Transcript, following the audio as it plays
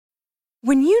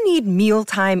When you need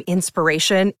mealtime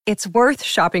inspiration, it's worth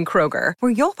shopping Kroger,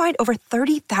 where you'll find over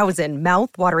 30,000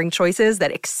 mouth-watering choices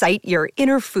that excite your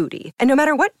inner foodie. And no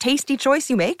matter what tasty choice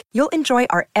you make, you'll enjoy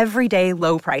our everyday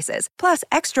low prices, plus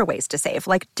extra ways to save,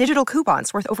 like digital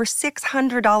coupons worth over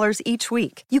 $600 each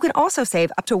week. You can also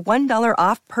save up to $1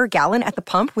 off per gallon at the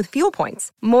pump with fuel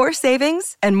points. More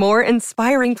savings and more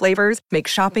inspiring flavors make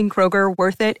shopping Kroger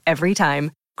worth it every time.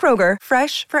 Kroger,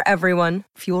 fresh for everyone.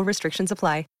 Fuel restrictions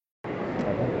apply.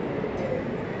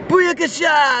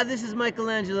 Booyakasha! This is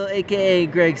Michelangelo, aka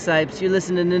Greg Sipes. You're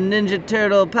listening to Ninja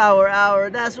Turtle Power Hour.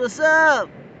 That's what's up!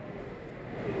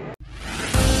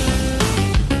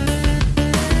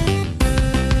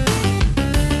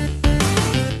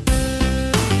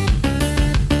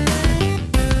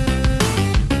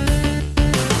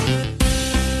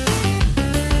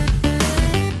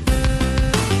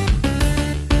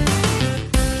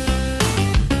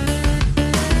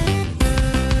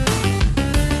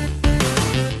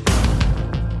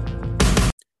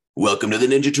 Welcome to the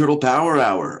Ninja Turtle Power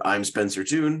Hour. I'm Spencer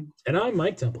Toon. And I'm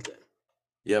Mike Templeton.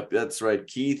 Yep, that's right.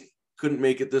 Keith couldn't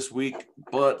make it this week,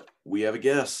 but we have a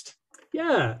guest.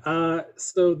 Yeah,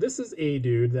 so this is a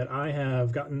dude that I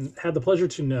have had the pleasure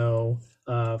to know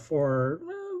for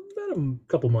about a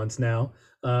couple months now.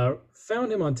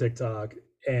 Found him on TikTok,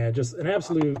 and just an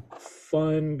absolute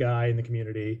fun guy in the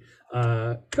community.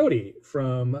 Cody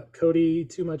from Cody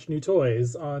Too Much New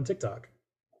Toys on TikTok.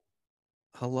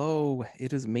 Hello,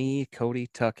 it is me, Cody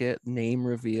Tuckett. Name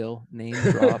reveal, name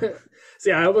drop.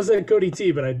 See, I almost said Cody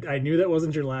T, but I knew that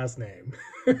wasn't your last name.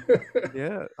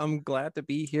 Yeah, I'm glad to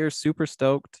be here. Super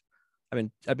stoked.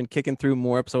 I've been kicking through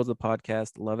more episodes of the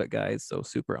podcast. Love it, guys. So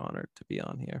super honored to be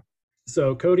on here.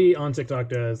 So Cody on TikTok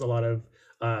does a lot of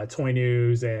toy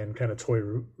news and kind of toy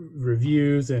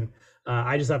reviews, and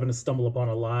I just happened to stumble upon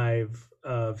a live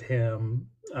of him.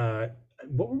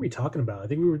 What were we talking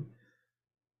about?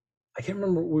 I can't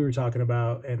remember what we were talking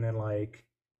about, and then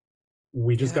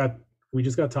we just got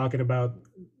talking about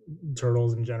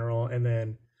turtles in general, and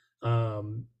then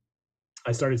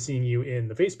I started seeing you in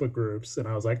the Facebook groups, and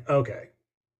I was like, okay.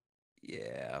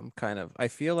 Yeah, I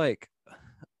feel like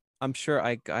I'm sure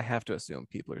I have to assume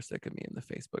people are sick of me in the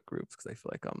Facebook groups because I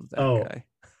feel like I'm that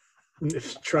guy.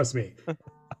 Trust me,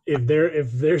 if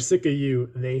they're sick of you,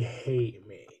 they hate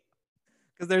me.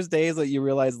 Because there's days that you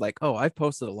realize oh, I've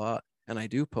posted a lot. And I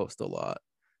do post a lot.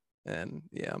 And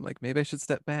yeah, I'm like, maybe I should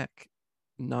step back,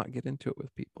 not get into it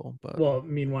with people. But well,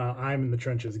 meanwhile, I'm in the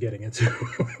trenches getting into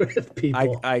it with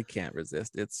people. I can't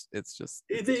resist. It's just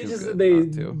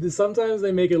sometimes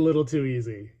they make it a little too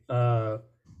easy.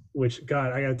 Which,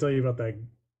 God, I gotta tell you about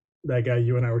that guy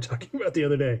you and I were talking about the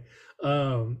other day.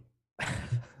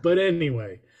 But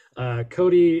anyway,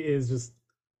 Cody has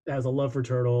a love for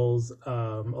turtles,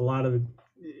 a lot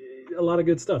of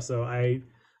good stuff. So I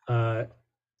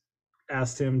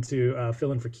asked him to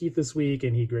fill in for Keith this week,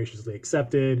 and he graciously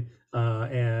accepted.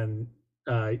 And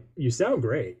you sound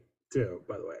great too,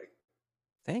 by the way.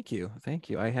 Thank you.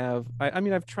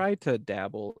 I've tried to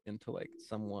dabble into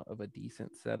somewhat of a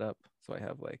decent setup. So I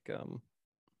have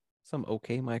some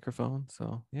okay microphone.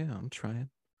 So yeah, I'm trying.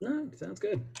 Sounds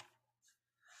good.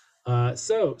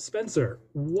 So Spencer,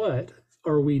 what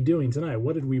are we doing tonight?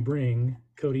 What did we bring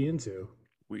Cody into?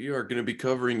 We are going to be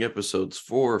covering episodes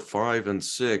 4, 5, and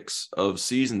 6 of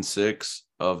season 6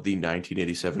 of the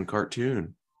 1987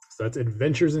 cartoon. So that's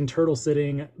Adventures in Turtle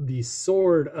Sitting, The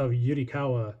Sword of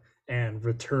Yurikawa, and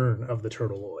Return of the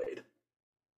Turtleoid.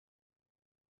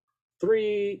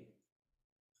 3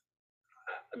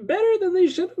 better than they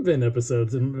should have been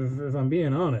episodes, if I'm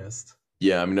being honest.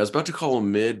 Yeah, I was about to call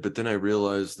them mid, but then I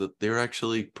realized that they're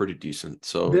actually pretty decent.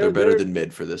 So they're better than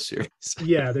mid for this series.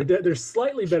 Yeah, they're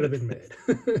slightly better than mid.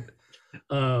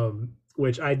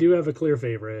 Which I do have a clear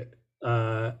favorite.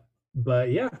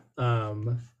 But yeah,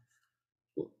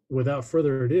 without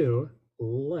further ado,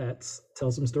 let's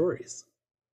tell some stories.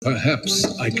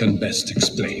 Perhaps I can best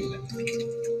explain.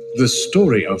 The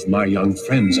story of my young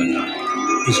friends and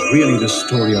I is really the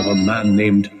story of a man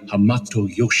named Hamato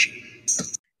Yoshi.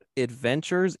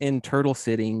 Adventures in Turtle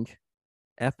Sitting,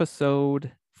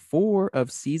 episode 4 of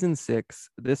season 6.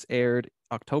 This aired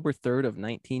October 3rd of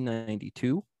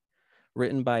 1992.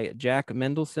 Written by Jack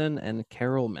Mendelson and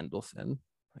Carol Mendelson.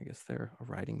 I guess they're a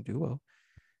writing duo.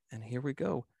 And here we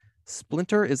go.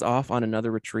 Splinter is off on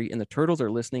another retreat, and the turtles are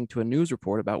listening to a news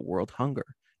report about world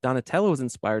hunger. Donatello is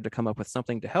inspired to come up with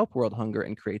something to help world hunger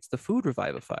and creates the food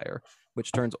revivifier,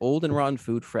 which turns old and rotten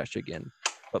food fresh again.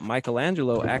 But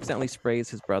Michelangelo accidentally sprays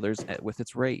his brothers with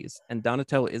its rays, and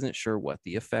Donatello isn't sure what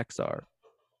the effects are.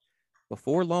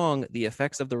 Before long, the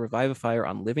effects of the revivifier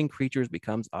on living creatures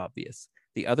becomes obvious.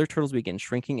 The other turtles begin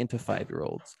shrinking into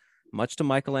 5-year-olds. Much to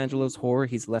Michelangelo's horror,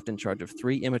 he's left in charge of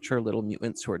 3 immature little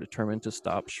mutants who are determined to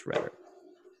stop Shredder.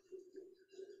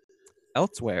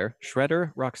 Elsewhere,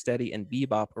 Shredder, Rocksteady, and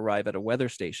Bebop arrive at a weather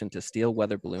station to steal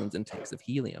weather balloons and tanks of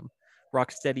helium.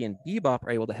 Rocksteady and Bebop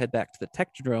are able to head back to the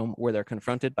Technodrome, where they're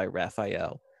confronted by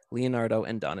Raphael, Leonardo,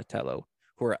 and Donatello,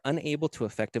 who are unable to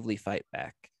effectively fight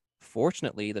back.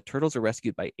 Fortunately, the turtles are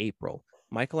rescued by April.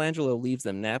 Michelangelo leaves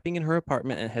them napping in her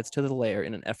apartment and heads to the lair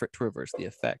in an effort to reverse the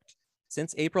effect.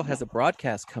 Since April has a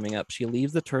broadcast coming up, she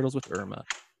leaves the turtles with Irma.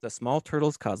 The small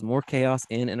turtles cause more chaos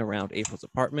in and around April's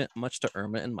apartment, much to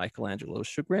Irma and Michelangelo's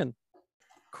chagrin.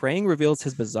 Krang reveals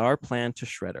his bizarre plan to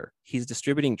Shredder. He's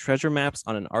distributing treasure maps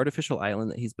on an artificial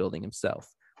island that he's building himself,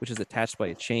 which is attached by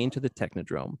a chain to the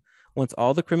Technodrome. Once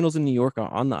all the criminals in New York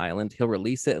are on the island, he'll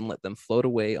release it and let them float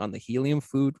away on the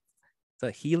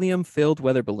helium-filled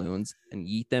weather balloons and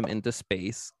yeet them into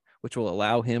space, which will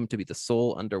allow him to be the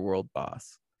sole underworld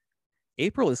boss.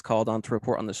 April is called on to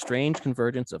report on the strange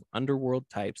convergence of underworld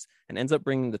types and ends up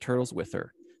bringing the turtles with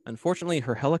her. Unfortunately,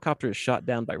 her helicopter is shot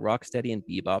down by Rocksteady and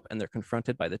Bebop, and they're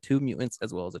confronted by the 2 mutants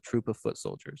as well as a troop of foot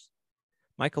soldiers.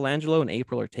 Michelangelo and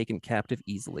April are taken captive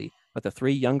easily, but the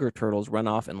 3 younger turtles run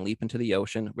off and leap into the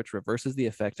ocean, which reverses the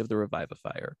effect of the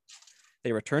revivifier.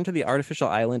 They return to the artificial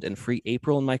island and free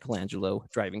April and Michelangelo,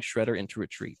 driving Shredder into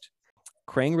retreat.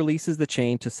 Krang releases the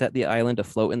chain to set the island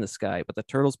afloat in the sky, but the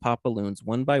turtles pop balloons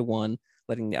one by one,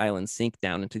 letting the island sink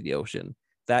down into the ocean.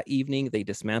 That evening, they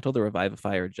dismantle the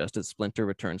revivifier just as Splinter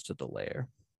returns to the lair.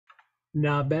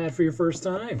 Not bad for your first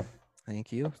time.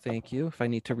 Thank you. Thank you. If I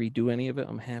need to redo any of it,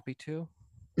 I'm happy to.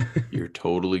 You're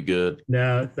totally good.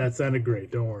 No, that sounded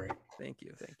great. Don't worry. Thank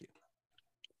you. Thank you.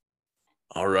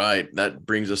 All right. That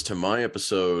brings us to my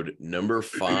episode number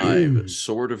 5,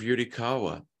 Sword of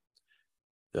Yurikawa.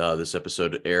 This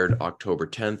episode aired October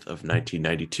 10th of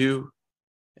 1992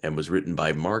 and was written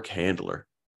by Mark Handler.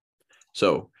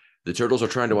 So the turtles are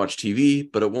trying to watch TV,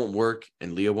 but it won't work,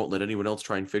 and Leo won't let anyone else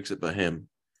try and fix it but him.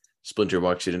 Splinter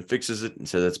walks in and fixes it and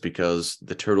says that's because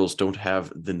the turtles don't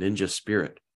have the ninja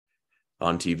spirit.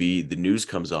 On TV, the news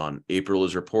comes on. April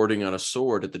is reporting on a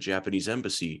sword at the Japanese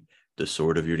embassy, the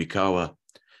Sword of Yurikawa.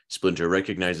 Splinter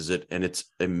recognizes it, and it's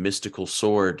a mystical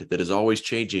sword that is always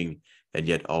changing and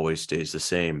yet always stays the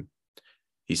same.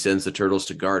 He sends the turtles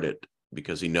to guard it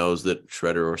because he knows that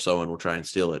Shredder or someone will try and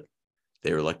steal it.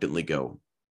 They reluctantly go.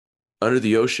 Under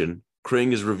the ocean,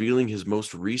 Krang is revealing his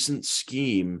most recent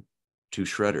scheme to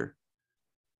Shredder.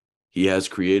 He has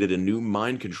created a new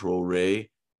mind control ray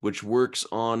which works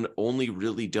on only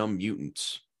really dumb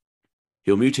mutants.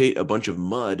 He'll mutate a bunch of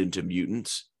mud into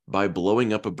mutants by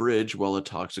blowing up a bridge while a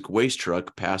toxic waste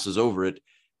truck passes over it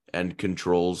and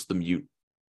controls the mutant.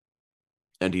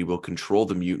 And he will control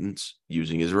the mutants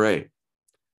using his ray.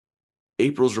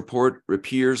 April's report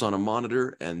appears on a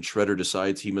monitor, and Shredder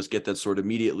decides he must get that sword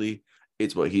immediately.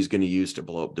 It's what he's going to use to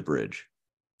blow up the bridge.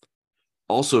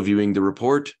 Also viewing the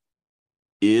report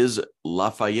is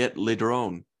Lafayette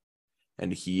Ledron,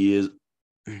 and he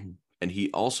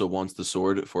also wants the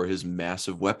sword for his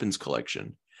massive weapons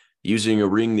collection. Using a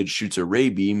ring that shoots a ray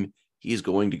beam, he's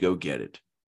going to go get it.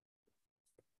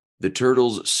 The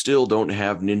turtles still don't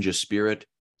have ninja spirit,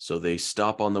 so they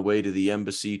stop on the way to the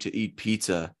embassy to eat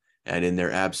pizza, and in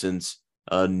their absence,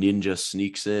 a ninja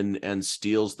sneaks in and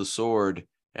steals the sword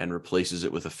and replaces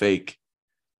it with a fake.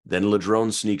 Then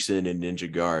Ledron sneaks in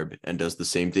ninja garb and does the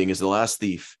same thing as the last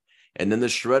thief. And then the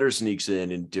Shredder sneaks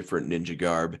in different ninja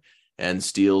garb and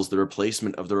steals the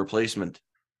replacement of the replacement.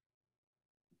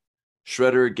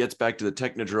 Shredder gets back to the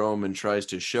Technodrome and tries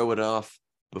to show it off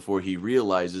before he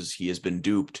realizes he has been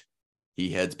duped.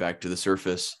 He heads back to the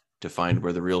surface to find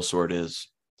where the real sword is.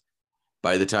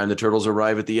 By the time the turtles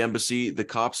arrive at the embassy, the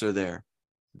cops are there.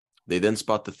 They then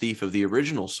spot the thief of the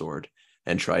original sword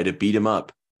and try to beat him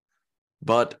up,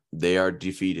 but they are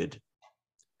defeated.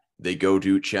 They go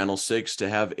to Channel 6 to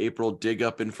have April dig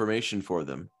up information for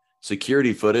them.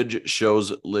 Security footage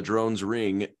shows Ledron's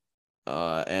ring,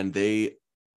 and they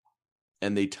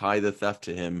tie the theft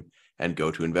to him and go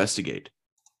to investigate.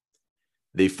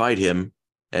 They fight him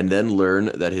and then learn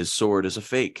that his sword is a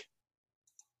fake.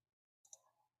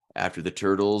 After the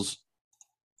turtles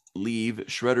leave,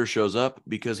 Shredder shows up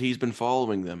because he's been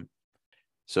following them.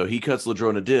 So he cuts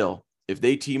Ledron a deal. If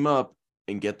they team up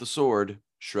and get the sword,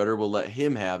 Shredder will let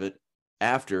him have it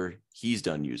after he's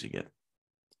done using it.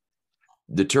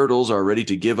 The turtles are ready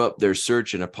to give up their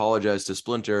search and apologize to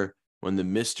Splinter when the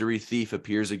mystery thief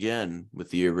appears again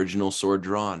with the original sword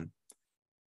drawn.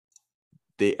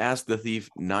 They ask the thief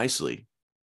nicely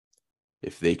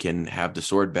if they can have the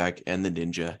sword back, and the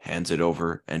ninja hands it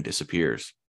over and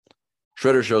disappears.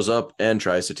 Shredder shows up and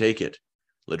tries to take it.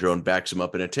 Ladrone backs him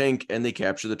up in a tank, and they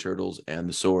capture the turtles and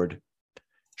the sword.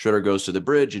 Shredder goes to the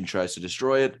bridge and tries to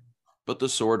destroy it, but the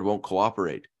sword won't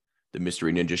cooperate. The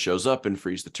mystery ninja shows up and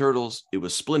frees the turtles. It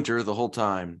was Splinter the whole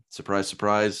time. Surprise,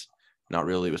 surprise. Not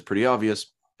really, it was pretty obvious.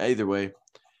 Either way,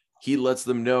 he lets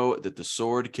them know that the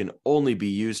sword can only be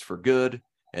used for good,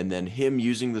 and then him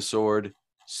using the sword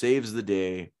saves the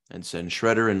day and sends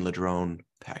Shredder and Ladrone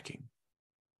packing.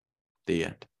 The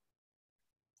end.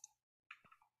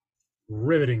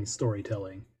 Riveting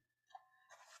storytelling.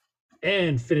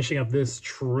 And finishing up this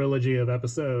trilogy of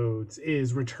episodes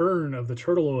is Return of the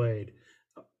Turtleoid,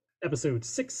 episode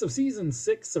 6 of season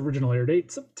 6, original air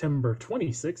date September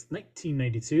 26,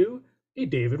 1992, a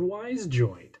David Wise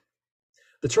joint.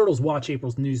 The Turtles watch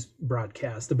April's news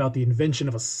broadcast about the invention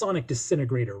of a sonic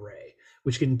disintegrator ray,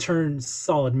 which can turn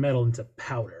solid metal into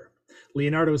powder.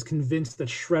 Leonardo is convinced that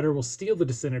Shredder will steal the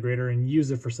disintegrator and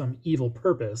use it for some evil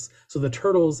purpose, so the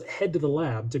Turtles head to the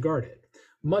lab to guard it.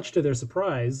 Much to their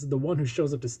surprise, the one who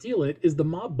shows up to steal it is the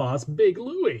mob boss Big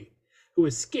Louie, who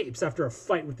escapes after a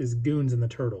fight with his goons and the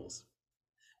Turtles.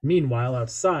 Meanwhile,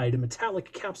 outside, a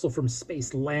metallic capsule from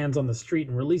space lands on the street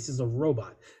and releases a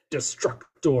robot,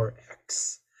 Destructor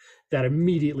X, that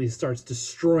immediately starts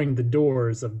destroying the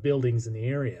doors of buildings in the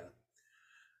area.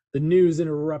 The news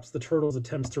interrupts the Turtles'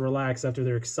 attempts to relax after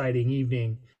their exciting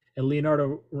evening, and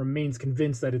Leonardo remains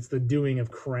convinced that it's the doing of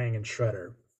Krang and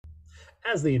Shredder.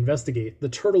 As they investigate, the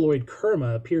Turtleoid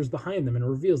Kerma appears behind them and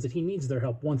reveals that he needs their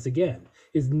help once again.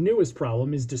 His newest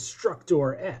problem is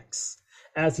Destructor X.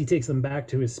 As he takes them back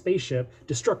to his spaceship,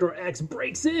 Destructor X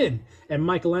breaks in, and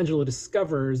Michelangelo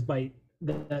discovers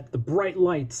that the bright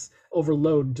lights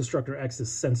overload Destructor X's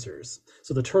sensors,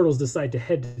 so the Turtles decide to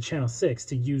head to Channel 6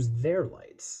 to use their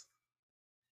lights.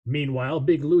 Meanwhile,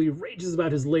 Big Louie rages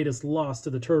about his latest loss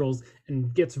to the Turtles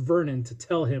and gets Vernon to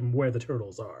tell him where the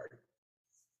Turtles are.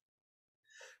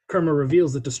 Kerma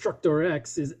reveals that Destructor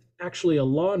X is actually a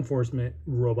law enforcement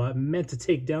robot meant to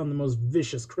take down the most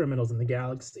vicious criminals in the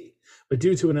galaxy, but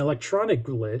due to an electronic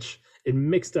glitch, it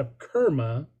mixed up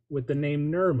Kerma with the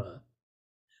name Nerma.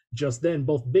 Just then,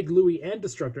 both Big Louie and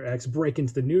Destructor X break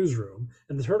into the newsroom,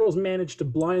 and the Turtles manage to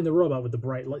blind the robot with the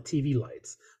bright TV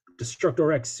lights.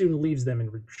 Destructor X soon leaves them in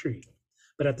retreat.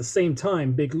 But at the same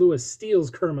time, Big Louie steals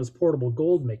Kerma's portable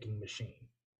gold-making machine.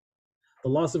 The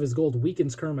loss of his gold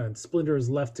weakens Kerma, and Splinter is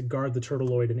left to guard the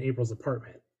Turtleoid in April's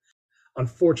apartment.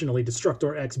 Unfortunately,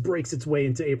 Destructor X breaks its way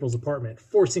into April's apartment,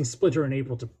 forcing Splinter and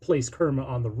April to place Kerma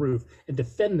on the roof and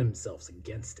defend themselves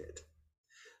against it.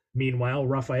 Meanwhile,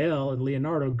 Raphael and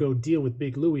Leonardo go deal with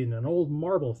Big Louie in an old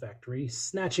marble factory,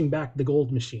 snatching back the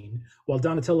gold machine, while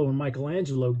Donatello and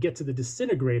Michelangelo get to the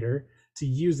disintegrator to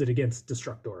use it against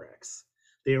Destructor X.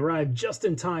 They arrive just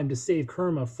in time to save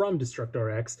Kerma from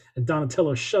Destructor X, and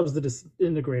Donatello shoves the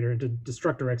disintegrator into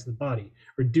Destructor X's body,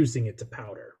 reducing it to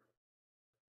powder.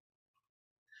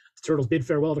 The Turtles bid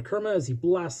farewell to Kerma as he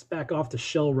blasts back off to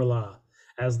Shell Rala.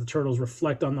 As the Turtles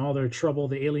reflect on all their trouble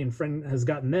the alien friend has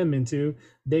gotten them into,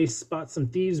 they spot some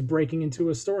thieves breaking into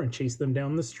a store and chase them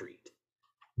down the street.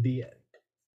 The end.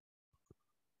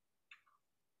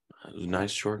 It was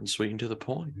nice, short, and sweet, and to the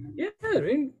point. Yeah, I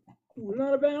mean,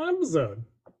 not a bad episode.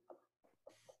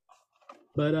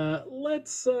 But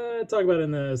let's talk about it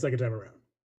in the second time around.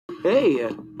 Hey,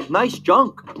 nice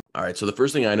junk. All right, so the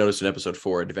first thing I noticed in episode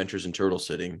 4, Adventures in Turtle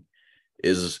Sitting,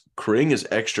 is Krang is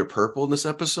extra purple in this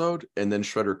episode, and then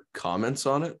Shredder comments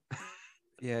on it.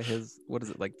 Yeah, what is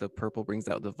it, like the purple brings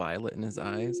out the violet in his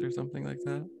eyes or something like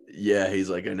that? Yeah, he's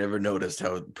like, I never noticed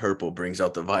how purple brings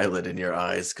out the violet in your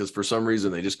eyes, because for some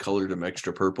reason they just colored him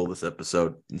extra purple this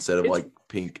episode instead of like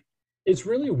pink. It's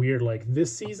really weird, like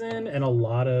this season, and a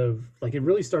lot of like it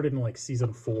really started in like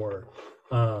season 4,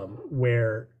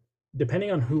 where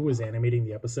depending on who was animating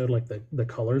the episode, like the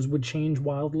colors would change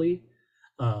wildly.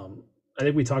 I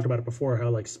think we talked about it before, how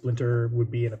like Splinter would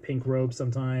be in a pink robe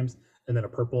sometimes, and then a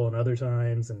purple and other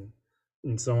times,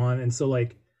 and so on. And so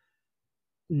like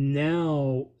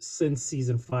now, since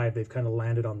season 5, they've kind of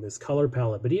landed on this color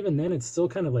palette, but even then it's still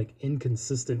kind of like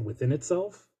inconsistent within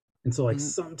itself. And so like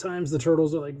sometimes the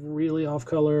Turtles are like really off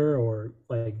color, or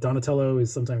like Donatello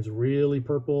is sometimes really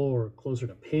purple or closer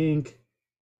to pink.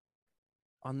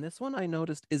 On this one, I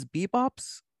noticed, is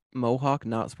Bebop's mohawk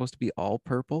not supposed to be all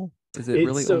purple? Is it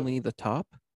really only the top?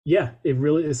 Yeah, it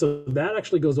really is. So that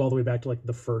actually goes all the way back to like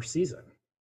the first season.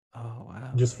 Oh,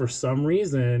 wow. Just for some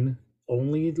reason,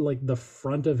 only like the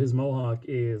front of his mohawk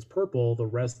is purple. The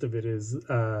rest of it is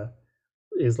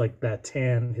like that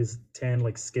tan, his tan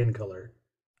like skin color.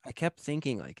 I kept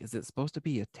thinking, like, is it supposed to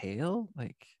be a tail?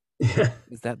 Like, Yeah,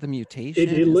 is that the mutation?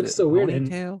 it looks so weird.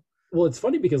 Ponytail? Well, it's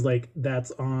funny because like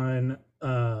that's on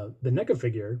the NECA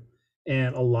figure.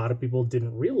 And a lot of people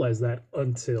didn't realize that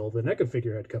until the NECA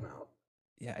figure had come out.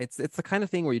 Yeah, it's the kind of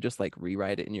thing where you just like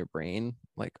rewrite it in your brain,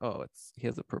 like, oh, he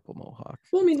has a purple mohawk.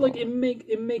 Well, I mean, That's like all.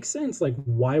 it makes sense. Like,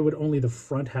 why would only the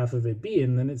front half of it be?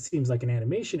 And then it seems like an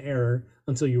animation error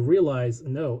until you realize,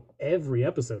 no, every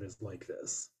episode is like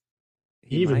this.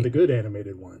 Even the good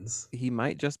animated ones. He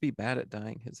might just be bad at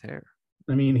dyeing his hair.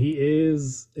 I mean, he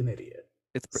is an idiot.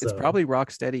 It's probably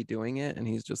Rocksteady doing it, and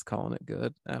he's just calling it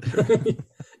good after.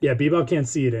 Yeah, Bebop can't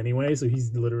see it anyway, so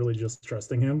he's literally just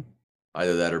trusting him.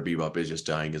 Either that or Bebop is just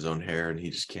dyeing his own hair and he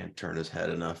just can't turn his head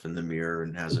enough in the mirror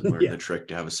and hasn't learned the trick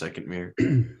to have a second mirror.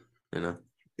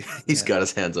 He's got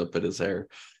his hands up at his hair.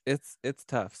 It's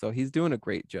tough. So he's doing a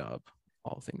great job,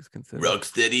 all things considered.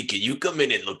 Rocksteady, can you come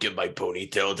in and look at my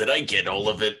ponytail? Did I get all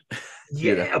of it?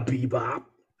 Yeah, Bebop.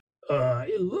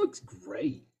 It looks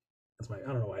great. I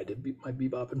don't know why I did my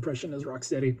Bebop impression as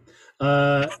Rocksteady.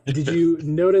 Did you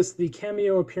notice the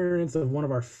cameo appearance of one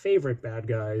of our favorite bad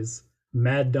guys,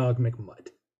 Mad Dog McMutt?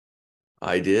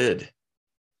 I did.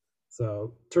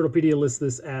 So Turtlepedia lists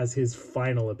this as his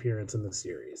final appearance in the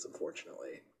series,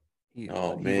 unfortunately. He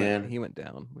went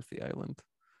down with the island.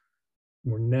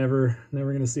 We're never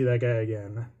going to see that guy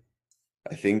again.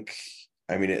 I think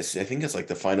it's like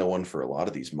the final one for a lot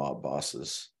of these mob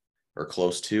bosses, or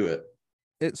close to it.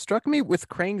 It struck me with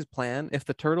Krang's plan, if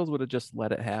the Turtles would have just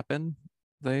let it happen,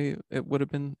 it would have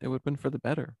been for the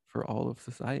better for all of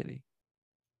society.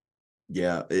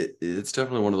 Yeah, it's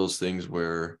definitely one of those things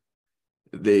where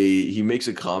he makes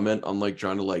a comment on like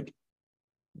trying to like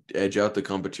edge out the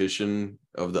competition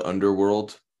of the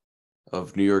underworld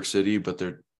of New York City, but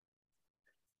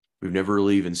we've never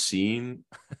really even seen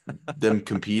them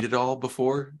compete at all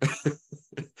before.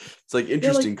 It's like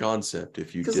interesting concept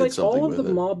if you did like something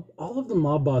all of the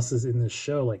mob bosses in this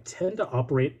show like tend to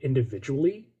operate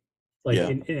individually, like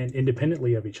and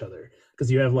independently of each other.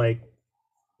 Because you have like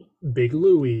Big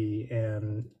Louie,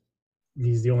 and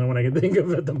he's the only one I can think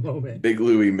of at the moment. Big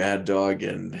Louie, Mad Dog,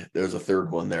 and there's a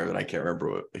third one there that I can't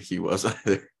remember what he was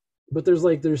either. But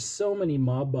there's so many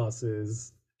mob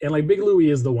bosses, and like Big Louie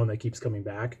is the one that keeps coming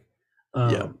back.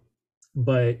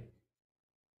 But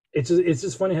it's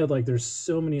just funny how like there's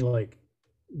so many like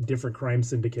different crime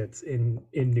syndicates in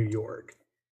New York,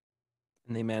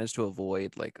 and they managed to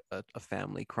avoid like a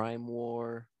family crime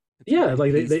war. It's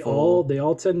like they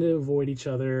all tend to avoid each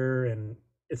other, and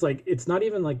it's like it's not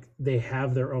even like they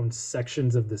have their own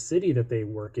sections of the city that they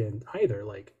work in either.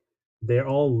 Like they're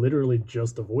all literally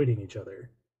just avoiding each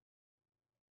other.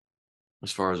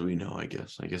 As far as we know, I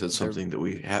guess it's something that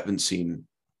we haven't seen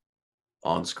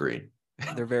on screen.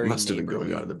 They're very must have been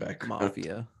going on in the background.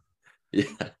 Mafia. Yeah.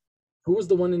 Who was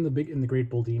the one in the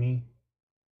Great Boldini?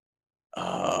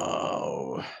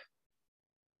 Oh,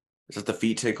 is that the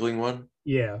feet tickling one?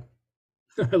 Yeah.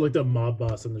 I looked up Mob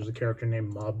Boss, and there's a character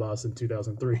named Mob Boss in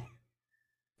 2003.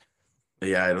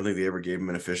 Yeah, I don't think they ever gave him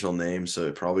an official name, so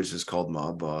it probably is just called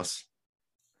Mob Boss.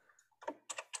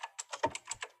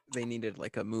 They needed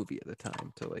like a movie at the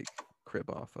time to like crib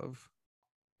off of.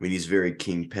 I mean, he's very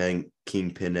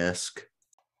Kingpin-esque.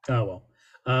 Oh, well.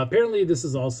 Apparently, this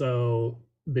is also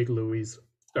Big Louie's...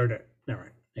 Or no, never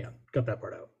mind. Hang on. Cut that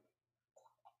part out.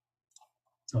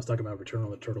 I was talking about Return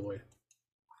of the Turtleoid.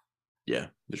 Yeah,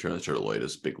 Return of the Turtleoid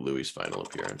is Big Louie's final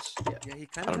appearance. Yeah, he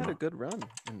kind of had a good run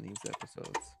in these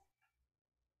episodes.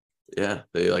 Yeah,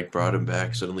 they like brought him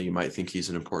back. Suddenly you might think he's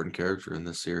an important character in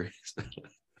this series.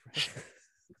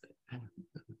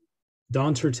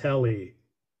 Don Turtelli.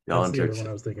 Don Turtelli. One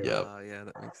I was thinking. Yeah,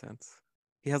 that makes sense.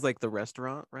 He has like the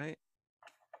restaurant, right?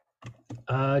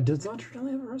 Does Don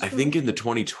Turtelli have a restaurant? I think in the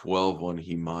 2012 one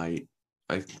he might.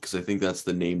 Because I think that's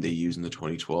the name they use in the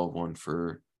 2012 one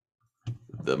for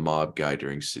the mob guy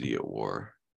during City at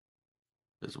War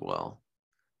as well.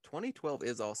 2012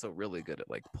 is also really good at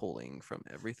like pulling from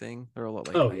everything. They're a lot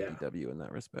like IDW in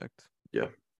that respect. Yeah.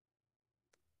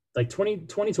 Like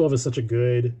 2012 is such a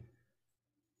good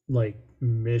like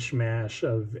mishmash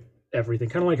of everything,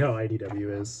 kind of like how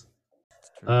IDW is.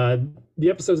 The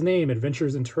episode's name,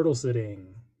 Adventures in Turtle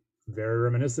Sitting, very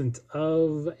reminiscent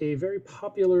of a very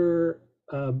popular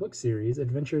book series,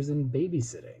 Adventures in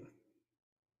Babysitting.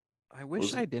 I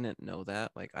wish I didn't know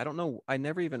that. Like, I don't know. I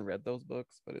never even read those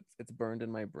books, but it's burned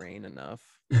in my brain enough.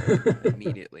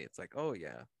 Immediately, it's like, oh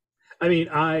yeah. I mean,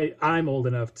 I'm old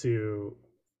enough to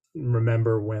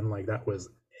remember when like that was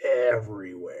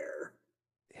everywhere.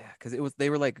 Yeah, because they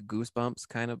were like Goosebumps,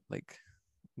 kind of like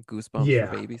Goosebumps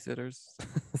for babysitters.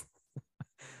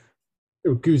 They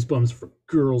were Goosebumps for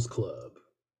Girls Club.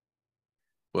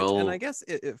 Well, and I guess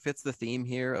it fits the theme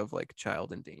here of like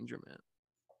child endangerment.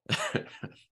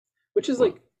 Which is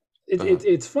like,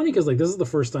 It's funny because like this is the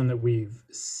first time that we've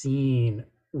seen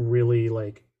really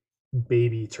like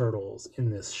baby turtles in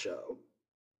this show.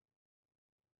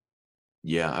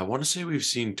 Yeah, I want to say we've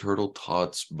seen turtle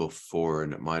tots before,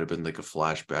 and it might have been like a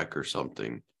flashback or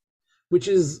something. Which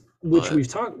But- we've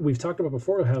talked about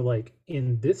before, how like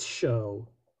in this show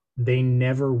they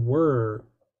never were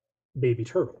baby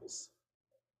turtles.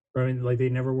 I mean, like they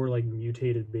never were like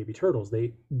mutated baby turtles.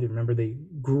 They remember they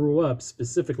grew up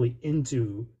specifically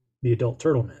into the adult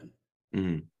turtle men.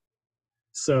 Mhm.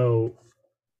 So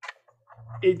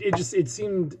it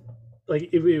seemed like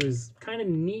it was kind of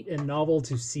neat and novel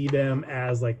to see them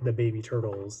as like the baby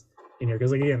turtles in here,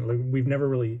 because like, again, like, we've never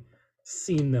really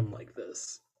seen them like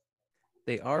this.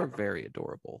 They are very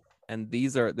adorable. And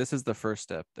this is the first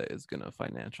step that is gonna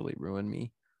financially ruin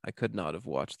me. I could not have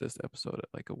watched this episode at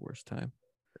like a worse time.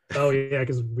 Oh yeah,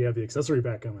 because we have the accessory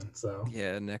pack coming. So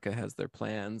Yeah, NECA has their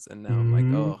plans, and now I'm like,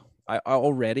 Mhm. oh,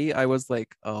 I was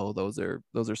like, oh, those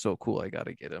are so cool. I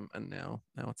gotta get them, and now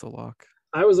it's a lock.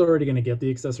 I was already going to get the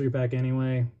accessory pack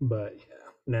anyway, but yeah,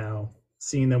 now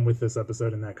seeing them with this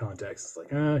episode in that context, it's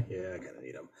like, yeah, I kind of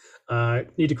need them.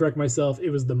 Need to correct myself. It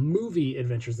was the movie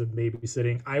Adventures of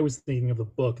Babysitting. I was thinking of the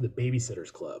book, The Babysitter's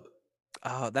Club.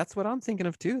 Oh, that's what I'm thinking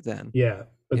of too. Then Yeah,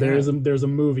 but Yeah. there's a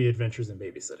movie, Adventures in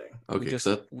Babysitting. Okay, just-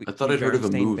 'cause we- I thought we I'd heard of a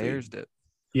Berenstain movie. Bears'd it.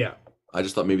 Yeah. I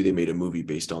just thought maybe they made a movie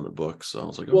based on the book, so I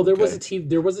was like, oh, Well, there was okay.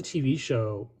 there was a TV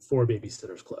show for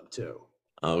Babysitter's Club too,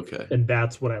 Oh, okay. and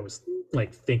that's what I was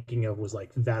like thinking of, was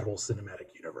like that whole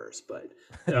cinematic universe. But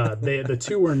the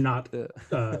two were not The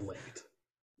linked.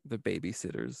 the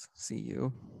babysitters see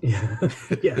you. Yeah, yeah,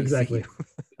 They see exactly.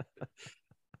 you.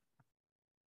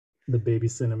 The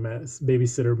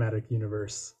babysittermatic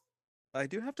universe. I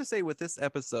do have to say, with this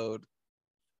episode,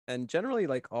 and generally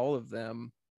like all of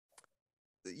them,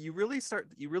 you really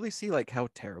see like how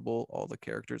terrible all the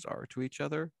characters are to each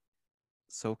other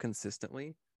so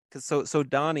consistently. Because so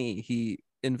Donnie, he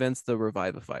invents the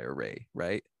revivifier ray,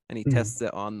 right? And he Mhm. tests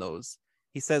it on those.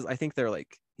 He says they're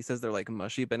like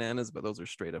mushy bananas, but those are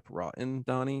straight up rotten,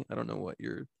 Donnie. I don't know what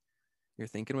you're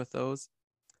thinking with those.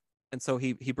 And so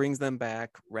he brings them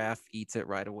back. Raph eats it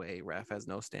right away. Raph has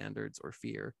no standards or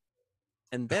fear.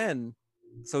 And then,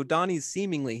 so Donnie's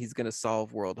seemingly he's going to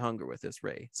solve world hunger with this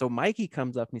ray. So Mikey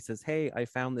comes up and he says, hey, I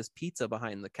found this pizza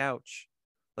behind the couch.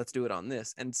 Let's do it on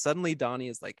this. And suddenly Donnie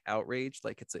is like outraged,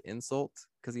 like it's an insult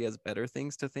because he has better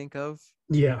things to think of.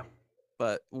 Yeah,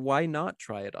 But why not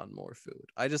try it on more food?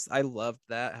 I loved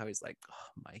that, how he's like,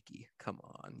 oh, Mikey, come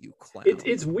on, you clown.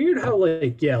 it's weird how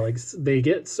like, yeah, like they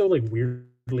get so like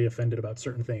weirdly offended about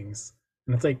certain things,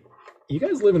 and it's like, you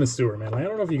guys live in a sewer, man. Like, I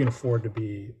don't know if you can afford to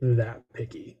be that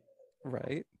picky.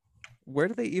 Right? Where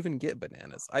do they even get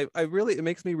bananas? I really, it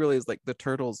makes me realize like the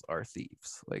turtles are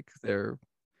thieves. Like they're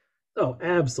Oh,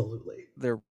 absolutely,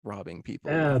 robbing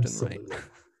people left and absolutely. right.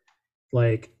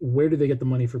 Like, where do they get the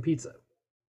money for pizza?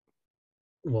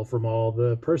 Well, from all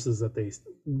the purses that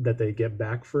they get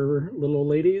back for little old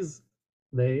ladies.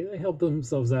 They help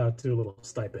themselves out to a little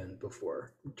stipend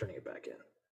before turning it back in.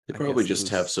 They I probably guess just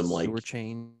it have was some like sewer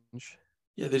change.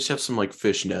 yeah, they just have some like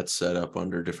fish nets set up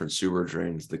under different sewer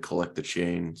drains that collect the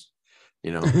chains.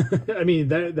 You know, I mean,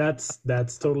 that's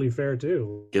totally fair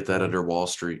too. get that under Wall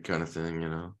Street kind of thing. You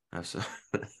know, have some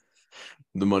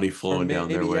the money Or flowing down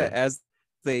their maybe, way. as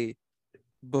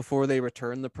before they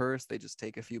return the purse, they just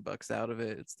take a few bucks out of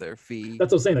it. It's their fee.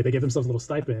 That's what I'm saying. Like, they give themselves a little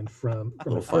stipend from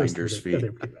Little the purse finder's that they fee.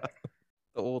 pay back.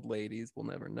 The old ladies will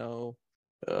never know.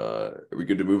 Are we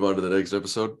good to move on to the next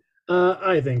episode?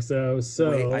 I think so.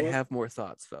 So Wait, I have more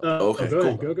thoughts, fellas. Okay, go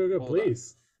ahead. cool. Go, Hold on.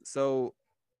 please. So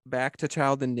back to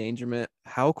child endangerment.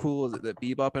 How cool is it that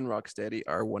Bebop and Rocksteady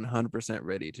are 100%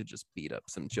 ready to just beat up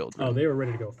some children? Oh, they were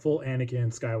ready to go full Anakin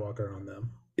Skywalker on them.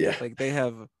 Yeah. Like they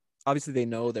have, obviously they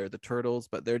know they're the turtles,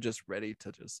 but they're just ready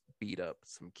to just beat up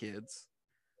some kids.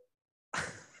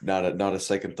 Not a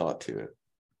second thought to it.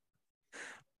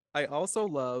 I also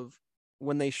love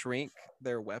when they shrink,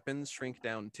 their weapons shrink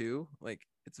down too. Like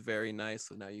it's very nice.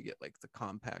 So now you get like the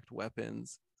compact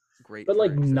weapons. Great. But for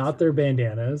like, not their accessories.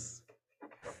 bandanas.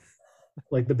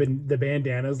 Like the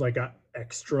bandanas like got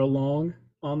extra long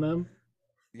on them.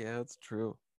 Yeah, it's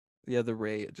true. Yeah, the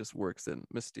ray, it just works in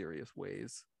mysterious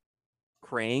ways.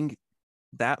 Krang,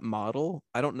 that model,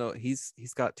 I don't know. He's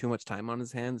got too much time on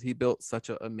his hands. He built such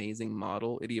an amazing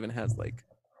model. It even has like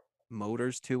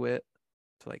motors to it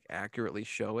to like accurately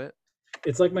show it.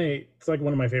 It's like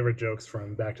one of my favorite jokes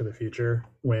from Back to the Future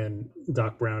when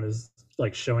Doc Brown is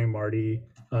like showing Marty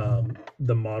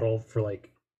the model for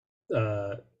like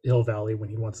Hill Valley when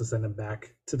he wants to send him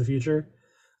back to the future.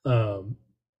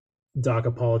 Doc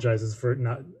apologizes for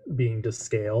not being to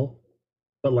scale,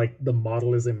 but like the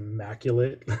model is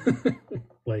immaculate,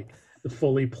 like the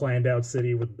fully planned out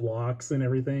city with blocks and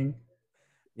everything.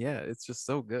 Yeah, it's just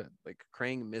so good. Like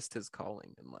Krang missed his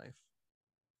calling in life.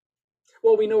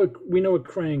 Well, we know what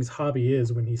Krang's hobby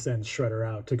is when he sends Shredder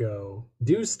out to go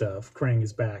do stuff. Krang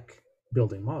is back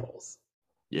building models.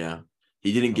 Yeah.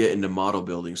 He didn't get into model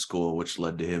building school, which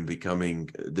led to him becoming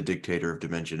the dictator of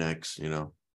Dimension X, you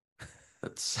know.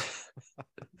 That's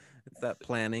It's that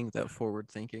planning, that forward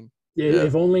thinking. Yeah, Yeah.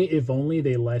 if only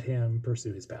they let him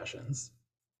pursue his passions.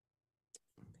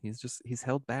 He's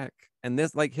held back. And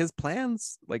this, like, his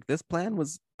plans, like this plan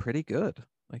was pretty good.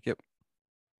 Like it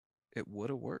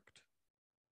would have worked.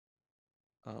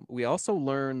 We also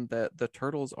learned that the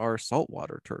turtles are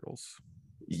saltwater turtles,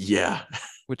 yeah.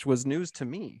 which was news to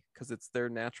me because it's their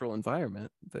natural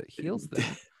environment that heals them.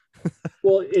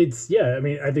 Well, I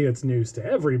mean, I think it's news to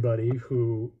everybody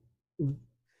who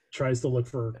tries to look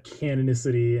for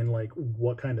canonicity and like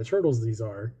what kind of turtles these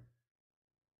are.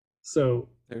 So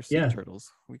They're sea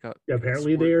turtles.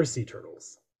 Apparently they are sea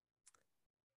turtles.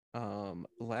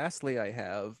 Lastly, I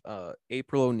have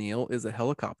April O'Neil is a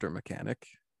helicopter mechanic.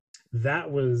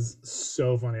 That was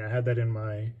so funny. I had that in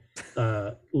my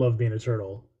love being a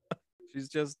turtle. She's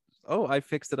just, oh, I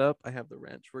fixed it up. I have the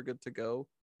wrench. We're good to go.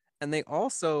 And they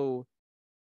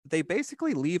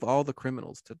basically leave all the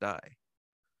criminals to die.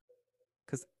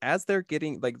 Because as they're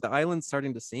getting, like, the island's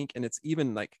starting to sink and it's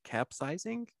even like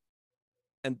capsizing,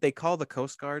 and they call the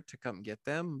Coast Guard to come get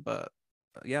them. But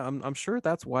yeah, I'm sure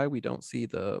that's why we don't see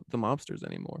the mobsters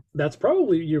anymore.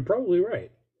 You're probably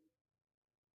right.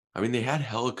 I mean, they had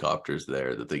helicopters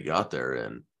there that they got there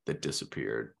and that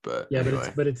disappeared. But yeah,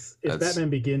 anyway, but it's Batman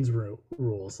Begins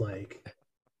rules. Like,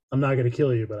 I'm not going to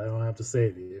kill you, but I don't have to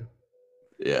save you.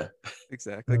 Yeah,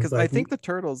 exactly. Because I think the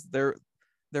turtles, they're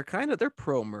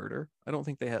pro murder. I don't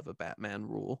think they have a Batman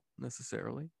rule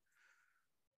necessarily.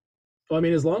 Well, I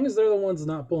mean, as long as they're the ones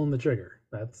not pulling the trigger,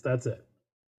 that's it.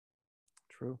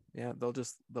 True. Yeah,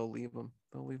 they'll leave them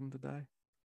to die.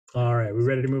 All right, we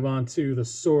ready to move on to the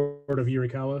Sword of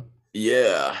Yurikawa?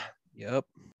 yeah. Yep.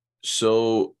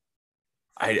 So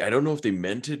I don't know if they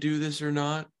meant to do this or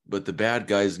not, but the bad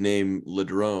guy's name,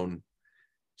 Ladrón,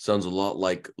 sounds a lot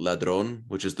like ladrón,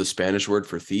 which is the Spanish word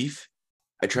for thief.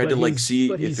 I tried to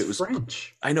see if it was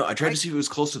French. I know. I tried to see if it was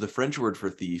close to the French word for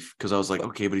thief because I was like,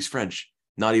 okay, but he's French.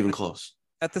 Not even close.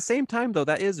 At the same time, though,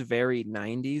 that is very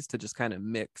 90s to just kind of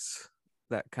mix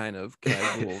that kind of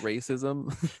casual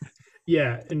racism.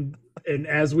 Yeah, and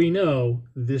as we know,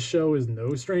 this show is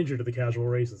no stranger to the casual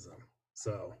racism.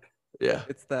 So yeah,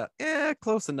 it's that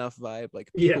close enough vibe.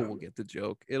 Like, people will get the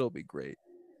joke. It'll be great.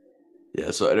 Yeah,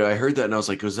 so I heard that and I was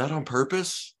like, was that on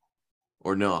purpose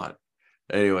or not?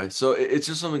 Anyway, so it's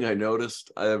just something I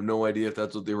noticed. I have no idea if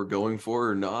that's what they were going for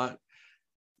or not.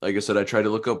 Like I said, I tried to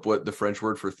look up what the French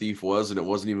word for thief was, and it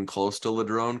wasn't even close to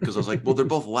ladrón because I was like, well, they're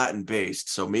both Latin based,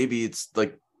 so maybe it's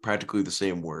like practically the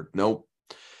same word. Nope.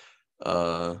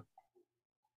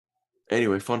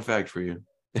 Anyway, fun fact for you.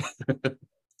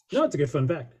 No, it's a good fun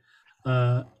fact.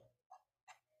 I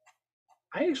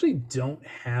actually don't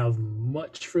have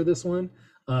much for this one.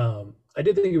 I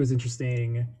did think it was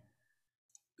interesting.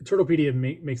 Turtlepedia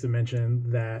makes a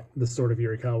mention that the Sword of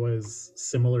Yurikawa is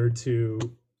similar to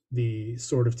the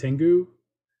Sword of Tengu,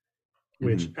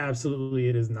 which absolutely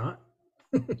it is not.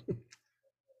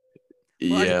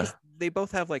 Yeah, they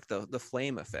both have like the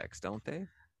flame effects, don't they?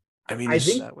 I mean, I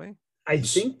think that way. I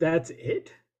think that's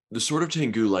it. The Sword of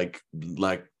Tengu like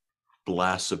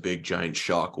blasts a big giant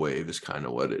shockwave is kind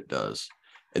of what it does,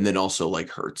 and then also like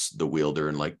hurts the wielder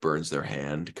and like burns their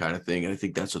hand kind of thing. And I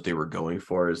think that's what they were going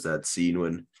for, is that scene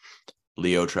when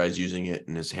Leo tries using it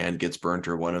and his hand gets burnt,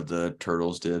 or one of the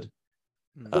turtles did.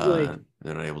 They're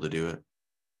not able to do it.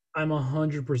 I'm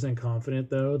 100% confident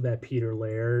though that Peter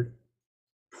Laird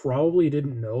probably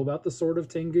didn't know about the Sword of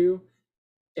Tengu,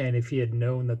 and if he had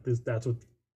known that the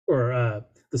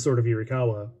Sword of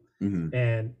Yurikawa,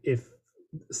 and if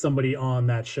somebody on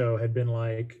that show had been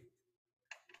like,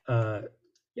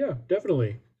 yeah,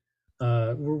 definitely,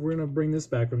 we're gonna bring this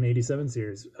back from the '87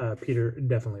 series, Peter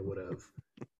definitely would have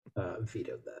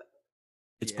vetoed that.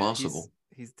 It's possible.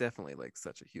 He's definitely like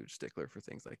such a huge stickler for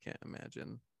things. I can't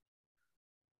imagine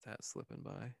that slipping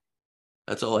by.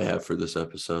 That's all I have for this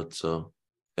episode. So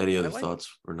any other thoughts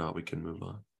or not, we can move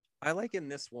on. I like in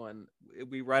this one,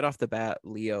 we right off the bat,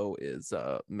 Leo is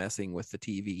messing with the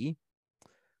TV,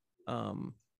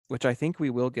 which I think we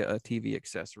will get a TV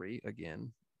accessory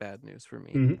again. Bad news for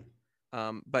me.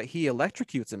 But he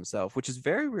electrocutes himself, which is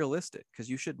very realistic because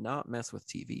you should not mess with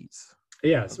TVs.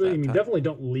 Yeah, so you definitely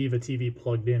don't leave a TV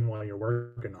plugged in while you're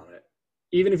working on it.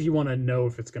 Even if you want to know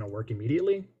if it's going to work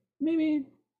immediately, maybe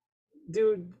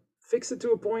dude, fix it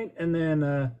to a point and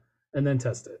then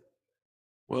test it.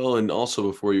 Well, and also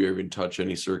before you even touch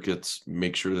any circuits,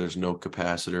 make sure there's no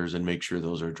capacitors and make sure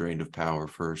those are drained of power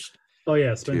first. Oh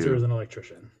yeah, Spencer is an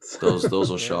electrician. Those will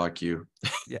Yeah. shock you.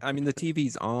 Yeah, I mean the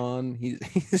TV's on. He's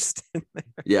just in there.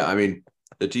 Yeah, I mean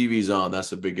the TV's on. That's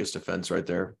the biggest offense right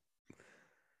there.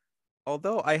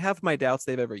 Although I have my doubts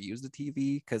they've ever used a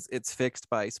TV because it's fixed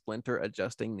by Splinter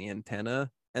adjusting the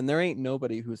antenna, and there ain't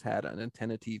nobody who's had an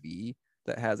antenna TV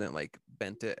that hasn't like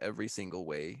bent it every single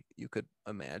way you could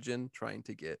imagine, trying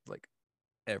to get like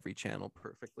every channel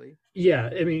perfectly. Yeah,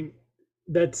 I mean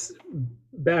that's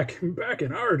back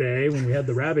in our day when we had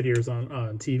the rabbit ears on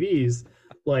TVs.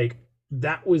 Like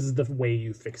that was the way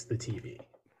you fixed the TV.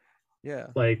 Yeah.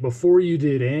 Like before you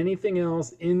did anything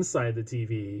else inside the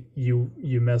TV,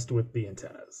 you messed with the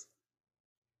antennas.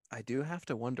 I do have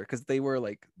to wonder because they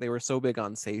were so big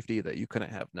on safety that you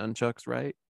couldn't have nunchucks,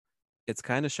 right? It's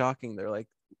kind of shocking. They're like,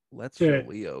 let's show Yeah.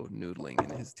 Leo noodling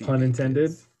in his TV. Pun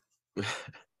intended. kids.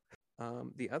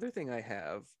 The other thing I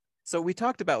have, so we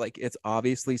talked about like it's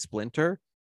obviously Splinter.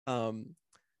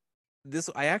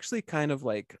 This I actually kind of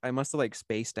like I must have like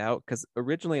spaced out because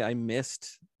originally I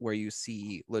missed where you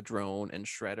see Ladrone and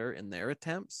Shredder in their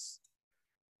attempts.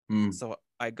 So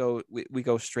we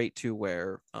go straight to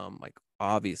where like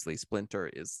obviously Splinter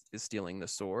is stealing the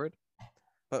sword.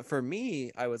 But for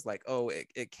me, I was like, oh,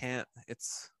 it can't,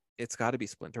 it's got to be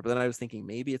Splinter. But then I was thinking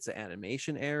maybe it's an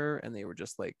animation error and they were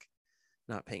just like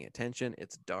not paying attention.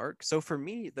 It's dark. So for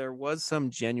me, there was some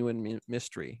genuine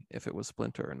mystery if it was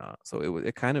Splinter or not. So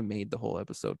it kind of made the whole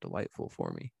episode delightful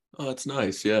for me. Oh, that's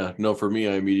nice. Yeah. No, for me,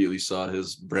 I immediately saw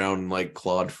his brown, like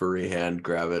clawed furry hand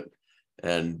grab it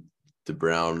and the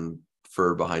brown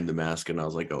fur behind the mask, and I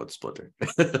was like, oh, it's Splinter.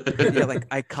 Yeah, like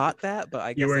I caught that, but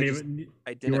I guess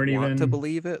I didn't want to even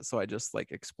believe it, so I just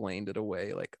like explained it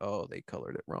away, like, oh, they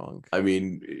colored it wrong. I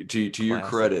mean, to your Classic.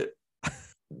 credit,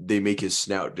 they make his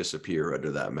snout disappear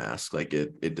under that mask. Like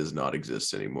it does not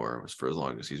exist anymore for as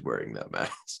long as he's wearing that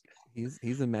mask.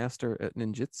 He's a master at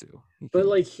ninjutsu. He But can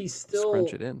like he's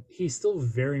scrunch it in. He still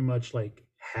very much like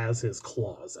has his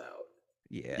claws out.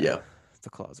 Yeah, the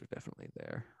claws are definitely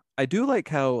there. I do like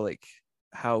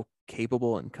how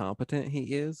capable and competent he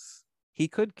is. He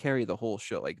could carry the whole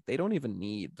show. Like they don't even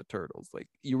need the turtles. Like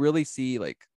you really see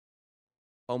like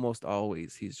almost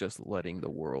always he's just letting the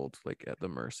world like at the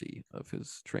mercy of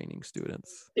his training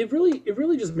students. It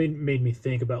really just made me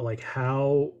think about like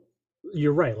how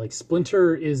you're right. Like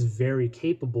Splinter is very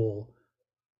capable,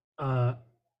 and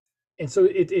so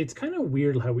it's kind of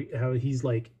weird how he's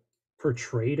like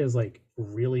portrayed as like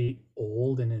really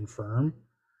old and infirm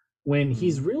when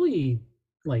he's really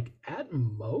like at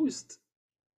most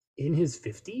in his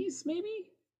 50s maybe.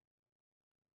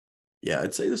 Yeah,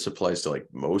 I'd say this applies to like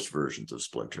most versions of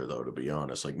Splinter, though, to be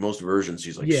honest. Like most versions,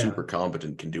 he's like Yeah. super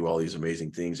competent, can do all these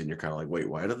amazing things, and you're kind of like, wait,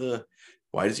 why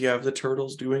does he have the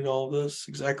turtles doing all this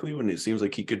exactly when it seems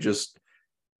like he could just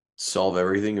solve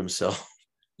everything himself?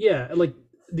 Yeah, like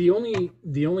the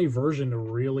only version to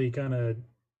really kind of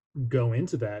go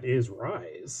into that is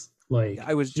Rise. Like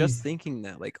I was just he's thinking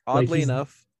that, like, oddly he's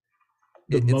enough,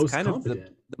 the it's most kind of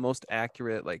competent. the most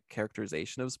accurate like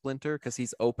characterization of Splinter because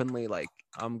he's openly like,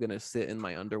 I'm gonna sit in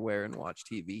my underwear and watch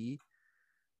TV,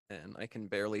 and I can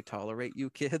barely tolerate you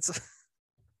kids.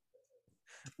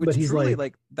 Which But he's truly,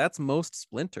 like- that's most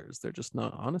Splinters. They're just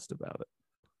not honest about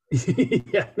it.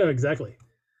 Yeah, no, exactly.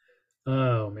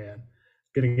 Oh man,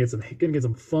 gonna get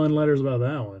some fun letters about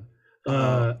that one.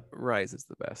 Rise is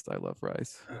the best. I love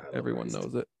Rise. I love Everyone Rise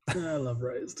knows it. I love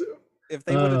Rise too. If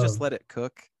they would have just Um, let it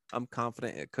cook, I'm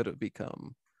confident it could have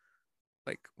become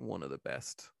like one of the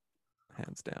best,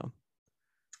 hands down.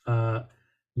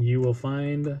 You will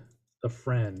find a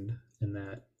friend in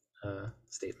that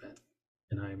statement,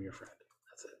 and I am your friend.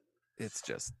 That's it. It's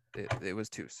just it was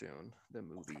too soon. The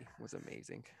movie was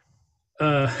amazing.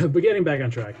 But getting back on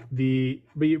track,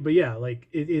 but yeah, like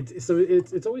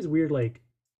it's always weird, like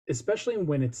especially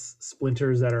when it's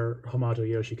Splinters that are Hamato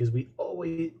Yoshi, because we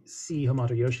always see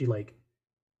Hamato Yoshi like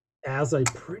as a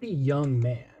pretty young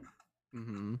man,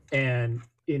 Mm-hmm. and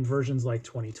in versions like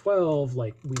 2012,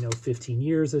 like we know 15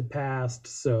 years had passed,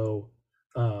 so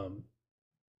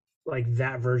like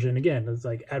that version again is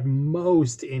like at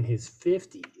most in his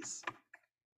 50s.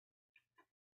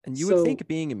 And you would So- think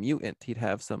being a mutant, he'd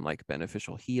have some like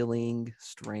beneficial healing,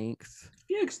 strength.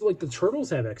 Yeah, 'cause, like the turtles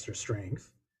have extra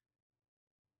strength.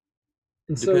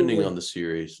 And so, Depending like, on the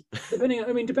series. depending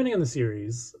on the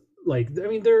series, like I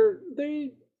mean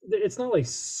they it's not like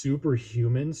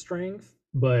superhuman strength,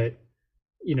 but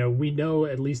you know we know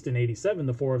at least in 87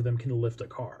 the four of them can lift a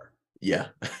car. Yeah.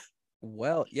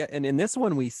 Well, yeah, and in this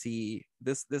one we see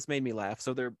this made me laugh.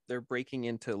 So they're breaking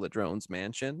into Ladrone's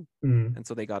mansion, Mhm. and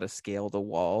so they got to scale the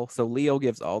wall. So Leo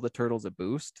gives all the turtles a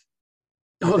boost.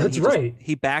 Oh, Then that's right.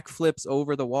 he backflips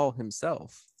over the wall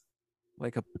himself,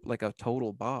 like a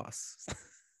total boss.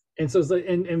 And so it's like,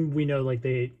 and we know like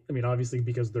I mean, obviously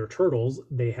because they're turtles,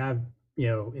 they have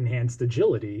enhanced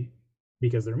agility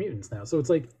because they're mutants now. So it's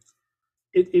like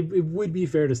it would be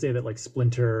fair to say that like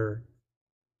Splinter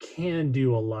can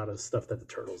do a lot of stuff that the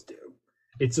turtles do.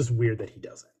 It's just weird that he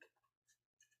doesn't.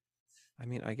 I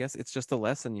mean, I guess it's just a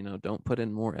lesson, don't put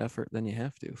in more effort than you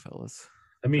have to, fellas.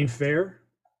 I mean, fair.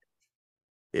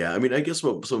 Yeah, I mean, I guess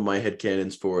what some of my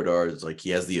headcanons for it are is like he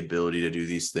has the ability to do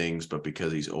these things, but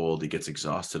because he's old, he gets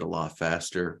exhausted a lot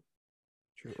faster.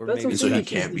 True. Or That's maybe And so he like,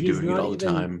 can't be he's doing it not all the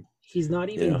even- time. He's not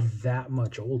even Yeah. that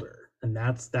much older, and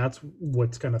that's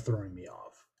what's kind of throwing me off.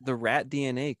 the rat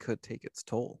DNA could take its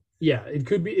toll. Yeah, it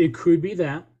could be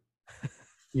that.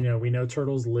 We know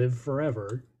turtles live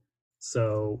forever,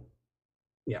 so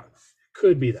yeah,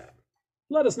 could be that.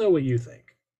 Let us know what you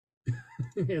think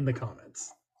in the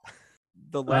comments.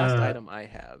 The last Uh, item I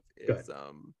have go is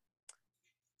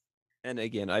and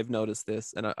again, I've noticed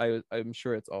this, and I'm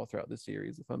sure it's all throughout the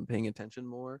series if I'm paying attention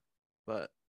more, but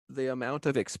the amount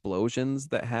of explosions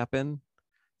that happen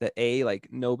that like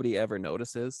nobody ever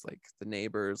notices, like the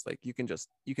neighbors, like you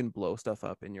can blow stuff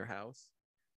up in your house.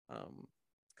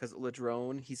 Because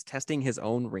Ladrone, he's testing his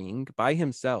own ring by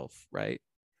himself, right?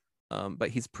 But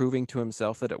he's proving to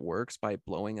himself that it works by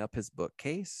blowing up his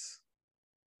bookcase.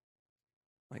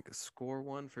 Like a score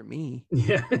one for me.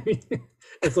 Yeah,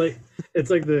 it's like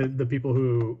the people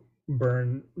who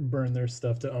burn their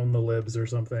stuff to own the libs or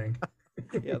something.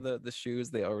 Yeah, the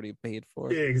shoes they already paid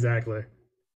for. Yeah, exactly.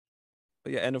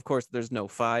 But yeah, and of course there's no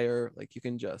fire. Like you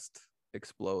can just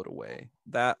explode away.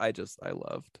 That I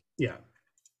loved. Yeah.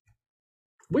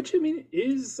 Which I mean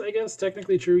is, I guess,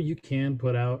 technically true. You can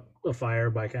put out a fire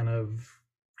by kind of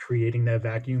creating that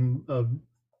vacuum of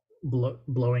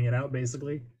blowing it out,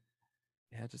 basically.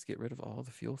 Yeah, just get rid of all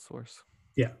the fuel source.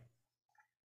 Yeah.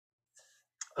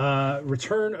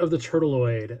 Return of the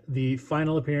Turtleoid, the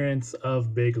final appearance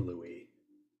of Big Louie,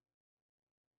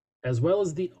 as well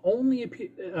as the only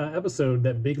episode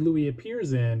that Big Louie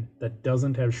appears in that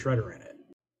doesn't have Shredder in it.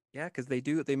 Yeah, because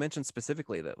they mentioned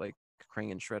specifically that like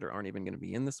Krang and Shredder aren't even going to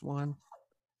be in this one.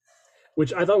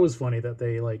 Which I thought was funny that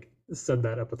they like said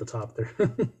that up at the top there.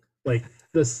 Like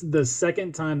the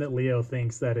second time that Leo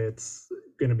thinks that it's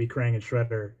going to be Krang and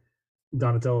Shredder,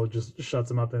 Donatello just shuts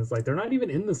him up and it's like, they're not even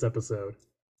in this episode.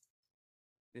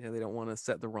 Yeah, they don't want to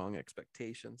set the wrong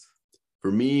expectations.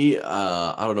 For me,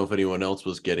 I don't know if anyone else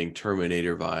was getting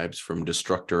Terminator vibes from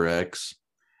Destructor X.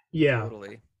 Yeah.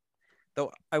 Totally.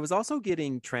 Though I was also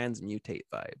getting Transmutate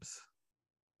vibes.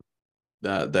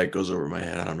 That goes over my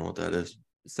head. I don't know what that is.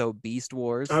 So Beast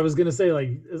Wars. I was gonna say, like,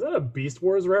 is that a Beast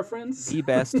Wars reference? The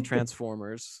best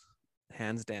Transformers,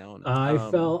 hands down. I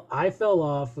fell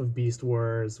off of Beast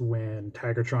Wars when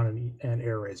Tigertron and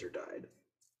Air Razor died.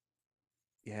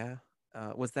 Yeah.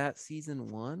 Was that season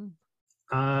 1?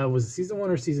 Was it season 1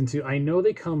 or season 2? I know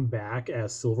they come back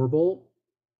as Silverbolt,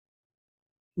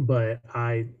 but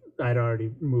I'd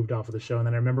already moved off of the show, and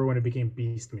then I remember when it became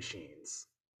Beast Machines.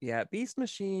 Yeah, Beast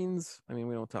Machines. I mean,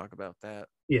 we don't talk about that.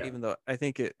 Yeah. Even though I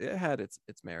think it had its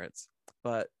merits,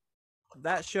 but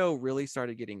that show really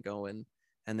started getting going,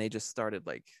 and they just started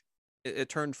like it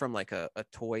turned from like a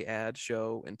toy ad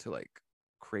show into like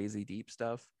crazy deep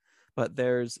stuff. But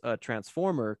there's a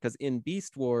Transformer, because in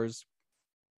Beast Wars,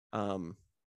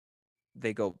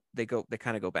 they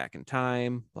kind of go back in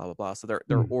time, blah blah blah. So they're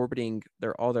orbiting,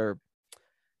 they're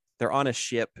on a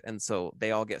ship, and so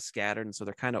they all get scattered, and so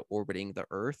they're kind of orbiting the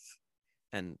Earth,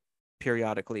 and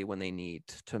periodically when they need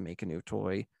to make a new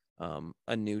toy,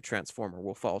 a new Transformer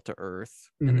will fall to Earth,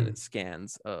 and then it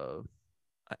scans an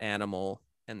animal,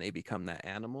 and they become that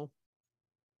animal.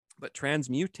 But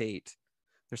Transmutate,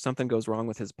 there's something goes wrong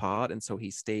with his pod, and so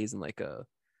he stays in like a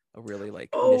really like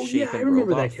misshapen I remember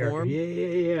robot that character. form.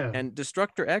 Yeah. And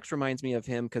Destructor X reminds me of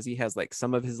him because he has like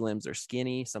some of his limbs are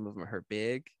skinny, some of them are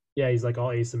big. Yeah, he's like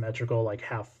all asymmetrical, like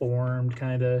half formed,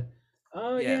 kind of.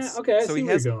 Oh Yes. yeah, okay. I So see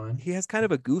where you're going. he has kind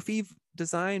of a goofy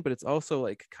design, but it's also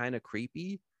like kind of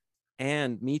creepy.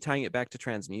 And me tying it back to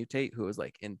Transmutate, who was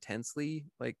like intensely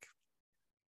like,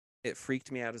 it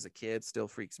freaked me out as a kid, still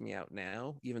freaks me out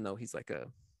now, even though he's like a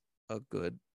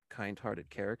good, kind-hearted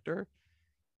character.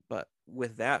 But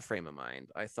with that frame of mind,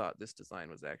 I thought this design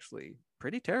was actually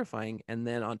pretty terrifying. And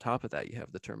then on top of that, you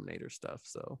have the Terminator stuff.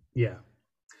 So Yeah.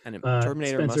 and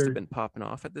Terminator must Spencer- have been popping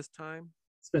off at this time.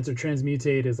 Spencer,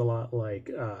 Transmutate is a lot like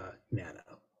Nano.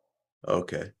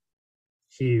 Okay.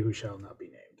 He who shall not be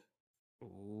named.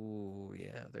 Oh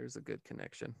yeah, there's a good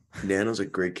connection. Nano's a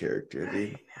great character, dude.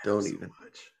 Hey, Don't so even.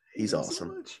 much. He's So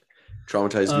awesome. much.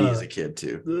 Traumatized me as a kid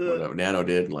too. What ugh. Nano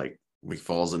did, like he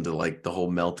falls into like the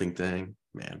whole melting thing.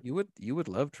 Man, You would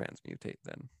love Transmutate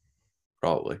then.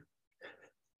 probably.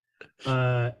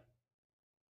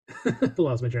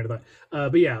 Lost my train of thought.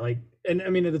 But yeah, like, and I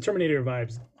mean, the Terminator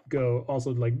vibes go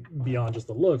also like beyond just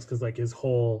the looks, because like his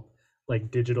whole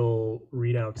like digital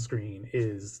readout screen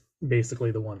is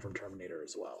basically the one from Terminator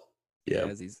as well. Yeah.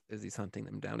 As he's hunting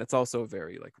them down. It's also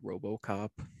very like RoboCop.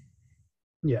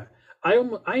 Yeah,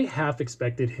 I half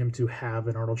expected him to have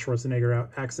an Arnold Schwarzenegger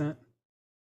accent.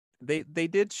 They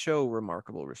did show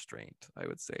remarkable restraint. I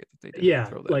would say that they did Yeah,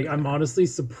 throw that. like in I'm there. honestly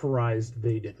surprised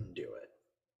they didn't do it.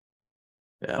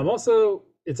 Yeah.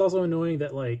 It's also annoying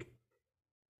that like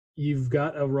you've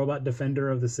got a robot defender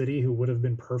of the city who would have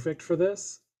been perfect for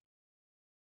this,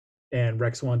 and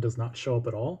Rex One does not show up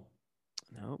at all.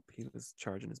 Nope, he was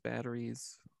charging his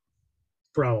batteries.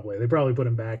 They probably put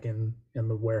him back in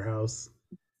the warehouse.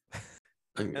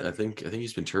 I think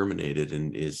he's been terminated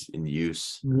and is in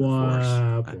use. In the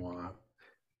Wah, force. wah.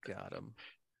 Got him.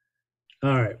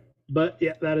 All right, but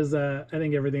yeah, that is I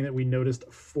think everything that we noticed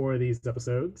for these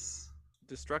episodes.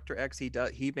 Destructor X,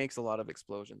 he makes a lot of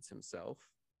explosions himself,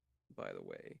 by the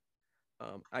way.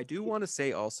 I do want to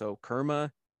say also,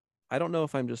 Kerma, I don't know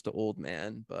if I'm just an old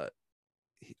man, but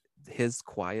his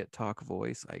quiet talk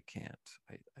voice, I can't.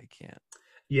 I can't.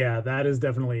 Yeah, that is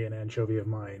definitely an anchovy of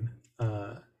mine.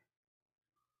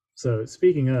 So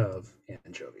speaking of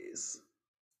anchovies,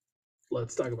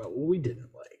 let's talk about what we didn't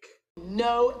like.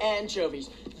 No anchovies.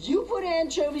 You put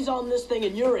anchovies on this thing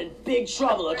and you're in big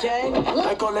trouble, okay?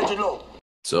 I can't let you know.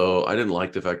 So I didn't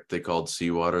like the fact that they called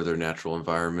seawater their natural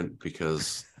environment,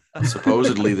 because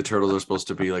supposedly the turtles are supposed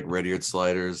to be like red-eared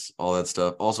sliders, all that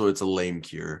stuff. Also, it's a lame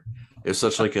cure. It's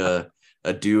such like a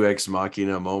deus ex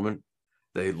machina moment.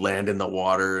 They land in the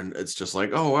water and it's just like,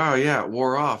 oh wow, yeah, it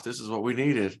wore off. This is what we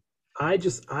needed. I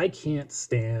can't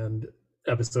stand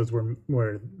episodes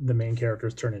where the main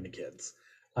characters turn into kids.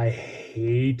 I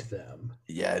hate them.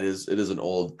 Yeah, it is an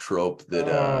old trope that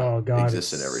oh god,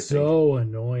 exists it's in everything. so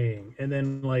annoying. And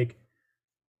then like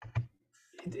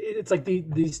it's like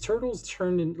these turtles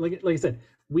turn in, like I said,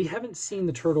 we haven't seen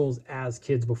the turtles as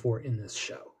kids before in this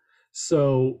show.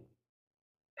 So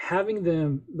having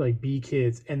them like be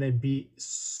kids and then be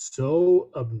so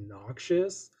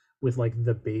obnoxious with like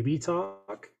the baby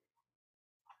talk,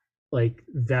 like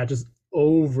that just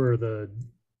over the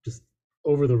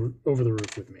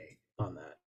roof with me on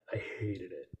that. I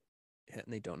hated it. And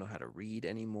they don't know how to read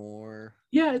anymore.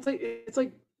 Yeah, it's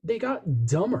like they got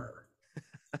dumber.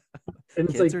 And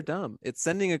kids are dumb. It's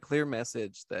sending a clear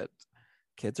message that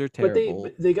kids are terrible.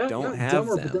 But they got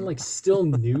dumber, them. but then like still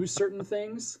knew certain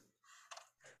things.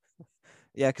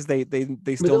 Yeah, because they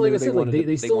still knew they wanted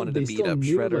to beat up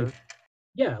Shredder. Like,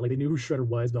 yeah, like they knew who Shredder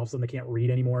was, but all of a sudden they can't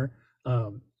read anymore.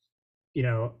 You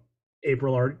know,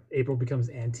 April becomes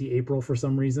anti-April for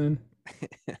some reason.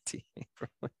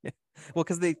 Anti-April. Yeah. Well,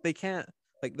 because they can't,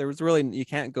 like, there was really, you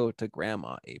can't go to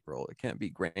Grandma April. It can't be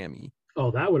Grammy.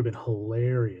 Oh, that would have been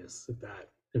hilarious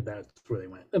if that's where they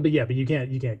went. But yeah, but you can't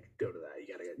go to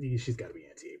that. She's got to be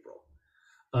anti-April.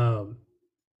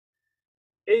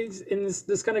 And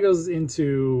this kind of goes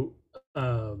into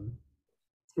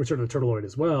Return of the Turtleoid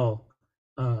as well,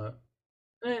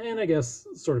 and I guess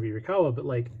sort of Yurikawa, but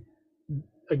like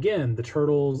again, the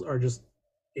turtles are just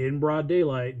in broad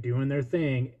daylight doing their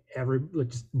thing,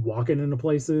 just walking into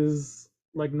places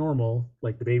like normal,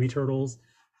 like the baby turtles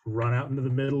run out into the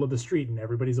middle of the street and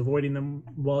everybody's avoiding them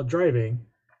while driving.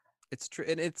 It's true.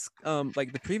 And it's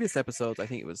like the previous episodes, I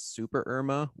think it was Super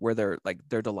Irma, where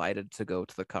they're delighted to go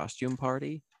to the costume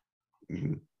party.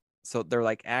 Mm-hmm. So they're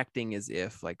like acting as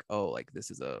if like, oh, like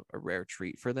this is a rare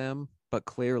treat for them, but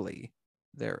clearly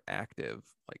they're active.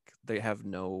 Like they have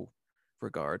no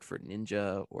regard for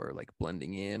ninja or like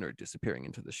blending in or disappearing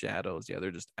into the shadows. Yeah, they're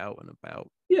just out and about.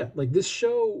 Yeah, like this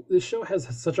show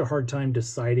has such a hard time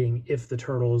deciding if the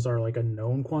turtles are like a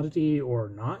known quantity or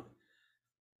not.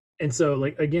 And so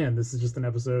like again, this is just an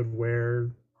episode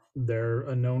where they're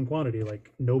a known quantity.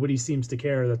 Like nobody seems to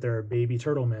care that there are baby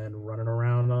turtle men running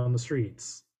around on the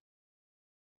streets.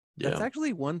 Yeah. That's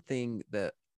actually one thing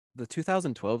that the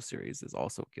 2012 series is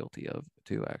also guilty of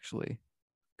too, actually.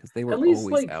 Because they were always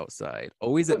like, outside,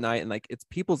 always at night, and like it's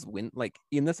people's like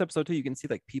in this episode too, you can see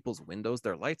like people's windows,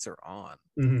 their lights are on,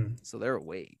 so they're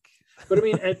awake. But I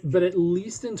mean, at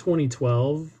least in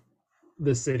 2012,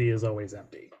 the city is always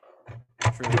empty.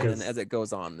 True, and as it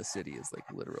goes on, the city is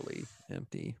like literally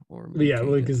empty. Or yeah,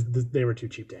 because they were too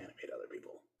cheap to animate other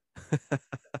people.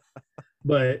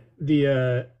 but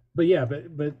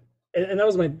And that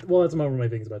was that's one of my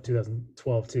things about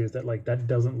 2012 too, is that like that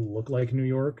doesn't look like New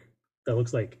York. That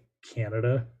looks like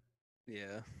Canada.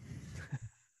 Yeah.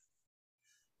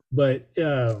 But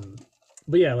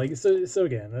yeah, like so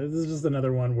again, this is just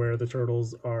another one where the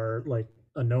turtles are like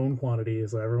a known quantity,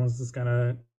 so everyone's just kind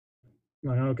of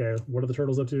like, okay, what are the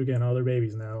turtles up to again? Oh, they're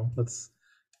babies now. Let's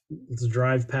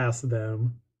drive past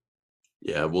them.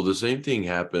 Yeah, well, the same thing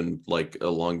happened like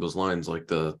along those lines, like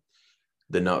the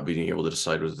not being able to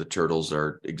decide whether the turtles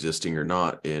are existing or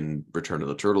not in Return of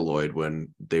the Turtleoid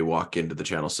when they walk into the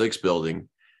Channel 6 building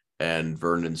and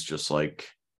Vernon's just like,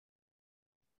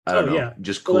 I don't know, Yeah,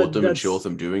 just cool with them and chill that's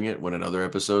with them doing it. When in other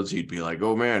episodes he'd be like,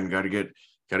 oh man, gotta get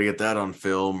that on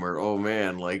film, or oh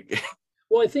man, like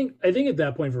well, I think at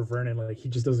that point for Vernon, like he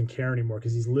just doesn't care anymore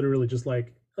because he's literally just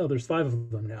like, oh, there's 5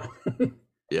 of them now.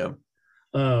 yeah.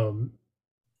 And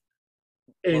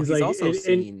Well, it's he's like, also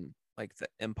seen like the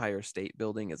Empire State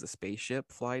Building as a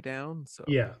spaceship fly down. So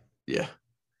yeah. Yeah.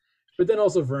 But then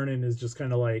also Vernon is just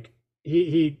kind of like,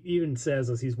 he even says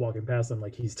as he's walking past them,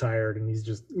 like he's tired and he's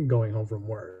just going home from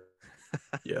work.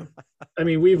 Yeah. I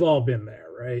mean, we've all been there,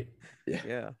 right?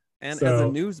 Yeah. And So- as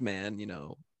a newsman,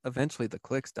 eventually the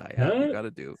clicks die out. Huh? You got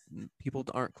to do. People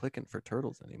aren't clicking for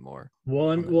turtles anymore. Well,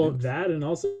 on and the well news. that, and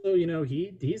also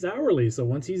he's hourly, so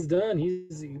once he's done,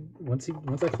 once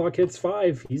that clock hits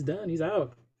 5, he's done, he's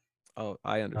out. Oh,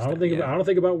 I I understand. don't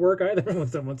think about work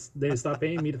either. Once they stop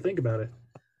paying me to think about it.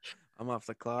 I'm off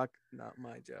the clock. Not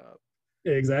my job.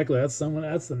 Exactly. That's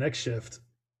the next shift.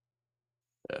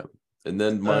 Yeah. And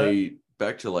then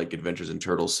back to like Adventures in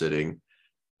Turtle Sitting,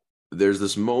 there's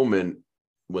this moment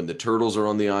when the turtles are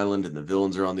on the island and the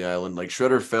villains are on the island. Like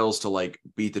Shredder fails to like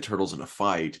beat the turtles in a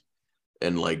fight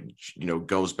and like,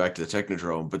 goes back to the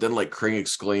Technodrome. But then like Krang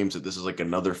exclaims that this is like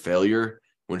another failure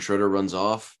when Shredder runs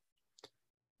off.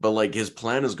 But like his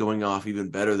plan is going off even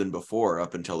better than before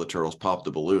up until the turtles pop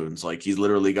the balloons. Like he's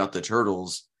literally got the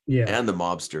turtles and the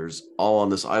mobsters all on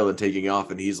this island taking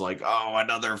off, and he's like, oh,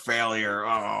 another failure.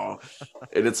 Oh,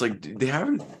 and it's like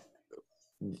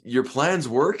your plan's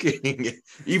working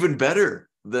even better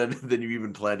than you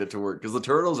even planned it to work, because the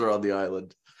turtles are on the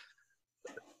island.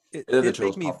 It And then the makes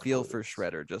turtles me pop the feel for balloons.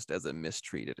 Shredder just as a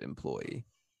mistreated employee.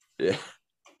 Yeah.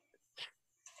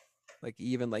 Like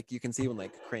even like you can see when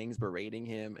like Krang's berating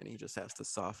him and he just has to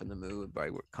soften the mood by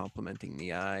complimenting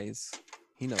the eyes.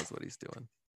 He knows what he's doing.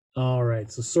 All right,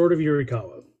 so Sword of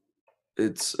Yurikawa.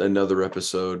 It's another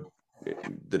episode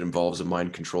that involves a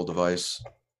mind control device.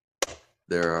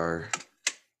 There are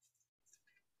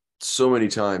so many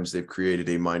times they've created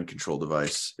a mind control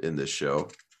device in this show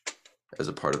as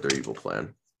a part of their evil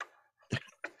plan.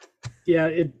 Yeah,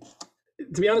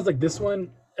 to be honest, like this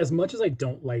one, as much as I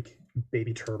don't like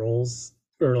baby turtles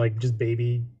or like just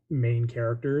baby main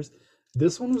characters,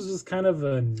 this one was just kind of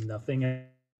a nothing,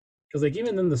 because like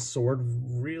even then the sword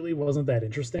really wasn't that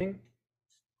interesting.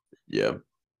 Yeah.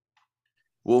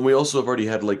 Well, we also have already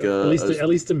had like at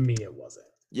least to me it wasn't.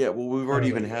 Yeah, well, we've already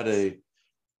even had a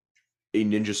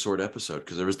Ninja Sword episode,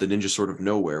 because there was the Ninja Sword of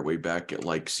Nowhere way back at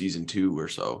like season 2 or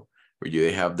so, where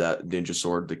they have that ninja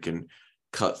sword that can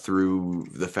cut through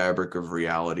the fabric of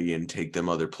reality and take them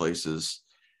other places.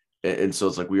 And so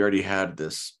it's like we already had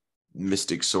this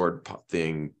mystic sword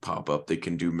thing pop up that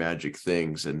can do magic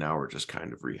things, and now we're just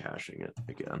kind of rehashing it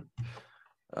again.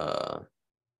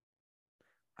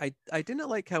 I didn't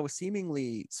like how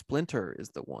seemingly Splinter is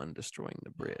the one destroying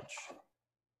the bridge.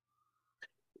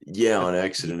 Yeah, on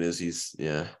accident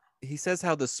He says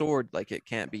how the sword, like, it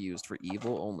can't be used for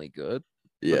evil, only good.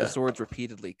 Yeah. But the sword's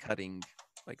repeatedly cutting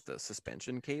like the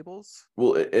suspension cables.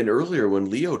 Well, and earlier when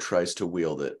Leo tries to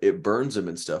wield it, it burns him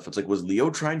and stuff. It's like, was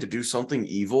Leo trying to do something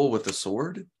evil with the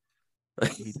sword?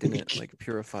 He didn't like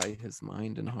purify his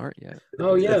mind and heart yet.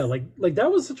 Oh yeah, like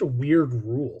that was such a weird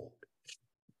rule.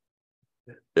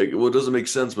 It doesn't make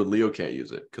sense when Leo can't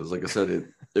use it, because like I said,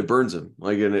 it burns him,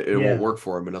 like, and it won't work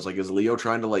for him. And I was like, is Leo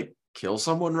trying to like kill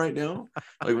someone right now?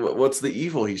 Like, what's the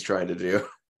evil he's trying to do?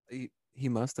 He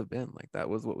must have been like, that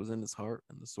was what was in his heart,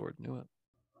 and the sword knew it.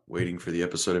 Waiting for the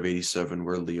episode of 87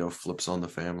 where Leo flips on the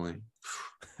family.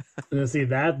 And see,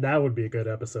 that would be a good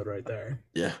episode right there.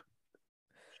 Yeah.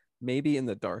 Maybe in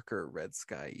the darker Red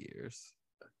Sky years.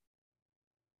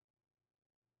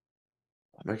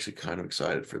 I'm actually kind of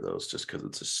excited for those, just because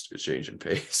it's a change in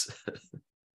pace.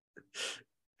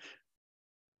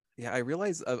 Yeah, I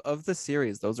realize of the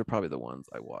series, those are probably the ones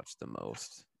I watched the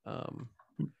most.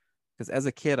 Because as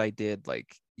a kid, I did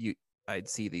I'd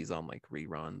see these on like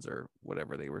reruns or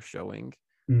whatever they were showing.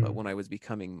 But when I was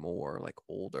becoming more like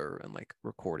older and like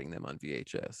recording them on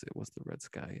VHS, it was the Red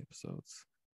Sky episodes.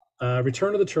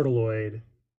 Return of the Turtleoid.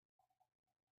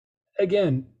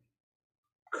 Again,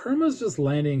 Kerma's just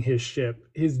landing his ship,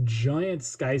 his giant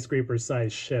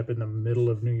skyscraper-sized ship in the middle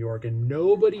of New York, and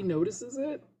nobody notices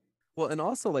it. Well, and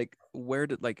also like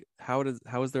how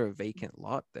is there a vacant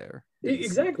lot there?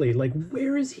 Exactly. Like,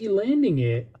 where is he landing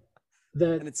it?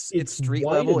 That And it's street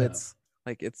wide level. enough? It's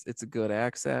like it's a good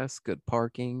access, good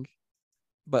parking.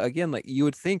 But again, like you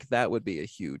would think that would be a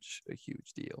huge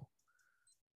deal.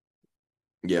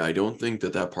 Yeah, I don't think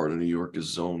that part of New York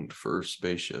is zoned for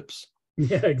spaceships.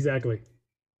 Yeah, exactly.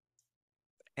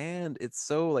 And it's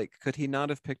so like, could he not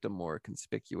have picked a more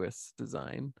conspicuous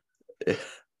design?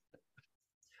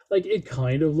 Like, it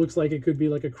kind of looks like it could be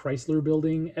like a Chrysler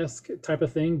building-esque type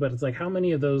of thing, but it's like, how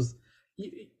many of those?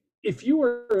 If you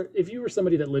were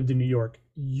somebody that lived in New York,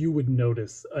 you would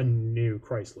notice a new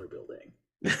Chrysler building.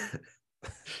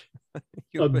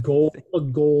 a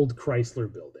gold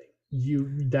Chrysler building.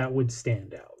 That would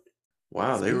stand out.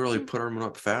 Wow, they really put them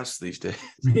up fast these days.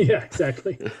 Yeah,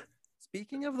 exactly.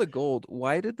 Speaking of the gold,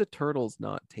 why did the turtles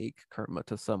not take Kerma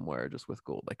to somewhere just with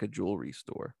gold, like a jewelry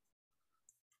store?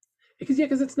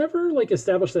 Because it's never like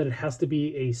established that it has to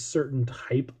be a certain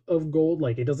type of gold.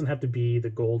 Like, it doesn't have to be the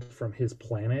gold from his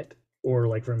planet or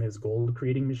like from his gold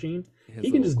creating machine. His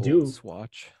he can just gold do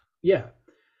swatch. Yeah.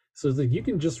 So it's like you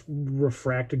can just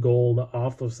refract gold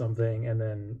off of something and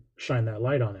then shine that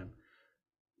light on him.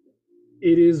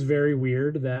 It is very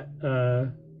weird that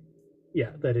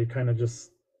that it kind of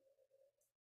just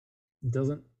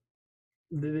doesn't,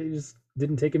 they just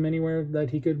didn't take him anywhere that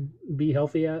he could be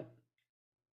healthy at.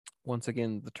 Once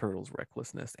again, the turtles'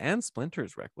 recklessness and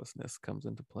Splinter's recklessness comes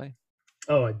into play.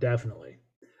 Oh, definitely.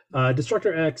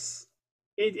 Destructor X,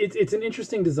 it's an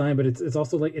interesting design, but it's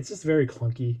also like, it's just very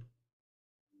clunky.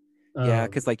 Yeah,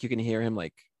 because like you can hear him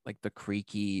like the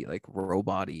creaky, like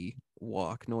robot-y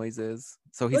walk noises.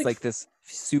 So he's like this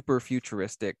super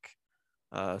futuristic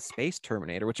space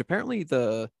Terminator, which apparently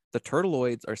the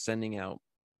Turtleoids are sending out.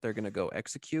 They're gonna go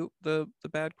execute the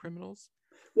bad criminals.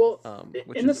 Well, and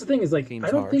that's the thing is like, I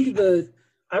don't think the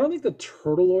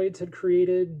Turtleoids had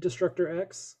created Destructor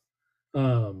X.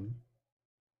 I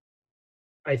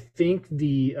think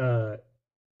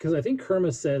because I think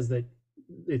Kerma says that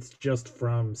it's just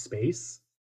from space.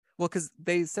 Well, because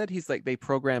they said they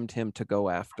programmed him to go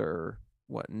after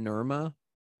what, Nirma?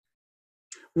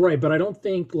 Right, but I don't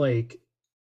think the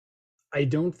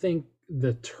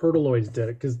Turtleoids did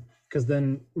it, because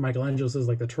then Michelangelo says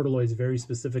like the Turtleoids very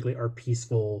specifically are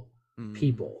peaceful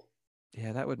people.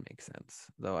 Yeah, that would make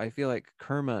sense. Though I feel like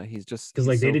Kerma, he's because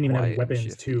like they didn't even have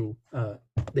weapons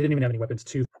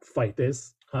to fight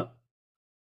this. Huh?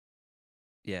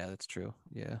 Yeah, that's true.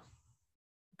 Yeah,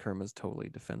 Kerma's totally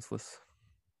defenseless.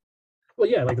 Well,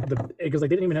 yeah, like because they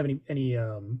didn't even have any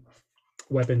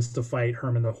weapons to fight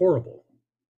Herman the Horrible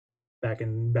back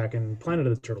in Planet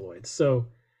of the Turtleoids. So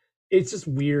it's just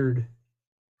weird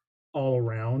all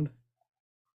around.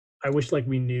 I wish like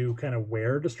we knew kind of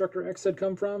where Destructor X had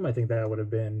come from. I think that would have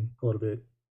been a little bit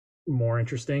more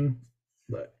interesting,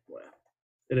 but well,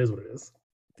 it is what it is.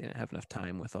 They didn't have enough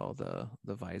time with all the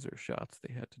visor shots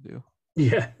they had to do.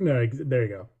 Yeah, no, there you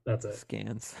go. That's it.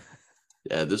 Scans.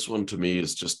 Yeah, this one to me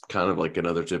is just kind of like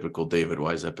another typical David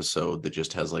Wise episode that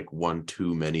just has like one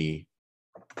too many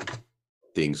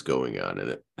things going on in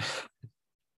it.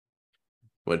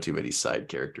 One too many side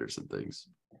characters and things.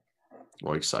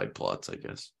 More like side plots, I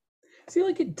guess. See,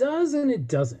 like it does and it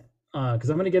doesn't.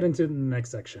 Because I'm going to get into it in the next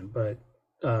section, but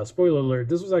spoiler alert,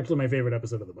 this was actually my favorite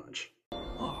episode of the bunch.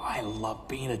 Oh, I love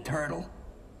being a turtle.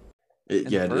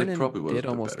 Vernon it probably would did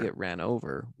almost get ran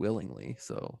over willingly,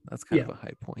 so that's kind of a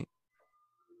high point.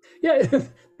 Yeah,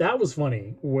 that was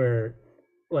funny, where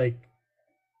like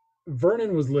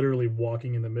Vernon was literally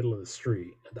walking in the middle of the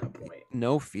street at that point.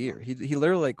 No fear. He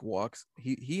literally like walks.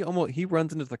 He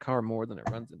runs into the car more than it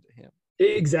runs into him.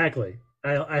 Exactly.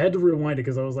 I had to rewind it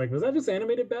because I was like, was that just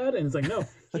animated bad? And it's like, no,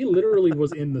 he literally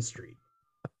was in the street.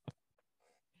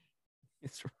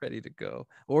 He's ready to go.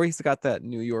 Or he's got that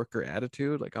New Yorker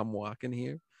attitude, like I'm walking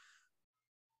here.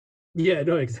 Yeah,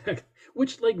 no, exactly.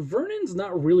 Which like Vernon's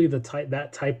not really that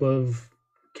type of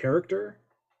character.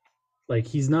 Like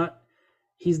he's not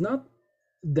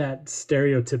that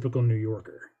stereotypical New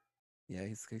Yorker. Yeah,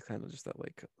 he's kind of just that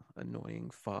like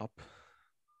annoying fop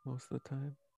most of the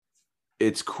time.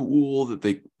 It's cool that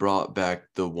they brought back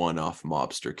the one-off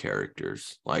mobster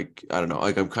characters. Like, I don't know,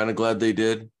 like I'm kind of glad they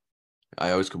did.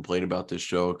 I always complain about this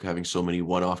show having so many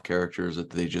one-off characters that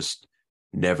they just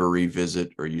never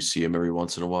revisit, or you see them every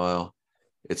once in a while.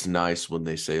 It's nice when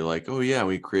they say like, oh yeah,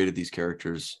 we created these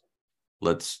characters,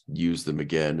 let's use them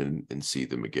again and see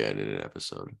them again in an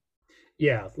episode.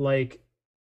 Yeah, like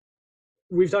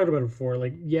we've talked about it before.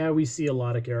 Like, yeah, we see a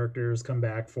lot of characters come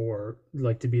back for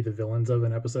like to be the villains of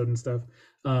an episode and stuff.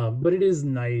 But it is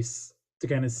nice to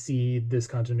kind of see this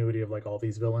continuity of like all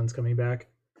these villains coming back,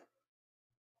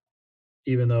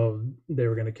 even though they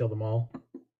were going to kill them all.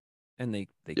 And they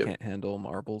Yep. can't handle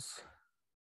marbles.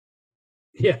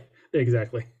 Yeah,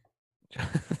 exactly.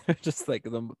 Just like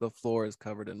the floor is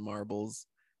covered in marbles.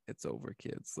 It's over,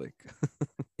 kids. Like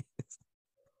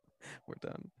we're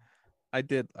done.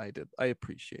 I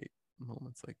appreciate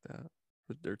moments like that,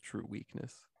 with their true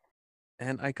weakness.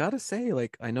 And I gotta say,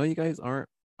 like, I know you guys aren't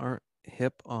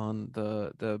hip on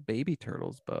the baby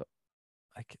turtles, but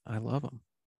I love them.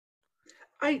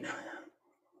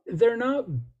 They're not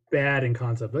bad in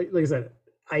concept. Like I said,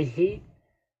 I hate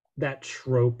that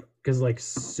trope because like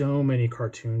so many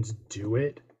cartoons do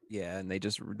it. Yeah, and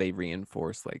they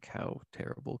reinforce like how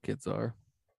terrible kids are.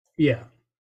 Yeah.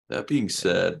 That being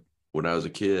said, when I was a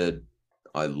kid,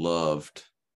 I loved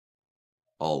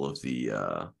all of the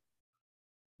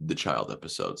child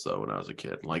episodes though when I was a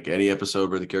kid. Like any episode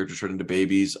where the characters turn into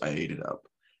babies, I ate it up.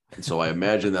 And so I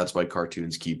imagine that's why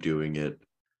cartoons keep doing it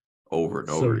over and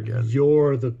over again.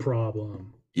 You're the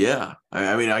problem. Yeah.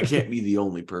 I mean, I can't be the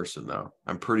only person though.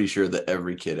 I'm pretty sure that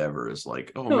every kid ever is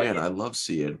like, oh No, man, I love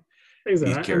seeing Exactly.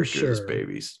 these I'm characters as sure.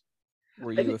 babies.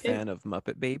 Were I you a think- fan of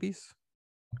Muppet Babies?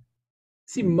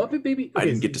 See, Muppet Baby. I okay,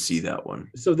 didn't get to see that one.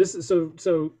 So this is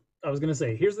so I was gonna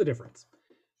say, here's the difference.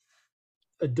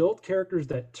 Adult characters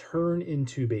that turn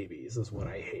into babies is what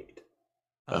I hate.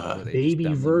 Where they just Baby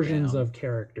dumb them versions down. of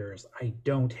characters I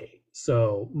don't hate.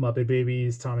 So Muppet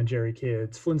Babies, Tom and Jerry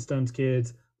kids, Flintstones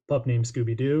kids, Pup Named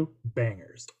Scooby Doo,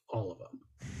 bangers, all of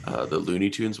them. The Looney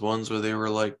Tunes ones where they were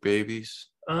like babies.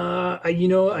 I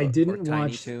Or didn't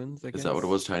Tiny watch. Toons. I Is that what it guess.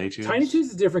 was? Tiny Toons? Tiny Toons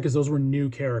is different because those were new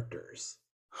characters.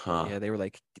 Huh. Yeah, they were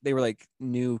like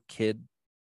new kid.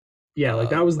 Yeah, like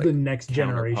that was the like next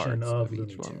generation counterparts of of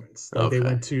Looney each one. Tunes. Like they Okay.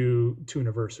 went to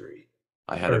Tooniversary.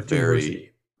 I had or a very, Tooniversity.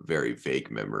 very vague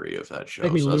memory of that show.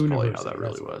 Acme So that's probably how Looniversity, that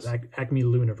really that's what it was. Acme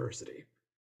Looniversity.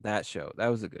 That show. That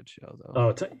was a good show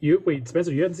though. Oh, you wait,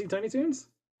 Spencer, you hadn't seen Tiny Toons?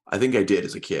 I think I did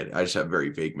as a kid. I just have very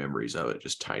vague memories of it,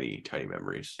 just tiny, tiny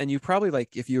memories. And you probably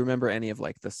like if you remember any of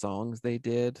like the songs they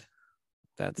did,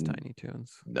 that's Mm. Tiny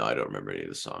Toons. No, I don't remember any of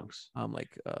the songs. Like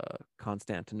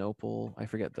Constantinople. I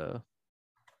forget the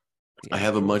I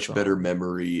have a actual much better song.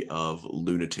 memory of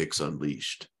Lunatics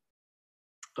Unleashed.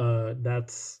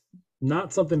 That's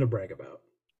not something to brag about.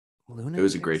 It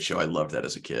was a great show. I loved that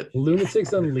as a kid.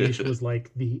 Lunatics Unleashed was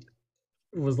like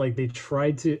they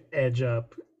tried to edge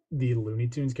up the Looney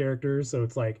Tunes characters, so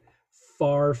it's like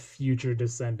far future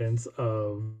descendants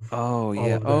of Oh all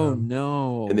yeah. of Oh them.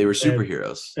 no. And they were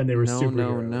superheroes. and they were no,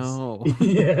 superheroes. no.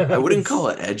 Yeah, I wouldn't call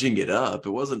it edging it up. It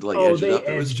wasn't like Oh, edge it they up.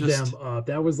 It was edged just them up.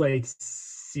 That was like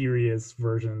serious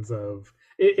versions of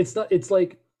it. It's not. It's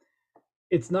like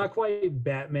it's not quite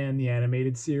Batman the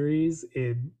animated series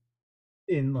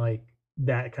in like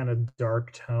that kind of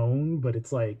dark tone, but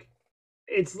it's like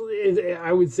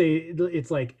I would say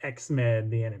it's like X-Men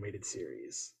the animated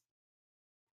series.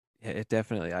 Yeah, it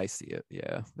definitely. I see it.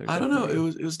 Yeah. I don't know. It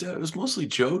was mostly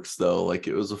jokes though. Like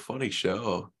it was a funny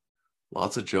show.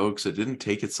 Lots of jokes. It didn't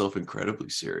take itself incredibly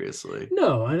seriously.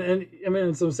 No, and I mean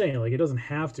that's what I'm saying. Like it doesn't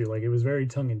have to. Like it was very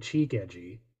tongue in cheek,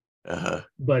 edgy.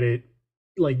 But it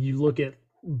like you look at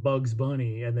Bugs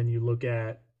Bunny and then you look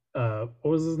at what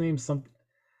was his name?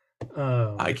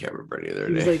 I can't remember any of their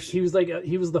he was names.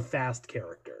 he was the fast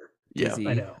character. Yeah. Dizzy.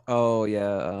 I know. Oh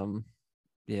yeah.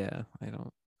 Yeah. I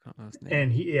don't know his name.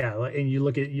 And and you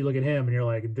look at him and you're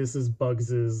like, this is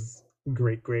Bugs's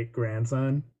great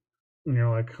grandson, and you're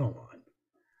like, come on.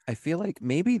 I feel like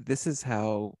maybe this is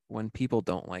how when people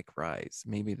don't like Rise,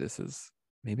 maybe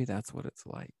that's what it's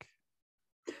like.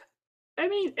 I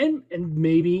mean, and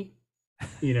maybe,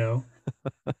 you know,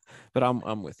 But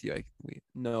I'm with you.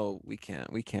 We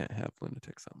can't have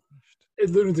Lunatics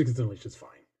Unleashed. Lunatics Unleashed is fine.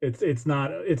 It's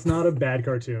not a bad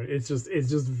cartoon. It's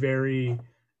just very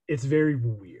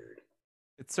weird.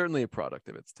 It's certainly a product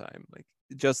of its time. Like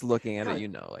just looking at it, you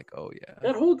know, like, oh yeah.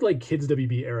 That whole like kids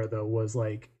WB era though was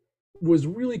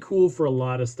really cool for a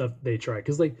lot of stuff they tried.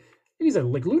 Because like you said,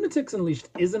 like Lunatics Unleashed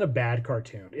isn't a bad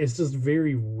cartoon. It's just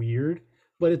very weird.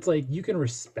 But it's like you can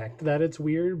respect that it's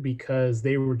weird because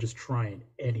they were just trying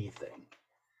anything.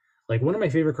 Like one of my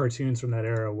favorite cartoons from that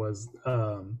era was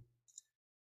I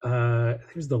think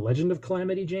it was The Legend of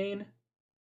Calamity Jane.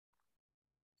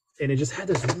 And it just had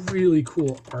this really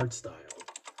cool art style.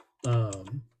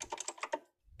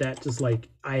 That just like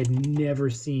I had never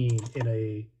seen in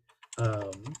a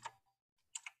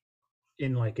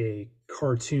in like a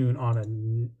cartoon on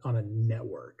a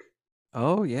network.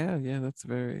 Oh yeah, yeah. That's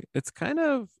very. It's kind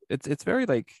of. It's very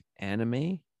like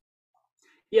anime.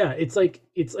 Yeah, it's like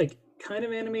kind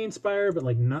of anime inspired, but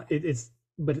like not. It's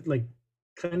but it, like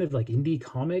kind of like indie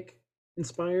comic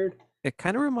inspired. It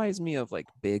kind of reminds me of like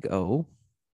Big O.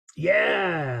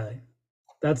 Yeah,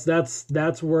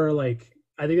 that's where like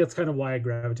I think that's kind of why I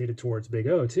gravitated towards Big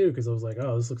O too, because I was like,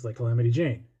 oh, this looks like Calamity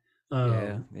Jane.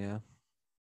 Yeah, Um, yeah.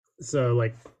 so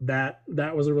like that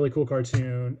was a really cool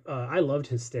cartoon. I loved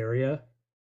Hysteria,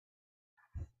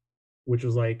 which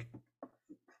was like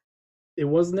it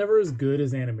was never as good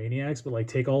as Animaniacs, but like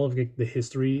take all of the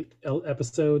history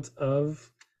episodes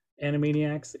of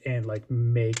Animaniacs and like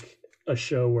make a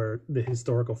show where the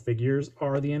historical figures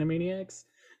are the Animaniacs,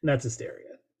 and that's Hysteria.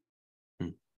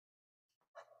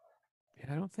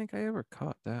 Yeah, I don't think I ever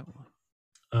caught that one.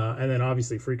 And then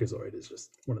obviously Freakazoid is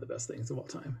just one of the best things of all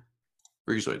time.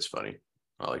 Freakazoid's funny.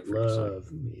 I like Freakazoid.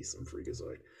 Love me some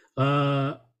Freakazoid.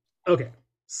 Okay,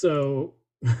 so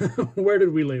where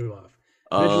did we leave off?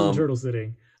 Adventures in Turtle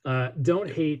Sitting. Don't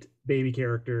hate baby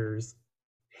characters.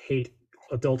 Hate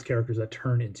adult characters that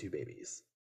turn into babies.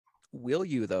 Will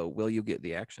you though? Will you get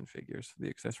the action figures for the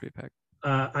accessory pack?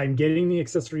 I'm getting the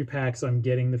accessory pack, so I'm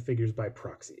getting the figures by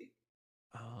proxy.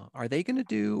 Are they gonna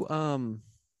do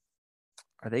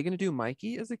Are they gonna do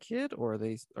Mikey as a kid, or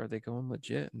are they going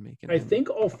legit and making? I think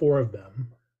all four of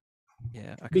them.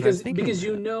 Yeah, because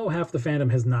you know half the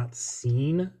fandom has not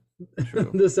seen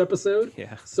this episode.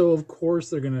 Yeah. So of course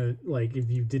they're gonna like if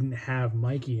you didn't have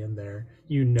Mikey in there,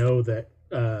 you know that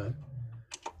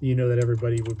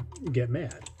everybody would get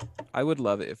mad. I would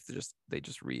love it if they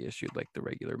just reissued like the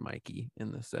regular Mikey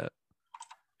in the set.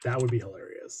 That would be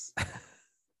hilarious.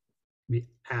 Be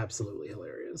absolutely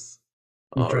hilarious.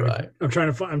 I'm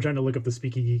trying to look up the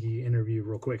Speaky Geeky interview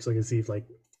real quick so I can see if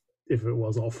it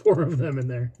was all four of them in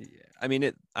there. Yeah, I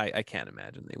mean I can't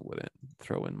imagine they wouldn't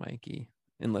throw in Mikey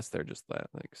unless they're just that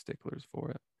like sticklers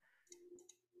for it.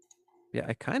 Yeah,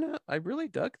 I really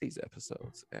dug these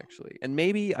episodes actually, and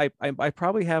maybe I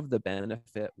probably have the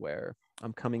benefit where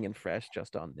I'm coming in fresh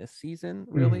just on this season,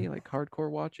 really like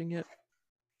hardcore watching it.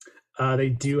 They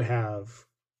do have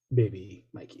baby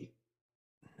Mikey.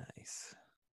 Nice.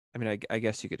 I mean, I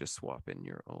guess you could just swap in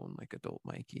your own like adult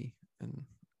Mikey, and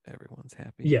everyone's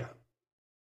happy. Yeah.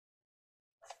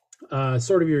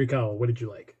 Sword of Yurikawa, what did you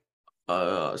like?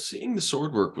 Seeing the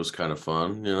sword work was kind of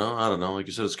fun. I don't know. Like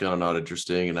you said, it's kind of not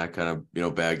interesting, and that kind of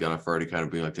bagged on it for already kind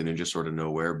of being like the ninja sword of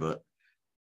nowhere. But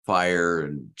fire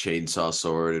and chainsaw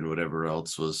sword and whatever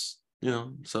else was,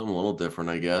 something a little different.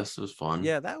 I guess it was fun.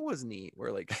 Yeah, that was neat.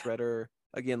 Where like Shredder.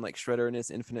 Again, like Shredder in his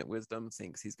infinite wisdom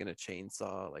thinks he's gonna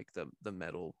chainsaw like the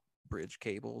metal bridge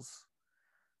cables,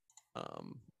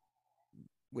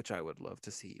 which I would love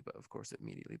to see, but of course it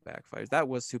immediately backfires. That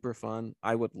was super fun.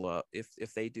 I would love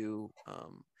if they do.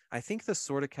 I think the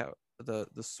sword the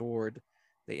sword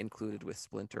they included with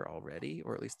Splinter already,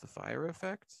 or at least the fire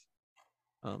effect.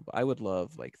 But I would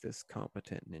love like this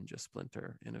competent ninja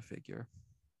Splinter in a figure.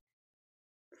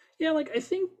 Yeah, like I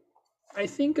think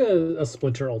a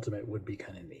Splinter Ultimate would be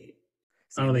kind of neat.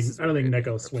 I don't think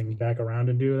Neko swing back around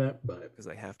and do that, but because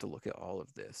I have to look at all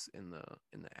of this in the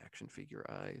action figure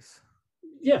eyes.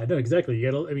 Yeah, no, exactly.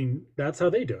 You gotta. I mean, that's how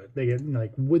they do it. They get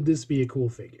like, would this be a cool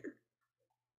figure?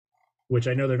 Which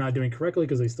I know they're not doing correctly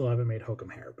because they still haven't made Hokum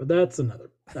hair, but that's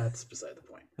beside the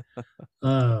point.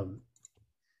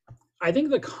 I think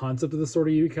the concept of the Sword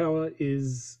of Yurikawa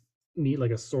is neat,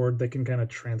 like a sword that can kind of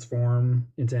transform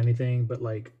into anything, but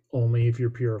like only if you're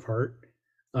pure of heart.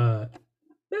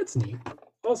 That's neat.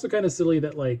 Also kind of silly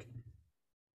that like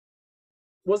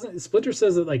wasn't Splinter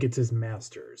says that like it's his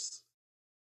master's.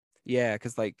 Yeah,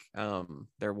 because like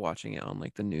they're watching it on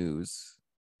like the news.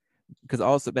 Because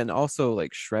also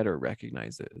like Shredder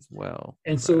recognized it as well.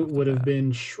 And so it would have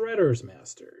been Shredder's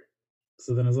master.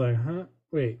 So then I was like, huh?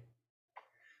 Wait.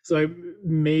 So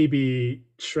maybe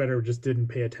Shredder just didn't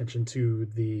pay attention to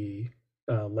the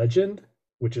legend,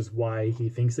 which is why he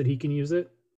thinks that he can use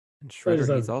it. And Shredder,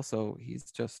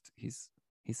 he's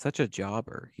such a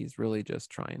jobber. He's really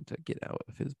just trying to get out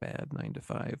of his bad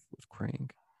 9-to-5 with Krang.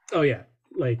 Oh yeah,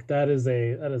 like that is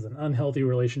an unhealthy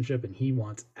relationship, and he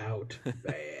wants out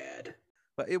bad.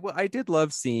 But I did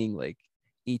love seeing like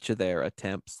each of their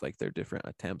attempts, like their different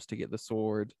attempts to get the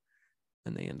sword,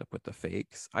 and they end up with the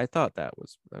fakes. I thought that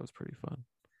was pretty fun.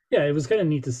 Yeah, it was kind of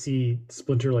neat to see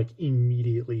Splinter like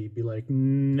immediately be like,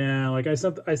 "Nah, like I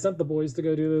sent the boys to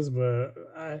go do this, but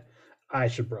I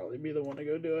should probably be the one to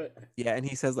go do it." Yeah, and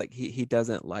he says like he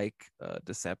doesn't like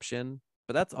deception,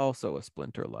 but that's also a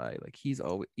Splinter lie. Like he's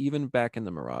always, even back in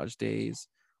the Mirage days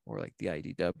or like the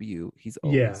IDW, he's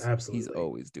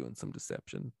always doing some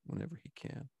deception whenever he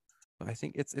can. I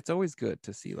think it's always good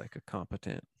to see like a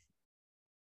competent,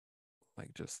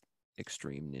 like just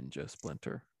extreme ninja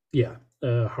Splinter. Yeah,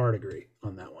 hard agree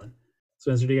on that one.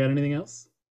 Spencer, do you got anything else?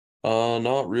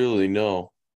 Not really,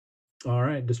 no. All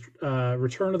right,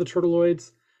 Return of the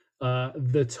Turtleoids.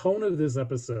 The tone of this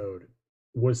episode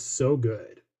was so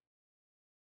good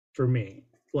for me.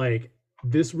 Like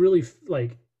this really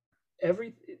like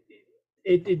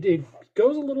it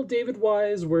goes a little David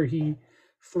Wise where he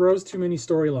throws too many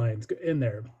storylines in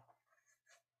there.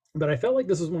 But I felt like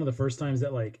this was one of the first times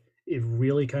that like it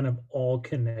really kind of all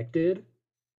connected.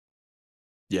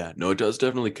 Yeah, no, it does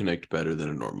definitely connect better than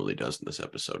it normally does in this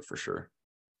episode for sure.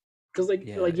 Because like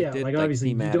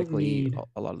obviously you don't need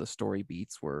a lot of the story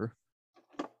beats were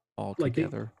all like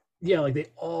together. Like they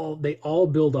all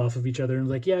build off of each other, and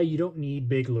like, yeah, you don't need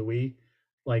Big Louie.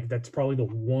 Like that's probably the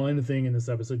one thing in this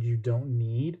episode you don't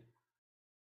need.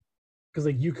 Because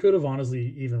like you could have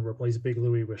honestly even replaced Big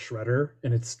Louie with Shredder,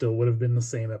 and it still would have been the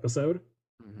same episode.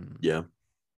 Mm-hmm. Yeah.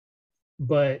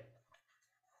 But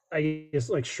I guess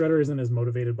like Shredder isn't as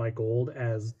motivated by gold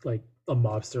as like a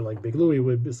mobster like Big Louie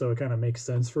would be, so it kind of makes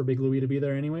sense for Big Louie to be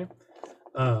there anyway.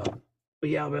 But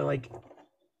like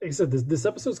I said, this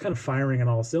episode's kind of firing on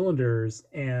all cylinders,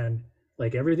 and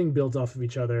like everything builds off of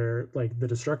each other. Like the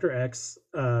Destructor X,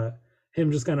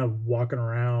 him just kind of walking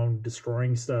around,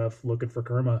 destroying stuff, looking for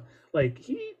Kerma. Like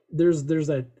there's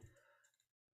that.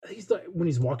 When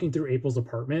he's walking through April's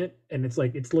apartment, and it's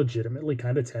like it's legitimately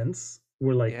kind of tense.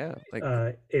 Where like,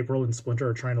 April and Splinter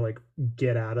are trying to like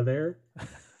get out of there.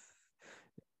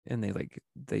 And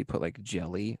they put like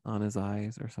jelly on his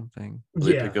eyes or something.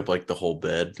 They pick up like the whole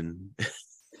bed and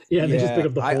they just pick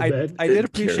up the whole bed. I did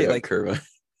appreciate like Kerma.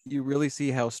 You really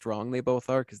see how strong they both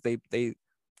are because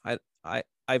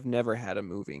I've never had a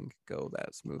moving go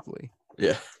that smoothly.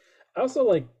 Yeah. I also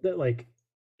like that like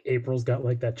April's got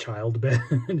like that child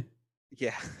bed.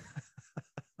 Yeah.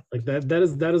 Like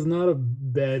that is not a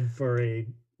bed for a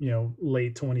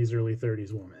late 20s, early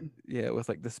 30s woman. Yeah, with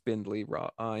like the spindly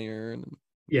wrought iron.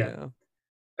 Yeah.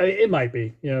 I mean, it might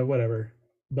be, whatever.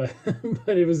 But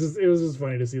but it was just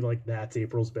funny to see like that's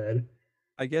April's bed.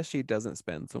 I guess she doesn't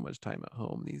spend so much time at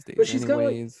home these days. But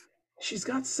she's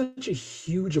got such a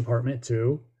huge apartment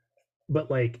too,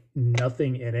 but like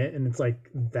nothing in it, and it's like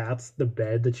that's the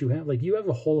bed that you have. Like you have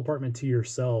a whole apartment to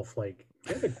yourself. Like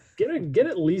get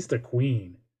at least a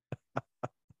queen.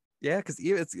 Yeah, because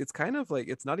it's kind of like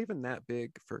it's not even that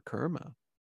big for Kerma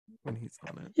when he's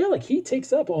on it. Yeah, like he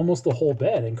takes up almost the whole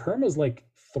bed, and Kerma's like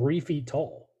 3 feet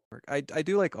tall. I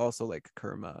do like also like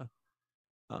Kerma,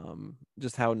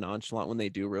 just how nonchalant when they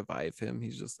do revive him.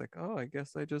 He's just like, oh, I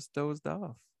guess I just dozed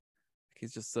off.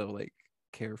 He's just so like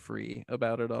carefree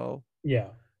about it all. Yeah,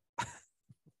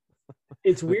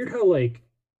 it's weird how like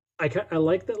I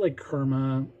like that like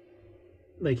Kerma,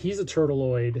 like he's a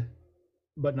turtleoid,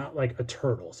 but not like a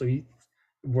turtle. So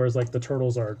whereas like the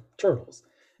turtles are turtles,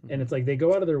 and it's like they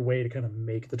go out of their way to kind of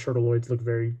make the turtleoids look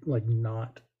very like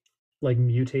not like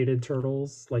mutated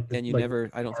turtles. Like and you like never,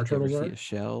 I don't think you ever see a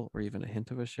shell or even a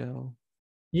hint of a shell.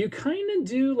 You kind of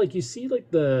do, like you see like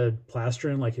the plaster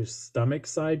and like his stomach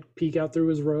side peek out through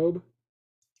his robe.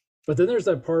 But then there's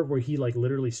that part where he like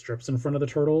literally strips in front of the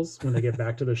turtles when they get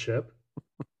back to the ship.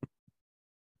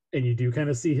 And you do kind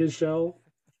of see his shell.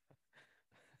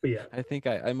 But yeah. I think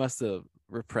I must have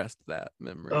repressed that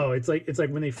memory. Oh, it's like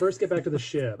when they first get back to the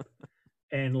ship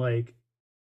and like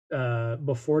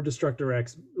before Destructor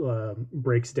X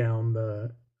breaks down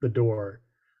the door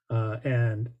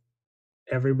and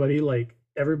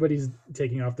everybody's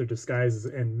taking off their disguises,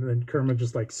 and then Kerma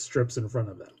just like strips in front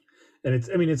of them. And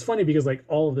it's funny because like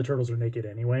all of the turtles are naked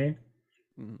anyway.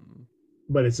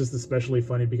 But it's just especially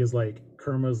funny because like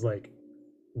Kerma's like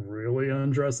really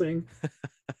undressing.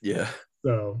 Yeah.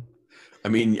 So I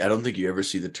mean, I don't think you ever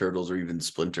see the turtles or even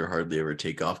Splinter hardly ever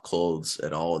take off clothes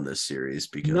at all in this series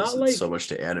because it's so much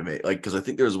to animate. Like, because I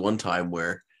think there was one time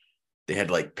where they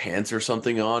had like pants or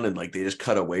something on, and like they just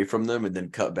cut away from them and then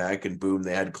cut back, and boom,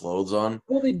 they had clothes on.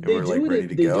 Well, they do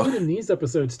it in these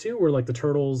episodes too, where like the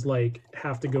turtles like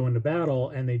have to go into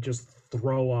battle and they just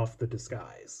throw off the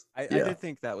disguise. I did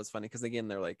think that was funny because again,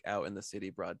 they're like out in the city,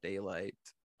 broad daylight.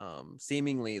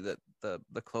 Seemingly that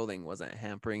the clothing wasn't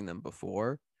hampering them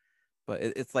before. But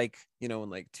it's like, when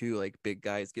like two like big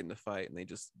guys get in a fight and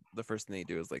the first thing they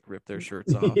do is like rip their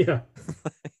shirts off. Yeah.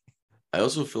 I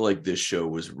also feel like this show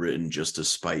was written just to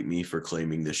spite me for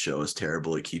claiming this show is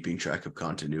terrible at keeping track of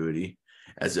continuity,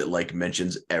 as it like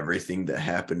mentions everything that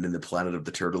happened in the Planet of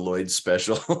the Turtleoids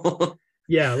special.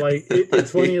 Yeah, like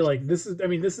it's funny. Like this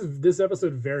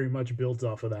episode very much builds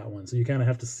off of that one, so you kind of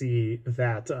have to see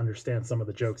that to understand some of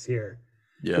the jokes here.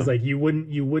 Yeah, because like you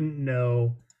wouldn't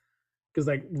know because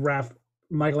like Raph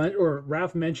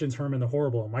mentions Herman the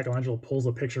Horrible, and Michelangelo pulls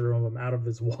a picture of him out of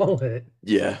his wallet,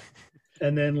 Yeah.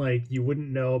 and then like you wouldn't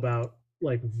know about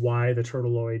like why the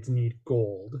turtleoids need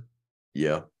gold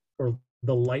Yeah. or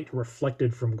the light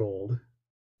reflected from gold.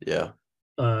 Yeah.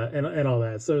 And all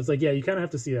that. So it's like, yeah, you kind of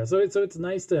have to see that. So it's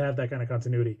nice to have that kind of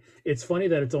continuity. It's funny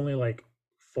that it's only like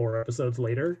 4 episodes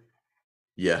later,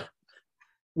 Yeah.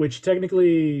 which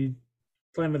technically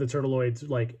Planet of the Turtleoids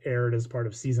like aired as part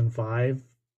of season 5,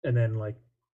 and then like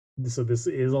so this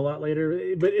is a lot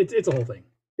later, but it's a whole thing.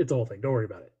 It's a whole thing. Don't worry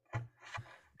about it.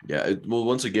 Yeah. Well,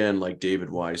 once again, like David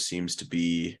Wise seems to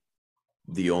be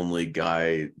the only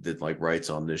guy that like writes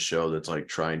on this show that's like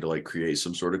trying to like create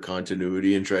some sort of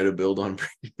continuity and try to build on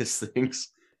previous things.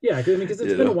 Yeah, I mean, because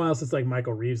it's been a while since like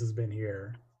Michael Reeves has been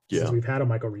here. Yeah. Since we've had a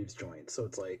Michael Reeves joint, so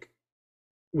it's like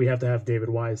we have to have David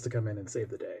Wise to come in and save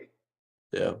the day.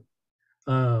 Yeah.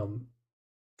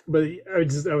 But I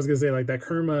was gonna say like that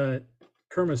Kerma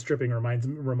stripping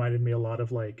reminded me a lot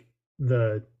of like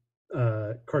the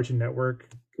Cartoon Network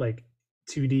like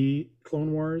 2D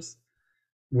Clone Wars,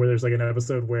 where there's like an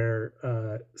episode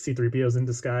where C-3PO's in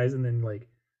disguise, and then like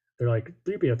they're like,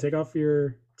 3PO, take off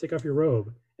your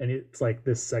robe, and it's like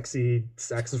this sexy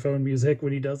saxophone music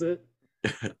when he does it.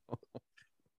 And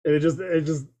it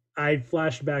just I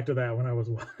flashed back to that when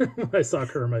I saw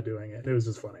Kerma doing it. It was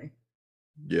just funny.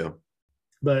 Yeah.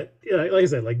 But yeah, like I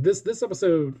said, like this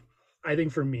episode, I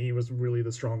think for me was really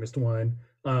the strongest one,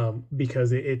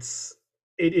 because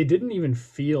it didn't even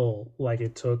feel like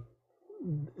it took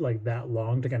like that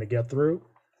long to kind of get through,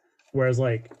 whereas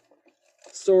like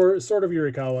Sword of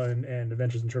Yurikawa and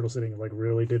Adventures in Turtle City like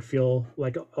really did feel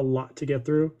like a lot to get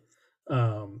through.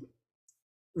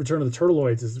 Return of the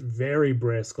Turtleoids is very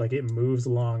brisk, like it moves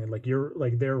along, and like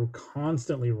they're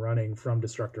constantly running from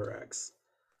Destructor X.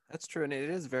 That's true, and it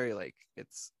is very like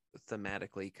it's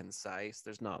thematically concise.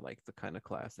 There's not like the kind of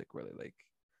classic where they like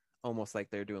almost like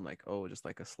they're doing like, oh, just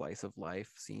like a slice of life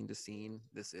scene to scene.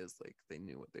 This is like they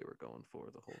knew what they were going for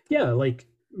the whole time. Yeah, like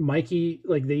Mikey,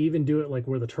 like they even do it like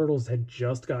where the Turtles had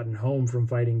just gotten home from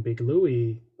fighting Big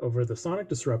Louie over the Sonic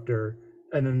Disruptor,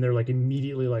 and then they're like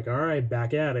immediately like, all right,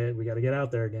 back at it, we got to get out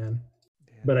there again.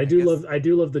 Yeah, but I do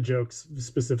love the jokes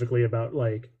specifically about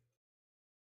like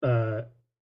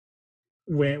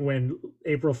when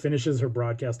April finishes her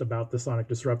broadcast about the Sonic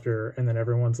Disruptor, and then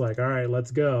everyone's like, all right,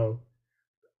 let's go,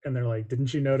 and they're like,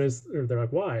 didn't you notice, or they're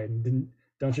like, why? And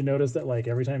don't you notice that like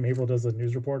every time April does a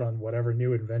news report on whatever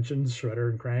new inventions,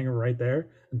 Shredder and Krang are right there?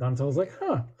 And Donatello's like,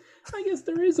 I guess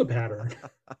there is a pattern.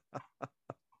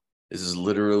 This is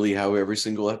literally how every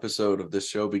single episode of this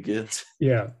show begins.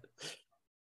 Yeah.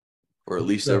 Or at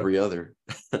least every other.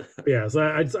 Yeah, so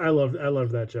I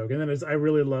loved that joke. And then I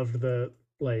really loved the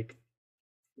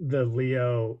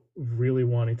Leo really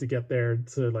wanting to get there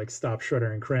to like stop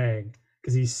Shredder and Krang,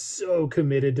 because he's so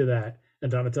committed to that.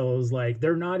 And Donatello was like,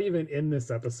 they're not even in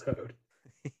this episode.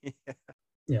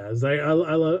 Yeah, it's like I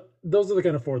love those are the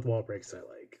kind of fourth wall breaks I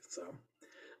like.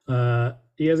 So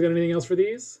you guys got anything else for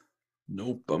these?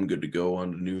 Nope, I'm good to go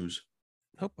on the news.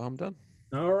 Nope, I'm done.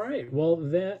 All right. Well,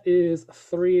 that is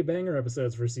 3 banger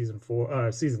episodes for season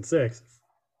 6.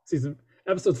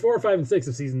 Episodes 4, 5, and 6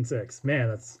 of season 6.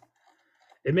 Man,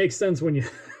 it makes sense when you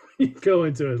go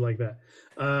into it like that.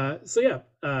 So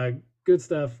yeah, good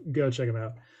stuff. Go check them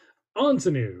out. On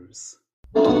to news.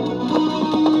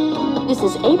 This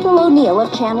is April O'Neil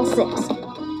of Channel 6.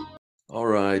 All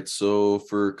right, so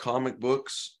for comic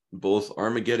books, both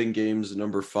Armageddon Games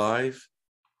number 5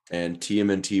 and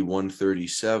TMNT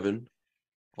 137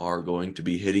 are going to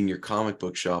be hitting your comic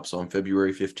book shops on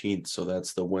February 15th. So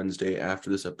that's the Wednesday after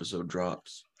this episode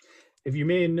drops. If you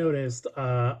may have noticed,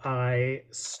 I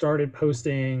started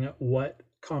posting what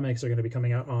comics are going to be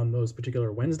coming out on those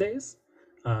particular Wednesdays.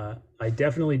 I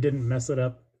definitely didn't mess it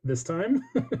up this time,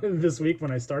 this week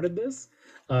when I started this.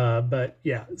 But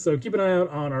yeah, so keep an eye out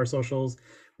on our socials.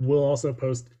 We'll also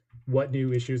post what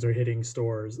new issues are hitting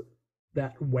stores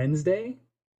that Wednesday,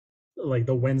 like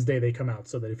the Wednesday they come out,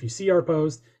 so that if you see our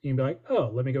post, you can be like,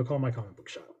 oh, let me go call my comic book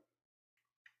shop.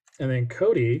 And then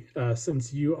Cody,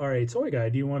 since you are a toy guy,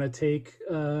 do you want to take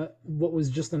what was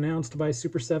just announced by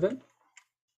Super 7?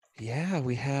 Yeah,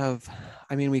 we have.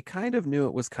 I mean, we kind of knew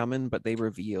it was coming, but they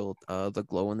revealed the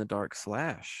glow-in-the-dark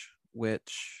Slash,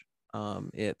 which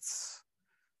it's,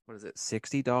 what is it,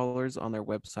 $60 on their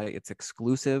website. It's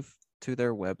exclusive to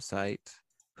their website.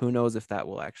 Who knows if that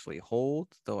will actually hold,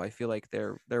 though I feel like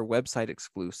their website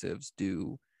exclusives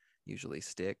do usually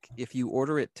stick. If you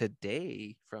order it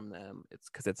today from them, it's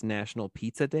because it's National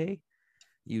Pizza Day,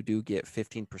 you do get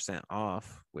 15%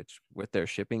 off, which with their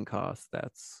shipping costs,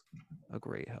 that's a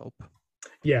great help.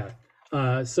 Yeah.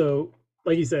 So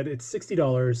like you said, it's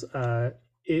 $60.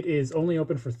 It is only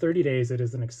open for 30 days. It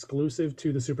is an exclusive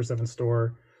to the Super 7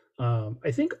 store.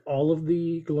 I think all of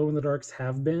the glow in the darks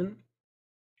have been.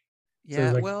 So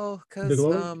Yeah, like well, the because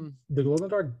glow in the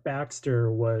dark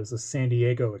Baxter was a San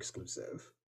Diego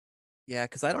exclusive. yeah,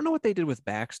 because I don't know what they did with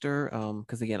Baxter.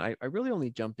 Because again, I really only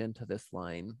jumped into this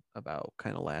line about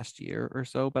kind of last year or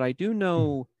so, but I do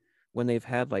know when they've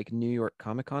had like New York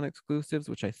Comic Con exclusives,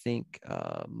 which I think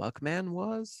Muckman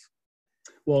was.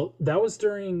 Well, that was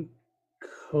during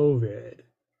COVID.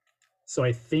 So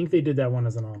I think they did that one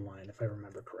as an online, if I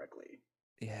remember correctly.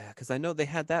 Yeah, because I know they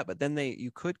had that, but then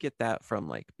you could get that from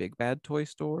like Big Bad Toy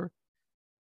Store.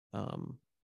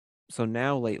 So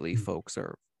now lately, folks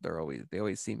they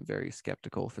always seem very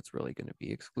skeptical if it's really going to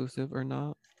be exclusive or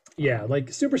not. Yeah,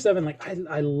 like Super 7, like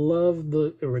I love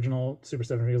the original Super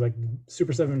 7 figures. Like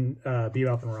Super 7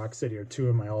 Bebop and Rocksteady are two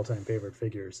of my all-time favorite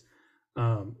figures.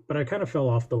 But I kind of fell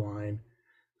off the line.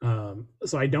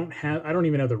 So I don't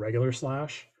even have the regular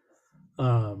Slash.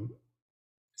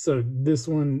 So this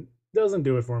one doesn't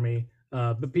do it for me.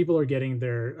 But people are getting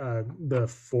their the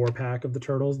 4-pack of the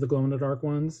Turtles, the glow in the dark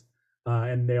ones,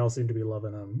 and they all seem to be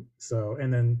loving them. So,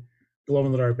 and then glow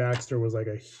in the dark Baxter was like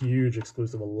a huge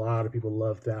exclusive. A lot of people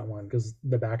loved that one because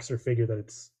the Baxter figure that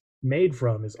it's made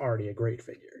from is already a great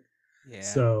figure. Yeah.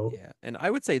 So yeah, and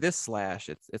I would say this Slash,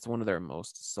 it's one of their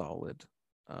most solid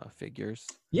figures.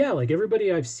 Yeah, like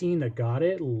everybody I've seen that got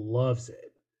it loves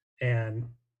it, and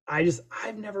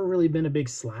I've never really been a big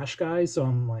Slash guy, so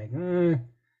I'm like,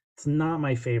 it's not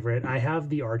my favorite. I have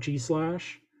the Archie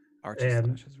Slash. Archie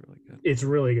Slash is really good. It's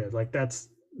really good. Like that's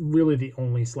really the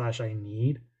only Slash I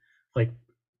need. Like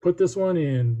put this one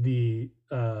in the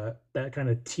that kind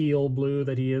of teal blue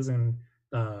that he is in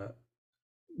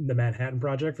the Manhattan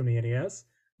Project from the NES,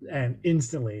 and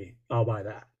instantly I'll buy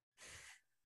that.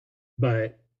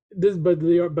 But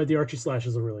the Archie Slash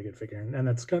is a really good figure, and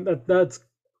that's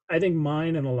I think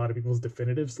mine and a lot of people's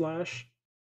definitive Slash.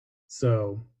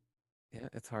 So yeah,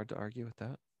 it's hard to argue with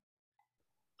that.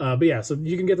 But yeah, so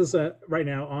you can get this right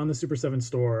now on the Super 7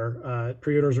 store.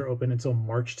 Pre-orders are open until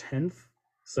March 10th.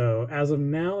 So as of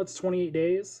now, it's 28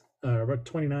 days, about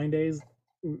 29 days,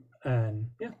 and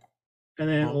yeah. And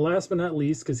then last but not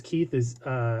least, because Keith is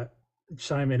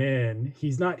chiming in,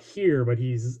 he's not here, but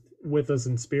he's with us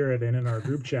in spirit and in our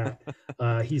group chat.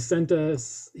 He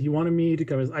wanted me to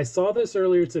come. I saw this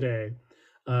earlier today.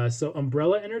 So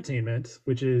Umbrella Entertainment,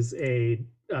 which is a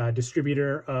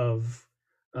distributor of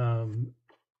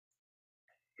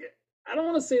I don't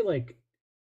want to say like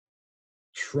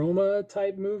trauma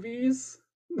type movies,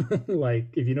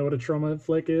 like if you know what a trauma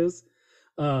flick is.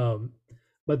 But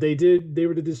they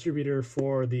were the distributor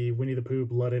for the Winnie the Pooh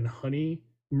Blood and Honey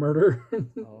murder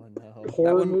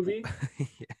horror movie.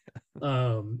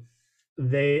 Yeah.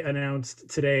 They announced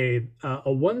today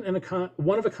a one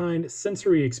of a kind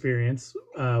sensory experience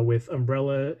with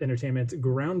Umbrella Entertainment's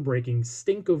groundbreaking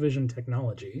Stinkovision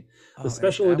technology. The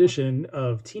special edition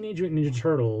of Teenage Mutant Ninja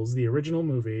Turtles, the original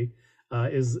movie,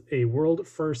 is a world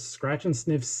first scratch and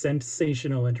sniff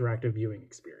sensational interactive viewing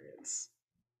experience.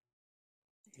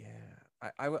 Yeah,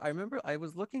 I remember I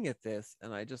was looking at this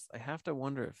and I have to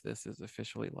wonder if this is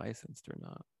officially licensed or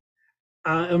not.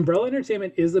 Umbrella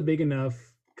Entertainment is a big enough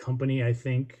company, I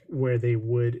think, where they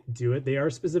would do it. They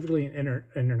are specifically an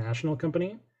international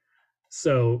company,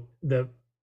 so the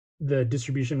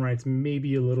distribution rights may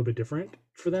be a little bit different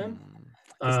for them.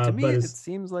 To me, it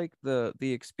seems like the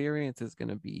experience is going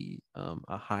to be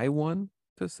a high one,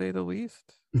 to say the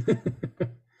least.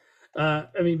 I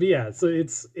mean, but yeah, so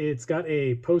it's got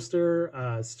a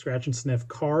poster, scratch and sniff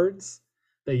cards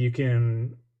that you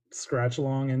can scratch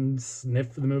along and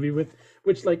sniff the movie with,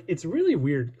 which like it's really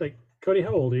weird. Like, Cody,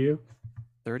 how old are you?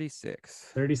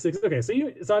 36. 36. Okay, so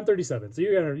I'm 37. So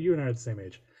you and I are the same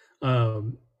age.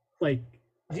 Like,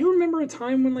 do you remember a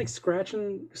time when like scratch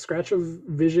of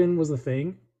vision was a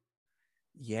thing?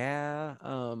 Yeah.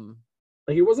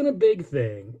 Like it wasn't a big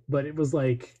thing, but it was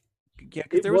like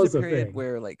because there was a period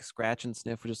where like scratch and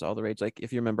sniff was just all the rage. Like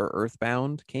if you remember,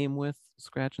 Earthbound came with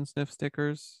scratch and sniff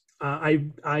stickers.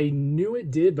 I knew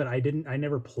it did, but I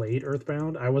never played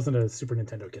Earthbound. I wasn't a Super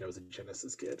Nintendo kid. I was a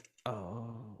Genesis kid.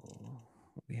 Oh,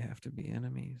 we have to be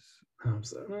enemies.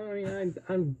 So I mean,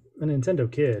 I'm a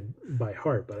Nintendo kid by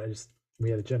heart, but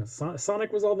we had a Genesis.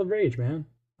 Sonic was all the rage, man.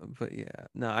 But yeah,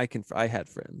 no, I had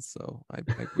friends, so I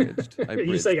bridged.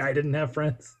 You saying I didn't have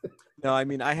friends? No, I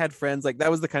mean I had friends. Like that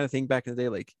was the kind of thing back in the day.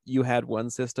 Like you had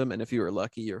one system, and if you were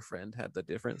lucky, your friend had the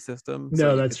different system.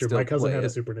 No, so that's true. My cousin had a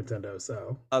Super Nintendo,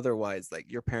 so otherwise,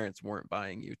 like your parents weren't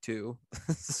buying you two.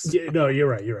 So... Yeah, no, you're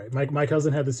right. My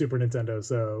cousin had the Super Nintendo,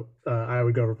 so I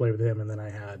would go over play with him, and then I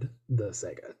had the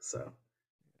Sega. So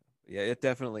Yeah, it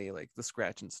definitely like the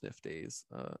scratch and sniff days.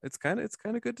 It's kind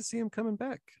of good to see him coming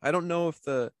back. I don't know if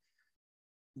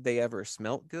they ever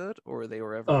smelt good or they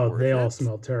were ever Oh, worth they all it.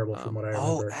 smell terrible from what I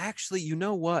remember. Actually, you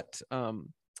know what?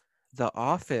 The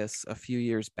Office a few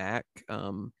years back,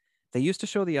 they used to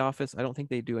show The Office. I don't think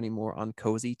they do anymore on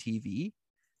Cozy TV.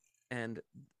 And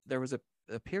there was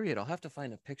a period, I'll have to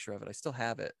find a picture of it. I still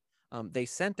have it. They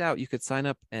sent out, you could sign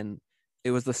up, and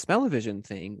it was the Smell-O-Vision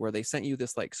thing where they sent you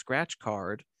this like scratch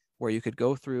card where you could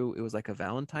go through. It was like a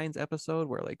Valentine's episode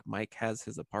where like Michael has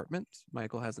his apartment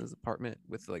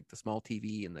with like the small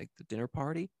TV and like the dinner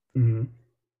party. Mm-hmm.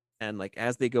 And like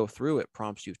as they go through, it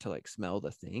prompts you to like smell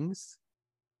the things.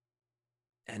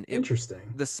 And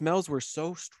Interesting. The smells were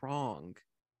so strong,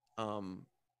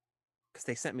 because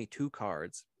they sent me 2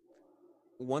 cards.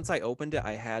 Once I opened it,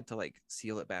 I had to like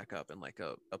seal it back up in like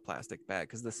a plastic bag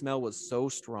because the smell was so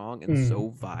strong and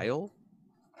so vile.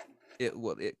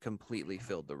 It completely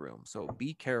filled the room. So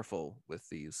be careful with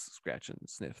these scratch and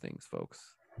sniff things,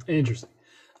 folks. Interesting.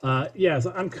 Yeah,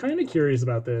 so I'm kind of curious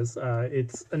about this.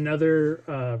 It's another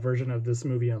version of this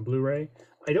movie on Blu-ray.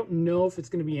 I don't know if it's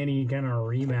going to be any kind of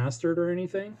remastered or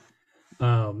anything,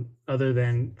 other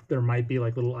than there might be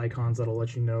like little icons that'll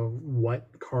let you know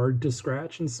what card to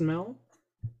scratch and smell.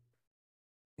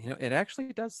 You know, it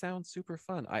actually does sound super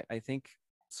fun. I think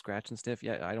scratch and sniff,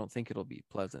 yeah, I don't think it'll be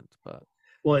pleasant, but...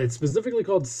 Well, it's specifically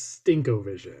called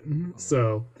Stinko-Vision.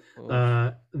 So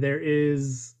there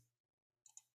is...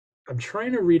 I'm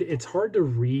trying to read. It's hard to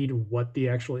read what the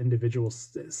actual individual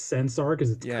scents are because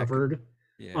it's covered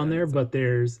on there. But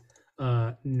there's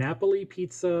Napoli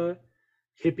Pizza,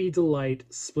 Hippie Delight,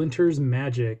 Splinter's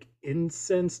Magic,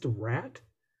 Incensed Rat,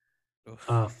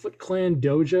 Foot Clan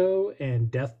Dojo, and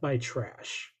Death by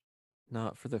Trash.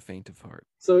 Not for the faint of heart.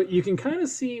 So you can kind of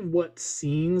see what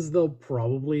scenes they'll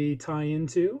probably tie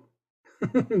into.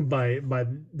 by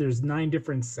there's 9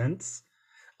 different scents.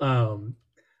 But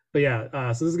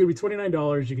yeah, so this is going to be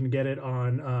 $29. You can get it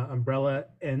on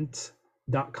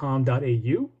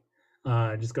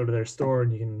umbrellaent.com.au. Just go to their store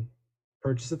and you can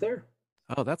purchase it there.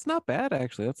 Oh, that's not bad,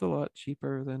 actually. That's a lot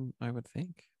cheaper than I would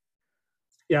think.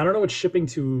 Yeah, I don't know what shipping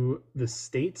to the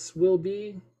States will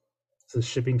be. So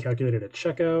shipping calculated at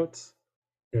checkout.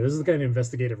 Yeah, this is the kind of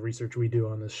investigative research we do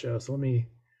on this show. So let me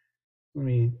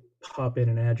pop in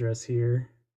an address here.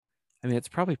 I mean, it's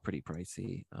probably pretty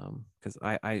pricey because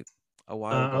I a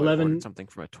while ago, 11... I ordered something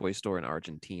from a toy store in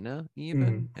Argentina,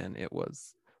 even, and it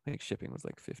was like shipping was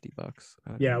like $50.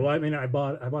 Yeah, well, I mean, I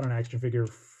bought an action figure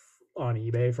on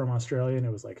eBay from Australia, and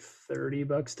it was like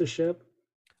 $30 to ship.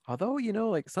 Although, you know,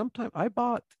 like sometimes I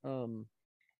got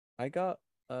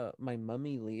my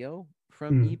Mummy Leo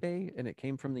from eBay, and it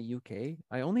came from the UK.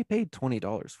 I only paid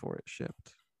 $20 for it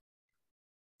shipped.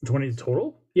 20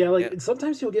 total? Yeah, like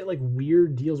sometimes you'll get like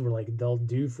weird deals where like they'll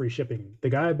do free shipping. The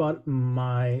guy I bought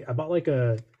like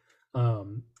a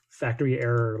factory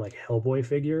error like Hellboy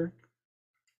figure,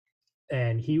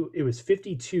 and it was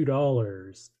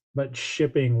 $52, but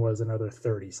shipping was another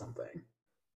 30 something.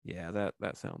 Yeah,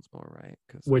 that sounds more right.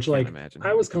 Which like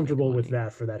I was comfortable with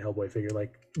that for that Hellboy figure.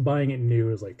 Like buying it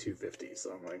new is like $250,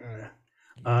 so I'm like, eh.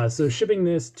 So shipping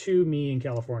this to me in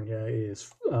California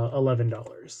is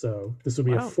 $11. So this will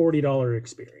be a $40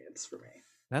 experience for me.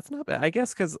 That's not bad, I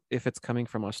guess, because if it's coming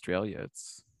from Australia,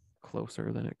 it's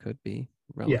closer than it could be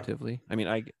relatively. Yeah. I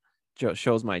mean,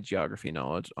 shows my geography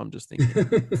knowledge. I'm just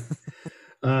thinking.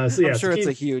 I'm sure it's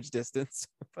a huge distance.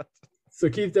 But... So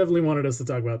Keith definitely wanted us to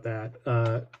talk about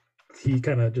that. He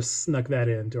kind of just snuck that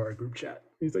into our group chat.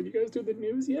 He's like, "You guys do the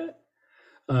news yet?"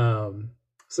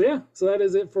 So that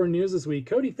is it for news this week.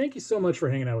 Cody, thank you so much for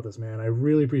hanging out with us, man. I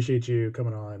really appreciate you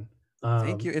coming on.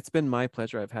 Thank you. It's been my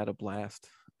pleasure. I've had a blast.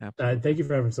 Thank you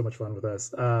for having so much fun with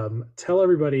us. Tell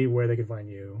everybody where they can find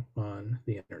you on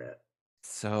the internet.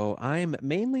 So I'm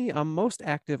most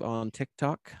active on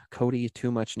TikTok, Cody Too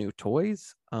Much New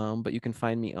Toys. But you can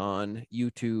find me on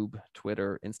YouTube,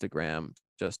 Twitter, Instagram,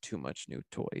 just Too Much New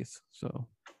Toys. So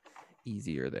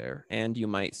easier there. And you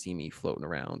might see me floating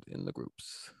around in the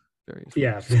groups.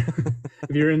 Yeah,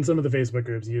 if you're in some of the Facebook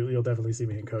groups, you'll definitely see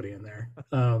me and Cody in there.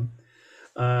 So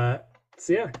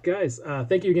yeah, guys,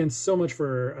 thank you again so much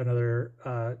for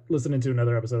listening to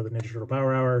another episode of the Ninja Turtle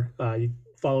Power Hour. You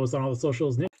follow us on all the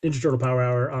socials, Ninja Turtle Power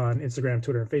Hour on Instagram,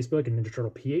 Twitter, and Facebook, and Ninja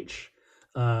Turtle PH.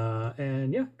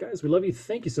 And yeah, guys, we love you.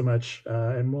 Thank you so much.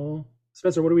 And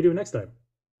Spencer, what do we do next time?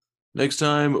 Next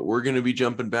time, we're going to be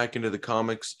jumping back into the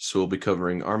comics. So we'll be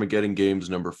covering Armageddon Games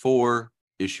number 4.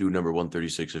 Issue number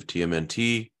 136 of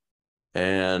TMNT,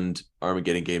 and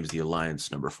Armageddon Games The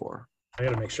Alliance number 4. I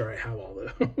gotta make sure I have all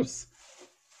those.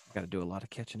 Gotta do a lot of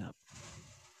catching up.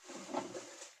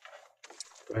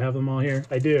 Do I have them all here?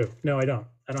 I do. No, I don't.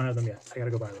 I don't have them yet. I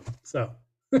gotta go buy them. So,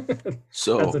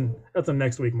 that's a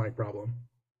next week Mike problem.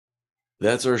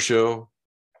 That's our show.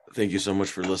 Thank you so much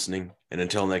for listening. And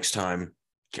until next time,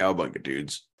 cowabunga,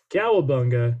 dudes.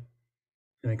 Cowabunga.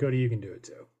 And then Cody, you can do it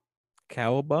too.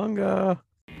 Cowabunga.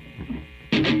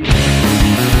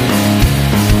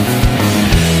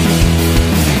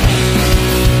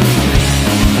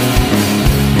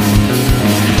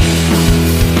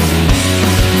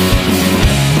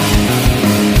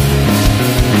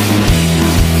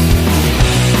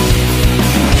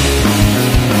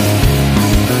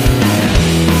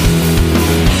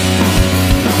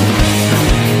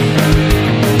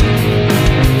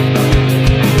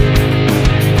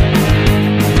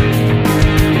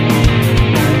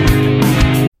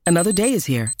 Another day is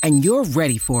here, and you're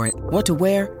ready for it. What to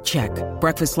wear? Check.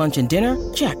 Breakfast, lunch, and dinner?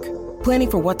 Check.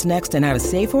 Planning for what's next and how to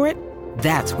save for it?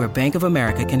 That's where Bank of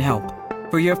America can help.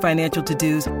 For your financial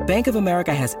to-dos, Bank of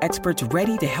America has experts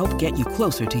ready to help get you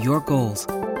closer to your goals.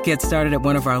 Get started at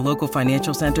one of our local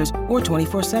financial centers or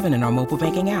 24/7 in our mobile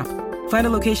banking app. Find a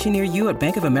location near you at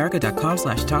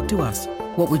bankofamerica.com/talktous.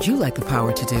 What would you like the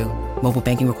power to do? Mobile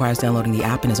banking requires downloading the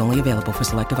app and is only available for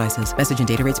select devices. Message and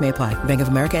data rates may apply. Bank of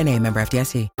America NA, member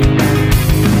FDIC.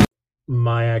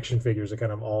 My action figures are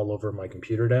kind of all over my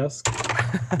computer desk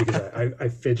because I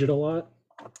fidget a lot,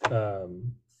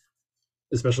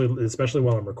 especially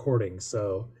while I'm recording.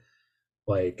 So,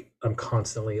 like, I'm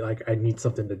constantly like I need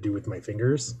something to do with my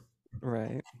fingers.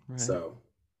 Right. So,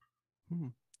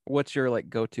 what's your like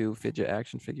go-to fidget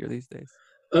action figure these days?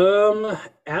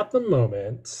 At the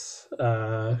moment,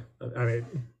 I mean,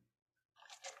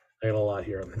 I got a lot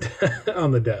here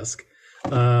on the desk.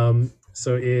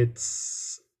 So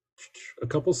it's a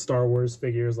couple Star Wars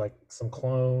figures, like some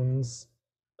clones,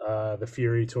 the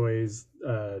Fury Toys,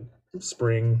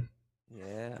 Spring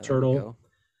Turtle,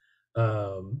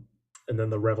 and then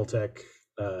the Revoltech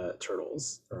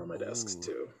Turtles are on my desk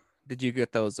too. Did you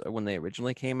get those when they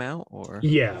originally came out, or?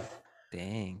 Yeah.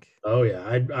 Dang. Oh yeah,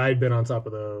 I'd been on top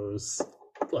of those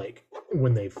like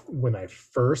when I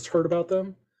first heard about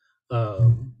them.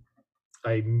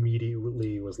 I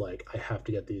immediately was like, I have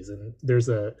to get these. And there's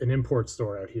an import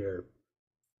store out here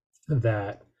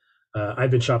that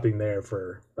I've been shopping there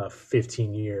for about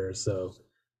 15 years. So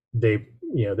they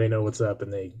know what's up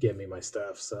and they get me my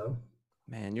stuff. So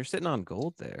man, you're sitting on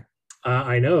gold there.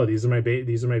 I know these are my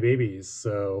babies.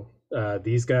 So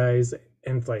these guys,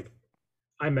 and like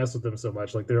I mess with them so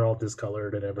much, like they're all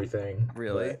discolored and everything.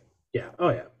 Really? But, yeah. Oh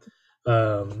yeah.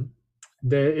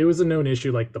 It was a known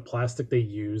issue. Like the plastic they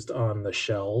used on the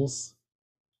shells,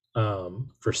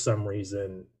 for some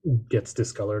reason gets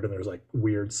discolored and there's like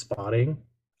weird spotting.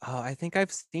 Oh, I think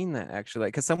I've seen that actually.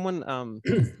 Like, cause someone,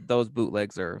 those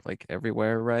bootlegs are like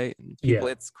everywhere, right? And people,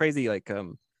 it's crazy. Like,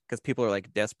 cause people are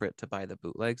like desperate to buy the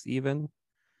bootlegs. Even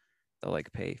they'll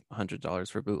like pay $100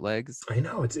 for bootlegs. I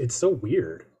know it's so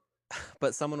weird.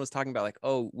 But someone was talking about like,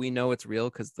 oh, we know it's real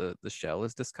because the shell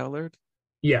is discolored.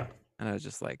 Yeah. And I was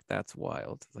just like, that's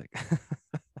wild. Like,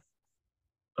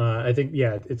 I think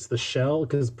it's the shell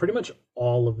because pretty much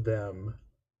all of them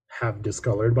have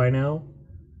discolored by now.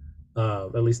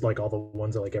 At least like all the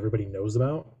ones that like everybody knows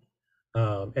about.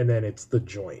 And then it's the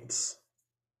joints.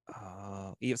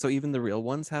 So even the real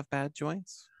ones have bad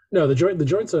joints? No, the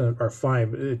joints are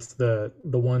fine. But it's the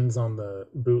ones on the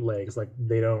bootlegs, like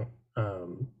they don't.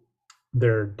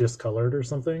 They're discolored or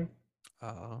something.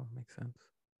 Oh, makes sense.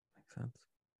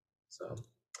 So,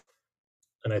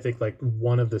 and I think like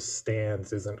one of the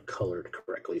stands isn't colored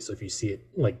correctly. So if you see it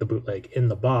like the bootleg in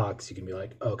the box, you can be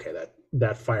like, okay,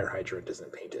 that fire hydrant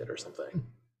isn't painted or something.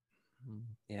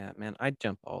 Yeah, man, I'd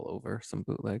jump all over some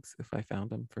bootlegs if I found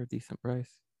them for a decent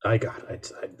price. I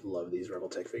love these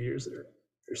Revoltech figures.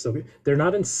 They're so good. They're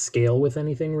not in scale with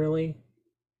anything really,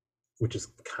 which is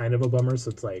kind of a bummer. So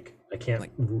it's like I can't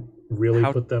like, really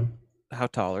put them. How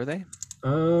tall are they?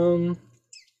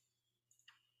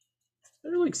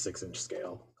 They're like 6-inch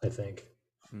scale, I think.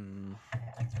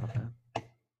 Okay.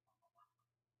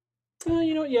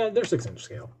 Yeah, they're 6-inch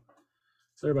scale.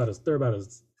 So they're about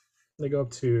as they go up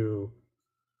to.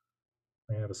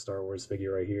 I have a Star Wars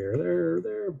figure right here.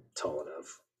 They're tall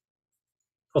enough.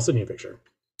 I'll send you a picture.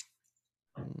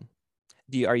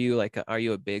 Are you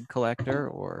a big collector,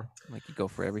 or like you go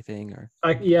for everything, or?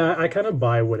 I kind of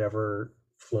buy whatever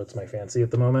floats my fancy at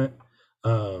the moment.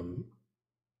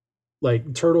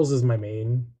 Like Turtles is my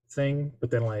main thing,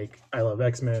 but then like I love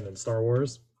X-Men and Star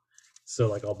Wars, so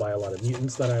like I'll buy a lot of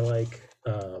mutants that I like,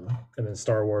 and then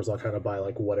Star Wars I'll kind of buy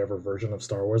like whatever version of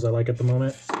Star Wars I like at the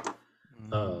moment.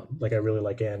 Like I really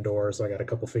like Andor, so I got a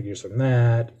couple figures from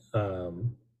that.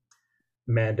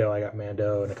 Mando. I got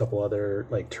Mando and a couple other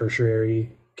like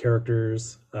tertiary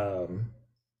characters. I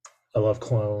love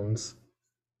clones,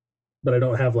 but I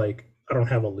don't have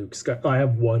a Luke Sky. I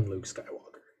have one Luke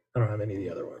Skywalker. I don't have any of the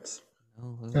other ones.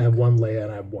 I have one Leia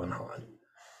and I have one Han.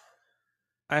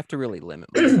 I have to really limit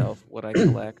myself what I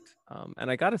collect.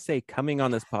 And I gotta say, coming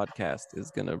on this podcast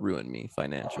is gonna ruin me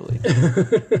financially.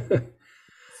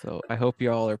 So I hope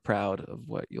you all are proud of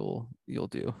what you'll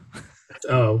do.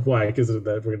 Oh, why? Because that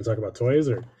we're going to talk about toys,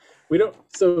 or we don't.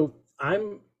 So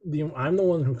I'm the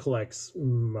one who collects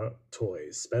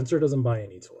toys. Spencer doesn't buy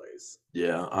any toys.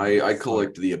 Yeah, I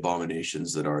collect the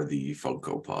abominations that are the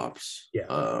Funko Pops.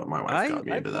 Yeah, my wife got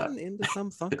me into that. I've gotten into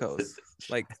some Funkos,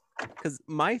 like, because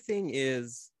my thing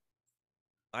is,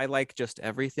 I like just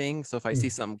everything. So if I see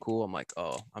something cool, I'm like,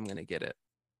 oh, I'm gonna get it.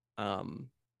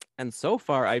 And so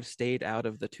far, I've stayed out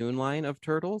of the Toon line of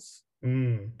Turtles,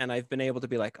 and I've been able to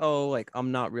be like, oh, like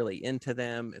I'm not really into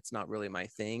them. It's not really my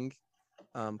thing.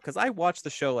 Because I watch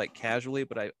the show like casually,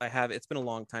 but I have, it's been a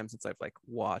long time since I've like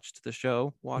watched the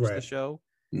show.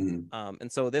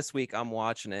 And so this week I'm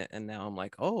watching it, and now I'm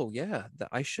like, oh yeah,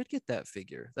 I should get that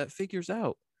figure. That figure's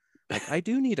out. Like I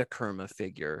do need a Kerma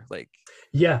figure. Like,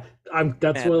 yeah,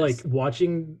 that's what, like,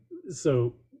 watching.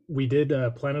 So we did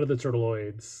Planet of the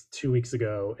Turtleoids 2 weeks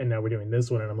ago, and now we're doing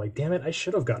this one, and I'm like, damn it, I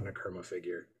should have gotten a Kerma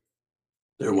figure.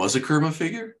 There was a Kerma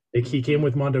figure? He came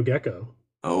with Mondo Gecko.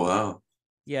 Oh wow.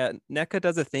 Yeah, NECA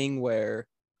does a thing where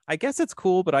I guess it's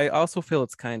cool, but I also feel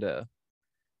it's kind of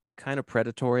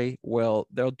predatory. Well,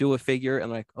 they'll do a figure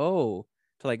and like, oh,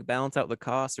 to like balance out the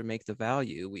cost or make the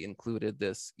value, we included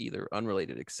this either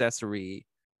unrelated accessory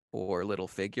or little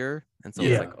figure. And so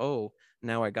it's like, oh,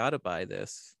 now I gotta buy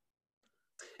this.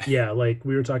 Yeah, like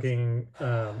we were talking,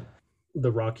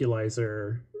 the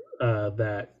Rockulizer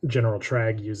that General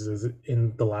Trag uses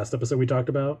in the last episode we talked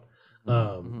about.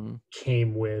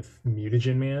 Came with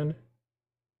Mutagen Man,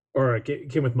 or it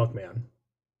came with Muckman.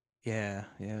 Yeah.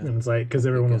 And it's like, because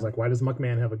everyone was like, why does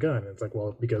Muckman have a gun? And it's like,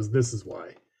 well, because this is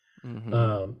why.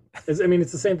 It's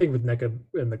the same thing with NECA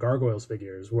and the Gargoyles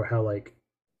figures, where how like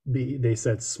they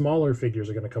said smaller figures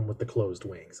are going to come with the closed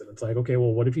wings, and it's like, okay,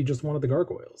 well, what if you just wanted the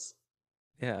Gargoyles?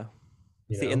 Yeah.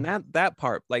 And that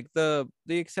part, like the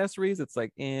accessories, it's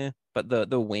like but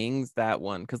the wings, that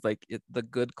one, because like the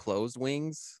good closed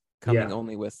wings coming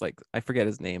only with, like, I forget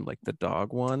his name, like the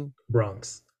dog one,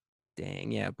 Bronx.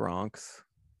 Dang, yeah, Bronx.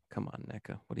 Come on,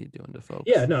 NECA, what are you doing to folks?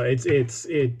 Yeah, no,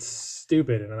 it's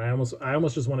stupid, and I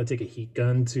almost just want to take a heat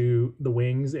gun to the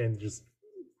wings and just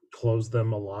close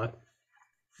them a lot.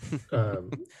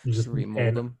 Just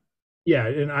remold them. Yeah,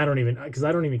 and I don't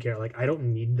even care. Like, I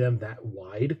don't need them that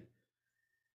wide.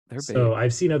 They're big. So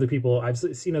I've seen other people on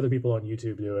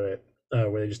YouTube do it,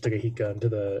 where they just took a heat gun to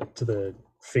the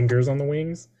fingers on the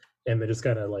wings, and they just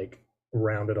kind of like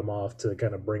rounded them off to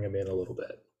kind of bring them in a little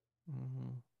bit.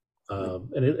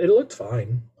 And it looked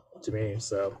fine to me.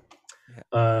 So,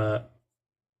 but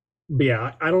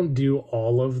yeah, I don't do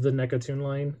all of the NECA Toon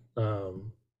line.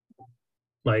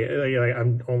 Like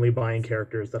I'm only buying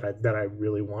characters that I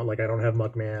really want. Like I don't have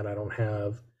Muckman. I don't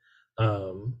have.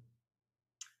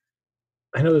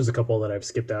 I know there's a couple that I've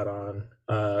skipped out on.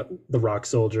 The Rock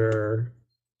Soldier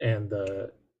and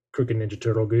the Crooked Ninja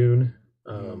Turtle Goon.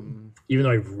 Even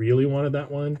though I really wanted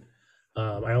that one,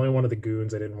 I only wanted the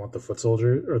Goons. I didn't want the Foot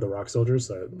Soldier or the Rock Soldiers,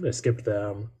 so I skipped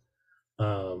them.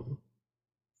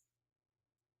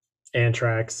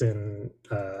 Anthrax and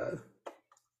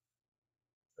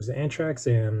was it Anthrax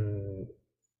and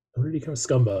where did he come?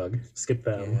 Scumbug. Skip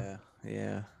them.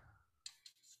 Yeah.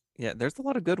 There's a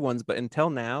lot of good ones, but until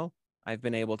now, I've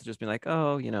been able to just be like,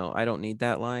 oh, I don't need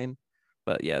that line.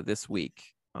 But yeah, this week,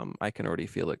 I can already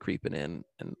feel it creeping in,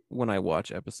 and when I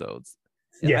watch episodes,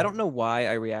 I don't know why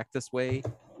I react this way,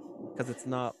 because it's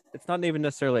not even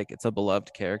necessarily like it's a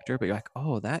beloved character, but you're like,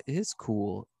 oh, that is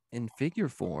cool in figure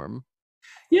form.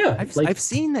 Yeah, I've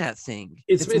seen that thing.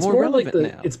 It's more like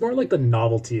the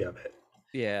novelty of it.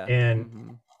 Yeah,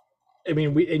 and I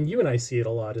mean, you and I see it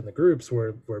a lot in the groups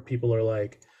where people are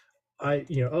like, I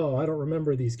don't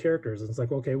remember these characters, and it's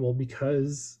like, okay, well,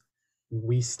 because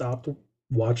we stopped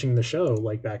watching the show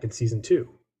like back in season 2.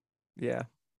 Yeah.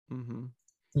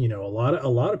 A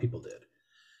lot of people did,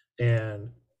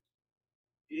 and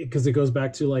because it goes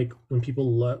back to like when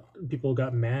people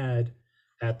got mad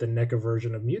at the NECA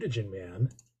version of Mutagen Man,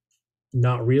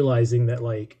 not realizing that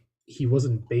like he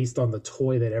wasn't based on the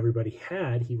toy that everybody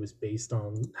had. He was based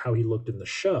on how he looked in the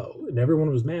show, and everyone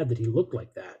was mad that he looked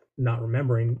like that, not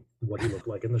remembering what he looked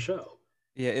like in the show.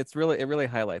 Yeah, it really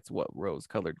highlights what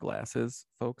rose-colored glasses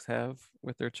folks have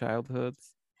with their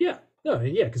childhoods. Yeah, no,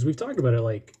 yeah, because we've talked about it.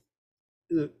 Like,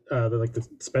 like the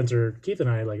Spencer, Keith, and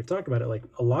I like have talked about it. Like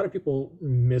a lot of people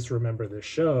misremember the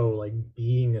show like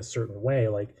being a certain way.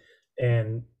 Like,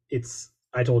 and it's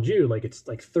I told you like it's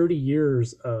like 30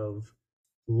 years of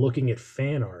looking at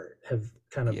fan art have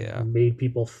kind of made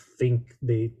people think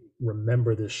they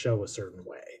remember this show a certain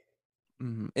way.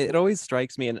 It always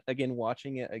strikes me, and again,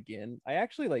 watching it again, I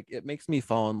actually like it makes me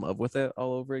fall in love with it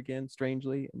all over again,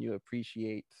 strangely, and you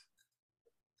appreciate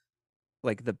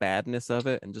like the badness of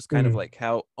it and just kind of like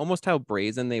how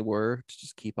brazen they were to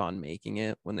just keep on making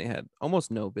it when they had almost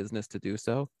no business to do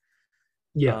so.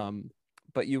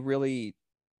 But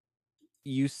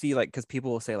you see like, because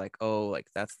people will say like, oh, like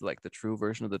that's like the true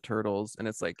version of the Turtles, and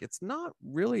it's like it's not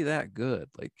really that good.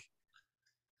 Like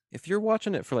if you're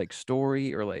watching it for like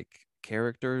story or like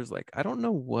characters, like I don't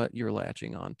know what you're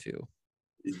latching onto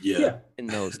in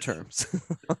those terms.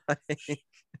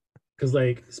 Because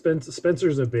like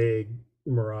Spencer's a big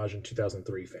Mirage in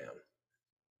 2003 fan,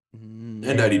 and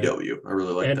IDW. I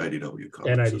really like the IDW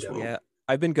comics as well. Yeah,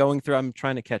 I've been going through. I'm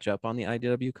trying to catch up on the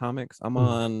IDW comics. I'm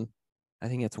on, I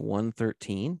think it's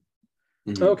 113.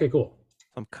 Okay, cool.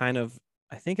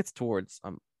 I think it's towards.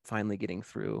 I'm finally getting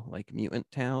through like Mutant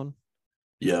Town.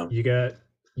 I think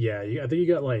you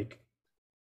got like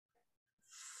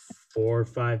 4 or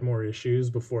 5 more issues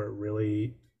before it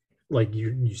really like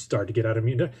you start to get out of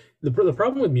Mutant. The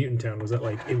problem with Mutant Town was that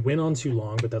like it went on too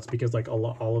long, but that's because like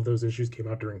all of those issues came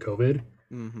out during COVID,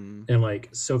 and like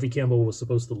Sophie Campbell was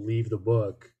supposed to leave the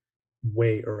book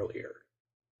way earlier,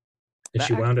 and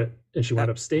she wound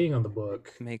up staying on the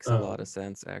book. Makes a lot of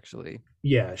sense, actually.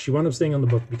 Yeah, she wound up staying on the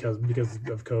book because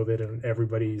of COVID, and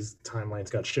everybody's timelines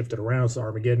got shifted around, so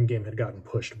Armageddon game had gotten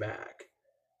pushed back.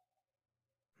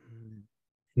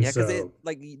 Yeah, because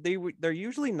they're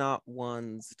usually not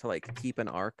ones to like keep an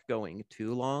arc going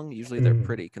too long. Usually they're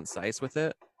pretty concise with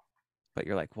it. But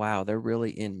you're like, wow, they're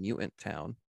really in Mutant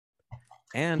Town.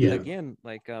 And again,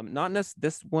 like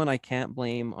this one I can't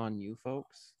blame on you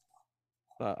folks.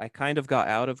 But I kind of got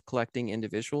out of collecting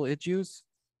individual issues.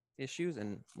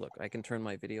 And look, I can turn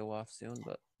my video off soon,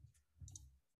 but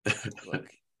look,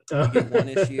 you get one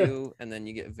issue and then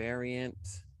you get variant,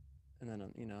 and then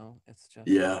it's just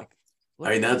like, I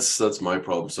mean, that's my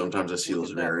problem. Sometimes I see those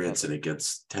variants and it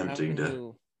gets tempting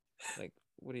to like,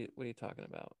 what are you talking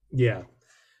about? Yeah.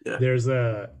 There's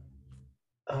oh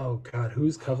god,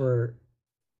 whose cover?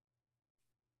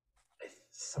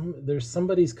 There's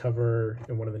somebody's cover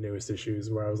in one of the newest issues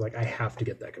where I was like, I have to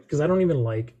get that cover because I don't even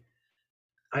like.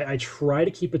 I try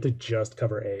to keep it to just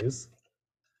cover A's.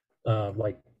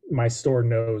 Like my store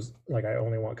knows, like I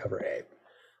only want cover A,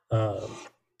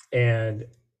 and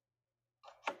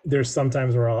there's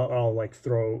sometimes where I'll like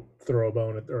throw a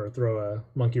bone or throw a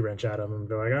monkey wrench at them and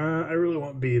be like, I really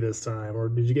want B this time. Or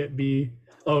did you get B?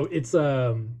 Oh, it's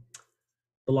the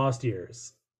Lost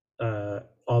Years.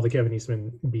 All the Kevin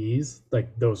Eastman B's,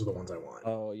 like those are the ones I want.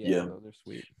 Oh yeah. They're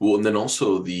sweet. Well, and then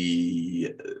also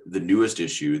the newest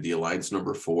issue, the Alliance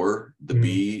number 4, the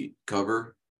B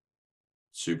cover,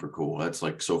 super cool. That's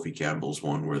like Sophie Campbell's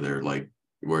one where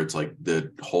it's like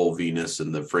the whole Venus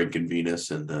and the Franken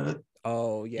Venus and the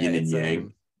yin and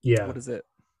yang. What is it?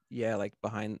 Yeah, like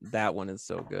behind that one is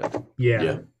so good.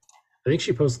 Yeah. I think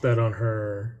she posted that on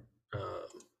her.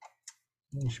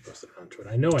 She posted it on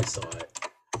Twitter. I know I saw it.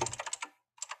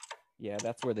 Yeah,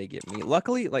 that's where they get me.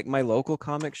 Luckily, like my local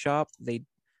comic shop, they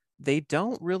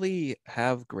don't really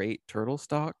have great turtle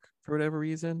stock for whatever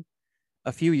reason.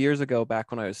 A few years ago, back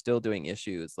when I was still doing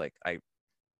issues, like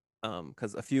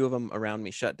because a few of them around me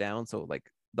shut down, so like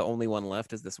the only one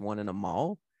left is this one in a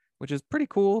mall, which is pretty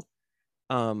cool.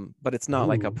 But it's not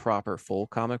like a proper full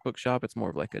comic book shop. It's more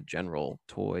of like a general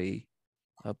toy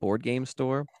board game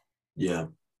store. Yeah.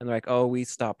 And they're like, oh, we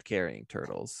stopped carrying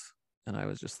turtles. And I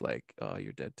was just like, oh,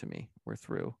 you're dead to me. We're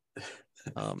through.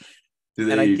 And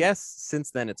I guess since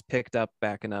then it's picked up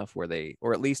back enough where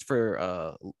or at least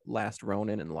for Last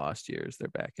Ronin and Lost Years, they're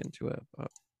back into it.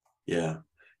 Yeah.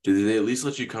 Do they at least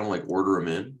let you kind of like order them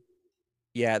in?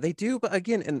 Yeah, they do. But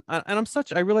again,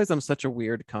 I realize I'm such a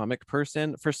weird comic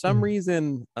person. For some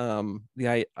reason, a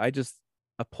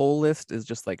pull list is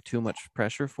just like too much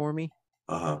pressure for me.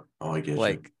 Oh, I get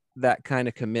like you. That kind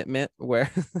of commitment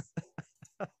where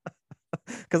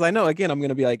because I know again I'm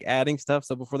gonna be like adding stuff,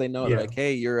 so before they know it, like,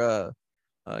 hey, your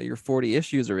 40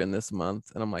 issues are in this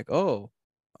month, and I'm like, oh,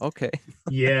 okay.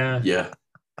 Yeah.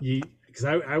 Because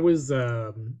I was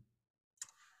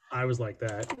like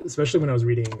that, especially when I was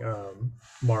reading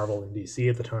Marvel and DC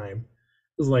at the time.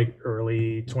 It was like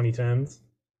early 2010s.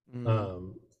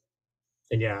 And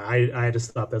yeah, I had to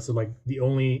stop that. So like the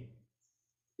only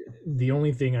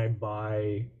thing I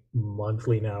buy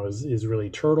monthly now is really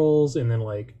Turtles, and then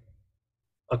like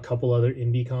a couple other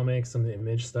indie comics, some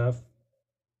Image stuff.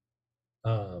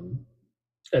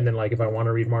 And then like if I want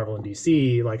to read Marvel and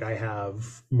DC, like I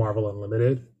have Marvel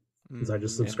Unlimited, because I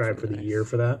just subscribe for the year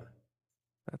for that.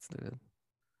 That's good.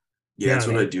 Yeah, that's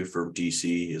what I do for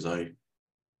DC is I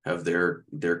have their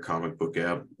comic book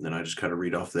app, and I just kind of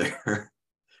read off there.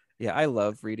 Yeah, I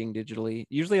love reading digitally.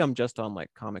 Usually I'm just on like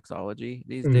Comixology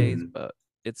these days, but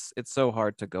it's so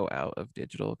hard to go out of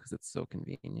digital because it's so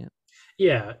convenient.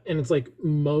 Yeah, and it's like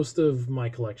most of my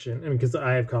collection, I mean, because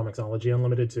I have Comixology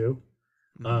Unlimited too.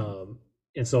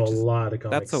 And so a lot of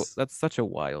comics. That's such a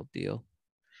wild deal.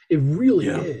 It really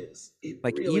is. It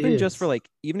like really even is. just for like,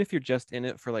 even if you're just in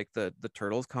it for like the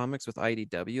Turtles comics with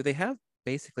IDW, they have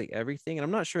basically everything. And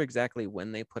I'm not sure exactly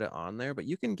when they put it on there, but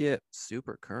you can get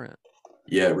super current.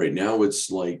 Yeah, right now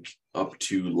it's like up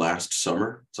to last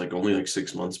summer. It's like only like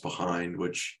 6 months behind,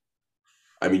 which,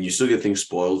 I mean, you still get things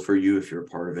spoiled for you if you're a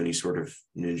part of any sort of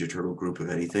Ninja Turtle group of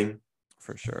anything.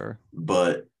 For sure.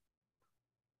 But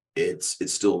it's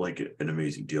still like an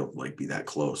amazing deal to like be that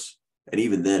close. And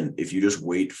even then, if you just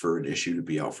wait for an issue to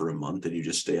be out for a month and you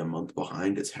just stay a month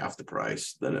behind, it's half the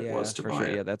price than it was to buy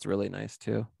it. Yeah, that's really nice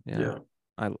too. Yeah.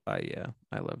 I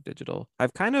love digital.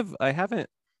 I've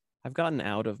gotten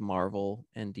out of Marvel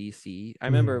and DC. I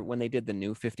remember when they did the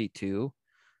New 52,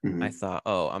 I thought,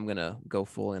 oh, I'm gonna go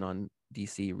full in on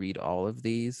DC, read all of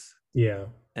these. Yeah.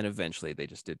 And eventually they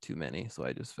just did too many, so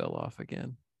I just fell off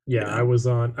again. Yeah, I was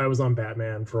on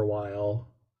Batman for a while.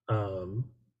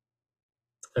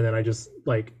 And then I just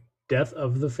like Death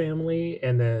of the Family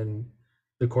and then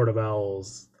The Court of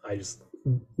Owls, I just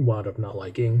wound up not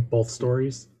liking both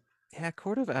stories. Yeah,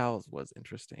 Court of Owls was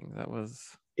interesting.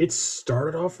 It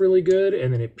started off really good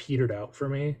and then it petered out for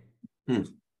me. I've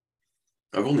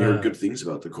only heard good things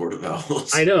about The Court of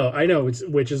Owls. I know,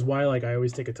 which is why like I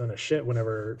always take a ton of shit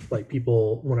whenever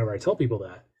I tell people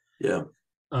that. Yeah.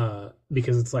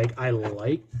 Because it's like I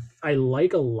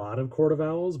like a lot of Court of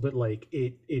Owls, but like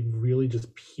it really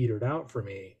just petered out for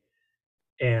me,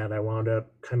 and I wound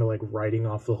up kind of like writing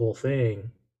off the whole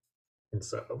thing, and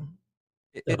so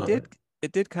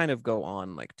it did kind of go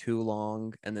on like too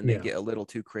long, and then they get a little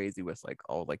too crazy with like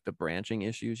all like the branching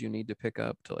issues you need to pick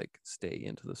up to like stay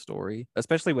into the story,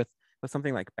 especially with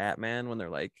something like Batman, when they're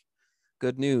like,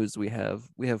 good news, we have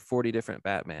 40 different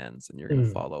Batmans and you're going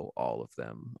to follow all of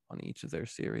them on each of their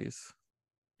series.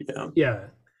 Yeah.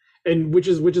 And which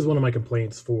is one of my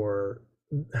complaints for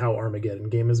how Armageddon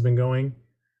game has been going.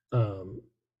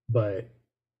 But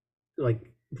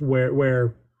like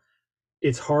where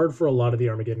it's hard for a lot of the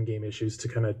Armageddon game issues to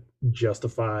kind of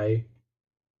justify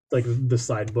like the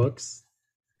side books,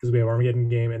 because we have Armageddon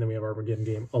game and then we have Armageddon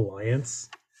game Alliance.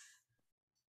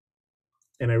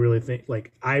 And I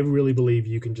really believe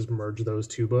you can just merge those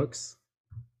two books.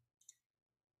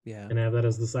 Yeah. And have that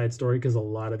as the side story, because a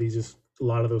lot of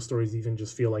those stories even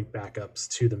just feel like backups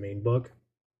to the main book.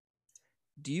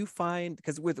 Do you find,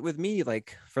 because with me,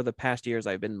 like for the past years,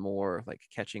 I've been more like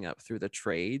catching up through the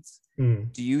trades.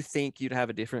 Do you think you'd have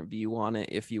a different view on it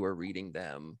if you were reading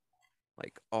them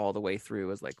like all the way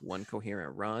through as like one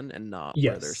coherent run and not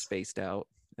where they're spaced out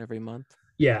every month?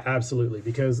 Yeah, absolutely.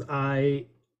 Because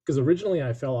originally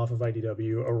I fell off of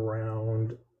IDW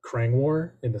around Krang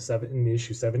War in the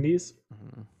issue 70s.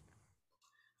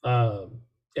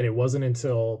 And it wasn't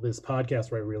until this podcast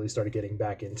where I really started getting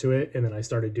back into it, and then I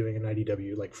started doing an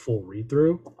IDW like full read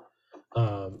through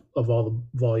of all the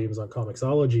volumes on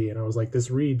Comixology, and I was like, this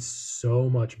reads so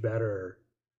much better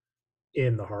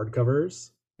in the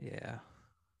hardcovers. Yeah.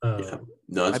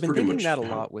 No, I've been thinking that a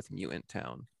lot with Mutant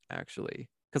Town, actually,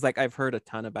 because like I've heard a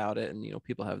ton about it, and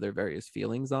people have their various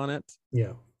feelings on it.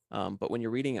 Yeah. But when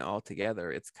you're reading it all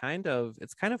together, it's kind of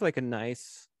like a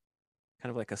nice,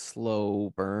 kind of like a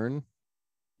slow burn.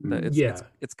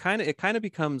 It kind of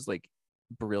becomes like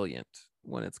brilliant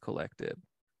when it's collected.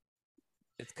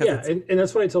 And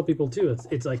that's what I tell people too.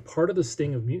 It's like part of the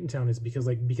sting of Mutant Town is because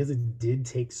it did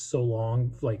take so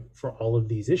long, like for all of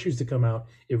these issues to come out,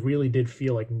 it really did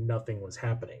feel like nothing was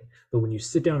happening. But when you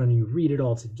sit down and you read it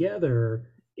all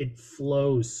together, it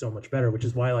flows so much better, which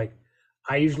is why like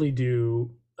I usually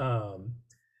do.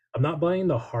 I'm not buying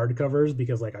the hardcovers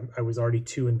because like I was already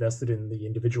too invested in the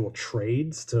individual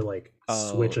trades to like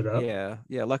switch it up. Yeah.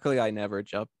 Luckily, I never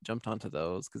jumped onto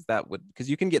those because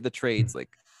you can get the trades like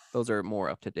those are more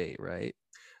up to date, right?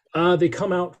 They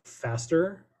come out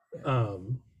faster,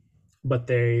 but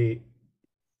they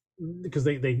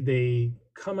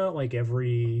come out like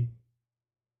every.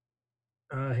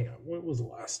 Hang on, what was the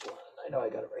last one? I know I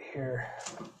got it right here.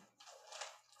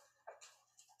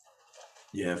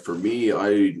 Yeah, for me,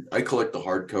 I collect the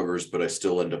hardcovers, but I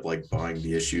still end up like buying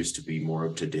the issues to be more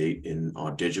up to date in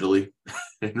digitally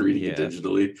and reading it Yeah.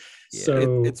 digitally. Yeah,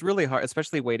 So it's really hard,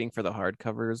 especially waiting for the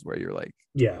hardcovers where you're like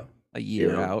yeah, a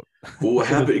year Yeah. out. Well, what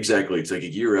happened exactly? It's like a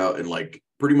year out, and like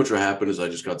pretty much what happened is I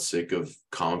just got sick of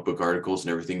comic book articles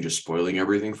and everything just spoiling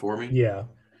everything for me. yeah,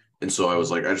 And so I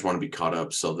was like, I just want to be caught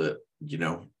up so that,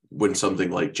 when something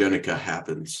like Jenica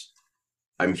happens,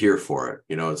 I'm here for it.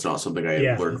 It's not something I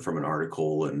Yeah. learned from an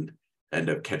article and end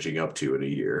up catching up to in a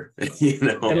year. and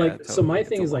Yeah, like so my totally.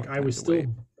 thing It's is a like long time to wait.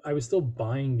 I was still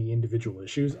buying the individual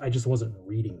issues. I just wasn't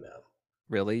reading them.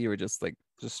 Really? You were just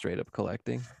straight up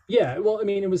collecting? Yeah, well, I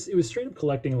mean, it was straight up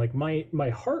collecting. Like my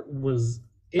heart was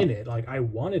in it. Like I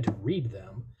wanted to read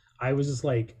them. I was just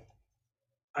like,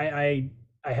 I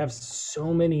have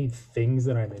so many things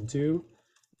that I'm into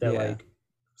that Yeah. like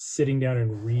sitting down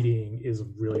and reading is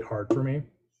really hard for me.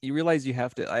 You realize you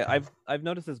have to. I've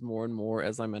noticed this more and more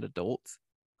as I'm an adult.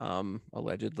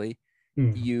 Allegedly,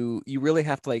 Hmm. you really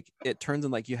have to like. It turns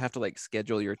in like you have to like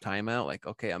schedule your time out. Like,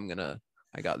 okay,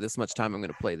 I got this much time. I'm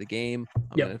gonna play the game.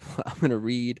 Yep. I'm gonna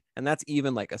read, and that's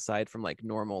even like aside from like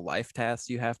normal life tasks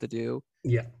you have to do.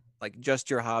 Yeah. Like just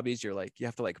your hobbies, you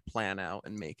have to like plan out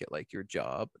and make it like your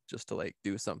job just to like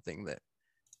do something that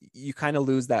you kind of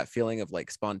lose that feeling of like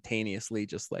spontaneously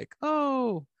just like,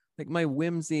 oh, like my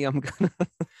whimsy, I'm gonna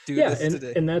do Yeah, this and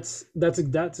today. and that's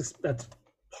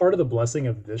part of the blessing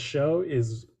of this show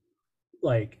is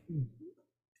like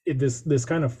this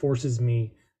kind of forces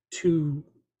me to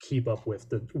keep up with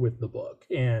the book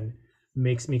and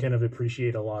makes me kind of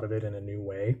appreciate a lot of it in a new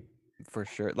way. For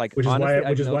sure. Like Which is honestly, why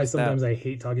I've noticed sometimes that I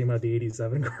hate talking about the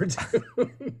 87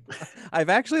 cartoon. I've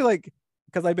actually like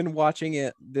because I've been watching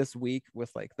it this week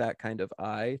with like that kind of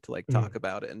eye to like talk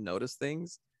about it and notice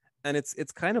things. And it's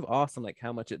kind of awesome like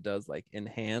how much it does like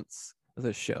enhance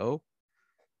the show.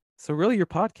 So really your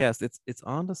podcast, it's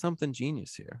on to something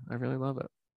genius here. I really love it.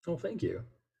 Oh, thank you.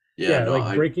 Yeah, no,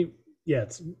 like breaking. Yeah,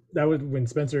 that was when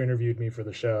Spencer interviewed me for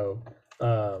the show.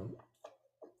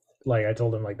 Like I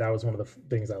told him, like that was one of the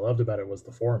things I loved about it was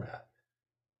the format.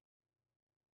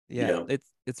 Yeah,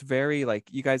 it's very like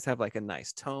you guys have like a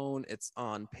nice tone. It's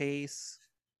on pace.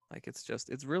 Like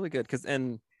it's really good because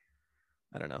and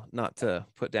I don't know, not to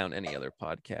put down any other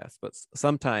podcast, but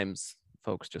sometimes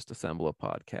folks just assemble a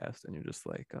podcast and you're just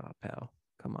like, oh pal,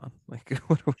 come on, like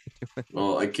what are we doing?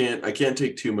 Well, I can't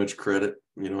take too much credit.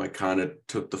 I kind of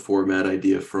took the format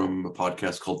idea from a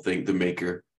podcast called Thank the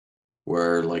Maker,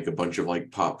 where like a bunch of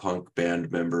like pop punk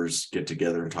band members get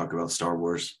together and talk about Star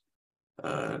Wars.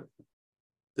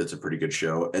 That's a pretty good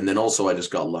show. And then also I just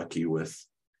got lucky with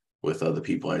the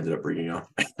people I ended up bringing on.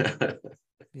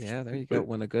 Yeah, there you go.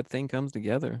 When a good thing comes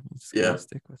together, just Yeah.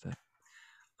 stick with it.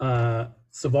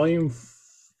 So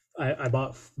I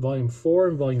bought volume 4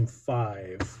 and volume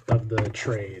 5 of the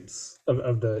trades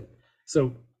of the.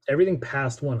 So everything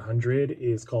past 100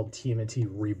 is called TMNT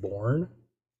Reborn.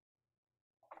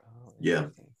 Yeah.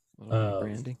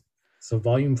 Branding. So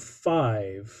volume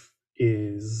 5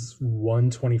 is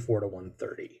 124 to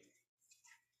 130,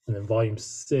 and then volume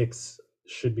 6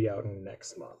 should be out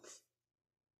next month.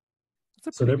 It's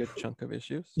a So pretty they're good chunk of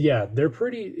issues. Yeah, they're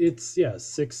pretty. It's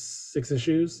six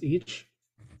issues each.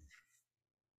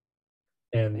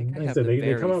 I And think I like I have said, the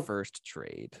they come very out. first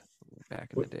trade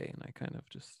back in the day, and I kind of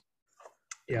just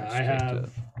Yeah, went I straight to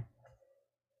have.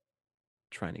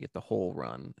 trying to get the whole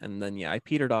run, and then I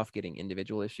petered off getting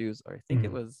individual issues. Or I think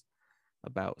it was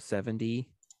about 70,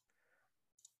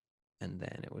 and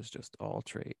then it was just all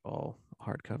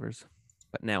hardcovers.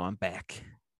 But now I'm back.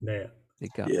 Yeah. They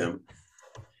got Yeah. me.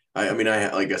 I mean,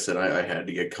 like I said, I had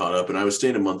to get caught up, and I was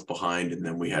staying a month behind, and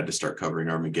then we had to start covering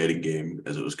Armageddon game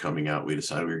as it was coming out. We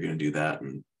decided we were going to do that,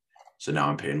 and so now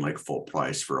I'm paying like full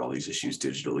price for all these issues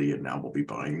digitally, and now we'll be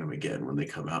buying them again when they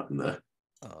come out in the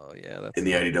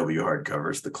IDW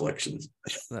hardcovers, the collections.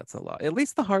 That's a lot. At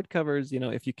least the hardcovers,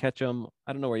 if you catch them,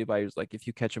 I don't know where you buy yours. Like if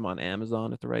you catch them on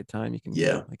Amazon at the right time, you can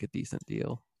get like a decent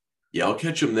deal. Yeah, I'll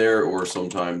catch them there, or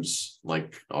sometimes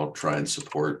like I'll try and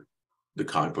support the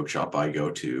comic book shop I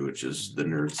go to, which is the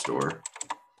Nerd Store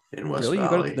in West Valley. You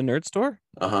go to the Nerd Store?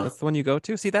 Uh-huh. That's the one you go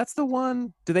to? See, that's the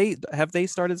one. Have they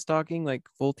started stocking like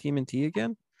full TMNT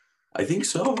again? I think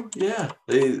so. Yeah.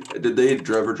 Did they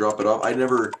ever drop it off? I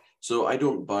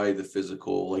don't buy the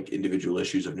physical like individual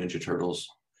issues of Ninja Turtles.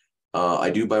 I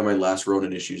do buy my Last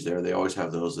Ronin issues there. They always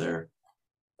have those there.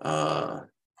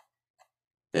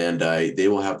 And they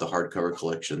will have the hardcover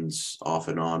collections off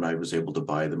and on. I was able to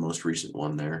buy the most recent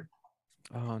one there.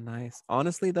 Oh, nice.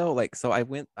 Honestly, though, like, so I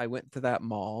went to that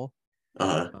mall.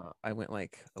 I went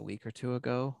like a week or two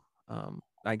ago.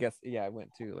 I guess, I went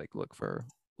to like look for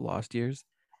Lost Years.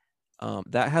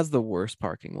 That has the worst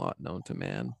parking lot known to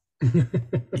man.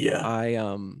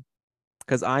 Yeah.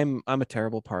 Because I'm a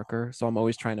terrible parker, so I'm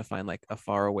always trying to find like a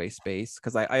far away space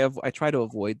because I try to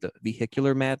avoid the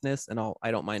vehicular madness, and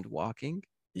I don't mind walking.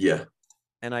 Yeah.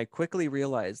 And I quickly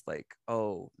realized like,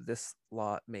 oh, this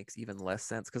lot makes even less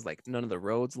sense because like none of the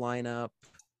roads line up.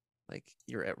 Like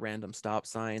you're at random stop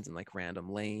signs and like random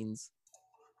lanes.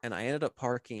 And I ended up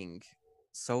parking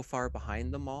so far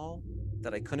behind the mall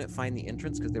that I couldn't find the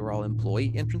entrance because they were all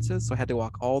employee entrances. So I had to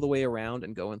walk all the way around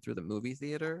and go in through the movie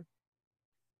theater.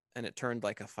 And it turned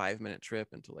like a 5-minute trip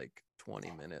into like 20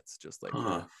 minutes, just like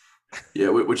Yeah,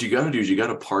 what you got to do is you got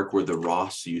to park where the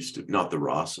Ross used to, not the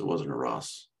Ross, it wasn't a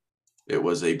Ross. It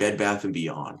was a Bed Bath &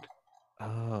 Beyond.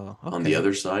 Oh, okay. On the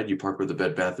other side, you park where the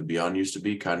Bed Bath & Beyond used to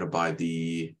be, kind of by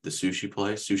the sushi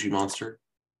place, Sushi Monster.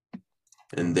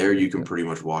 And there you can pretty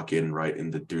much walk in right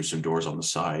through some doors on the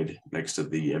side next to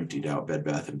the emptied out Bed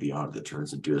Bath & Beyond that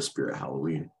turns into a Spirit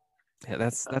Halloween. Yeah,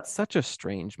 that's such a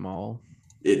strange mall.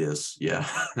 It is, yeah.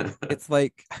 It's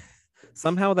like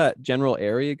somehow that general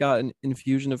area got an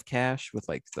infusion of cash with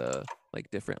like the like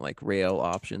different like rail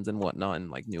options and whatnot and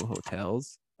like new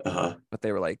hotels. But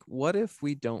they were like, what if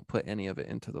we don't put any of it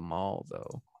into the mall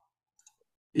though?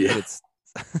 Yeah.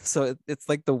 It's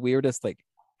like the weirdest like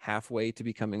halfway to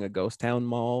becoming a ghost town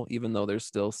mall, even though there's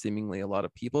still seemingly a lot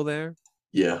of people there.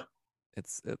 Yeah.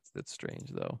 It's strange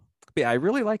though. But yeah, I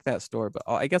really like that store, but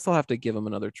I guess I'll have to give them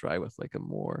another try with like a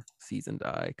more seasoned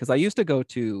eye. Because I used to go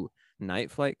to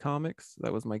Night Flight Comics.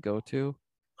 That was my go-to.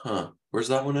 Where's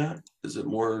that one at? Is it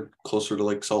more closer to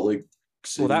like Salt Lake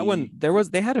City? Well, that one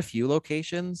they had a few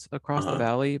locations across the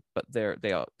valley, but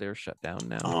they're shut down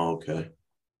now. Oh, okay.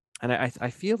 And I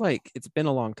feel like it's been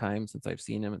a long time since I've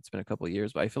seen him. It's been a couple of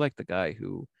years, but I feel like the guy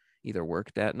who either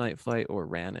worked at Night Flight or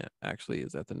ran it actually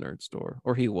is at the Nerd Store,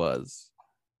 or he was.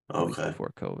 Okay.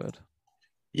 Before COVID.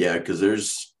 Yeah, because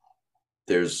there's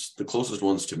the closest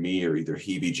ones to me are either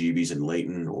Heebie-Jeebies in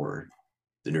Layton or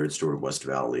the Nerd Store in West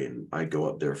Valley, and I go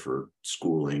up there for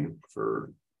schooling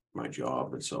for my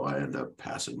job, and so I end up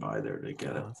passing by there to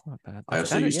get it. That's not bad. I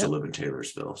also used to live in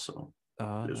Taylorsville, so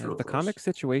it was real the close. comic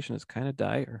situation is kind of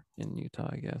dire in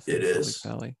Utah, I guess. It is.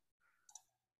 Valley.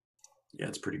 Yeah,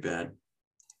 it's pretty bad.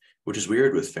 Which is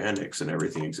weird with Fanix and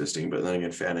everything existing, but then again,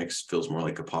 Fanix feels more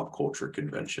like a pop culture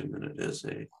convention than it is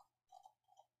a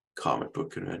comic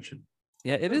book convention.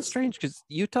 Yeah, it is strange because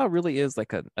Utah really is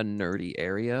like a nerdy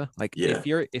area. Like if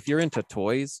you're into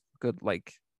toys, good,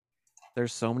 like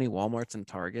there's so many Walmarts and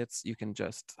Targets, you can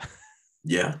just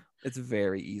it's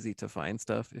very easy to find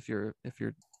stuff if you're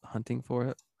hunting for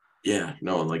it. Yeah,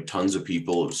 no, and like tons of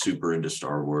people are super into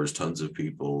Star Wars, tons of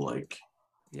people like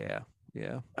yeah.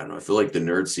 I don't know. I feel like the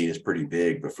nerd scene is pretty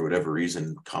big, but for whatever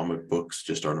reason, comic books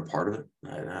just aren't a part of it.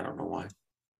 I don't know why.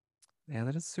 Yeah,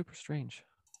 that is super strange.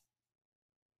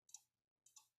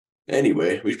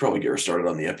 Anyway, we should probably get her started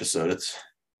on the episode.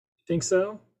 Think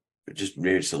so?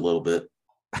 Maybe just a little bit.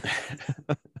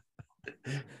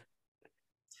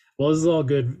 Well, this is all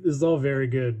good. This is all very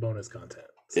good bonus content.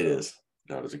 So. It is.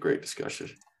 That was a great discussion.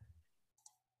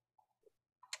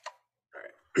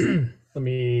 All right. Let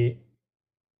me.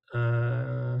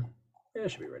 Yeah, I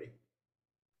should be ready.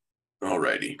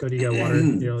 Alrighty. Cody, you got water?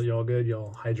 You all good? You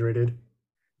all hydrated?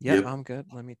 Yep, I'm good.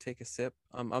 Let me take a sip.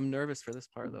 I'm nervous for this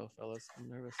part though, fellas. I'm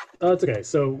nervous. Oh, it's okay.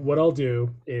 So what I'll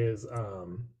do is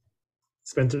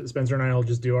Spencer and I will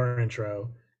just do our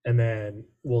intro, and then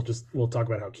we'll talk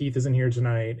about how Keith isn't here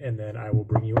tonight, and then I will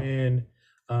bring you in.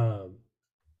 I'll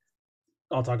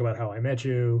talk about how I met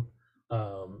you,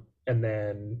 and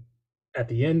then at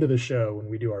the end of the show when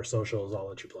we do our socials, I'll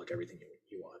let you plug everything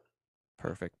you want.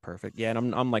 Perfect. Yeah,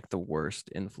 and I'm like the worst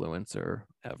influencer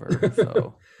ever.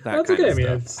 So that's okay. I mean,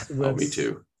 it's me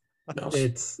too.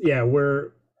 It's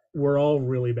we're all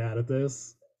really bad at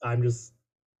this. I'm just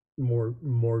more.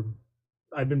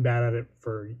 I've been bad at it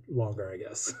for longer, I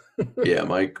guess. Yeah,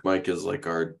 Mike is like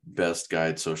our best guy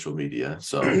at social media,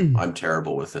 so I'm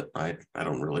terrible with it. I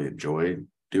don't really enjoy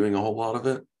doing a whole lot of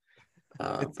it.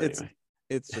 Anyway.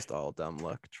 It's just all dumb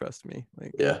luck. Trust me.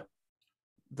 Like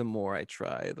the more I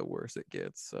try, the worse it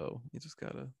gets. So you just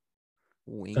gotta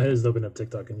wing. I just opened up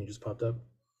TikTok and you just popped up.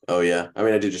 Oh yeah, I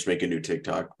mean I did just make a new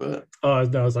TikTok, but no, I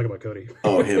was talking about Cody.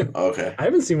 Oh, him. Okay. I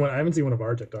haven't seen one of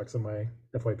our TikToks on my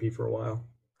FYP for a while.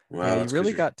 Wow, yeah, you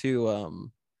really got to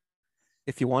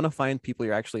if you want to find people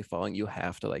you're actually following, you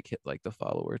have to like hit like the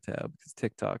follower tab, because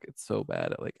TikTok, it's so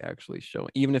bad at like actually showing,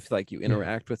 even if like you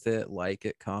interact with it, like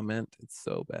it, comment, it's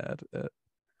so bad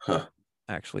at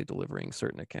actually delivering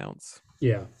certain accounts.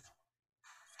 Yeah,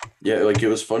 like it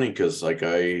was funny because like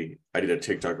I did a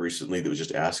TikTok recently that was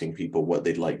just asking people what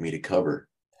they'd like me to cover,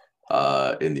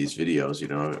 in these videos, you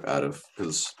know,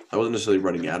 because I wasn't necessarily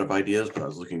running out of ideas, but I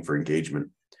was looking for engagement.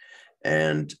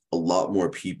 And a lot more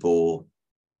people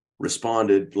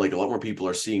responded, like a lot more people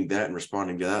are seeing that and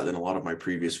responding to that than a lot of my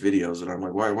previous videos. And I'm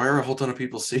like, why are a whole ton of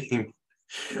people seeing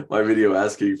my video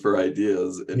asking for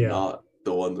ideas and not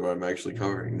the ones where I'm actually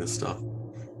covering this stuff?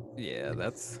 Yeah,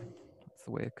 that's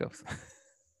the way it goes.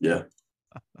 Yeah.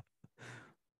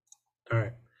 All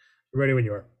right. Ready when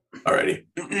you are.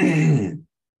 Alrighty.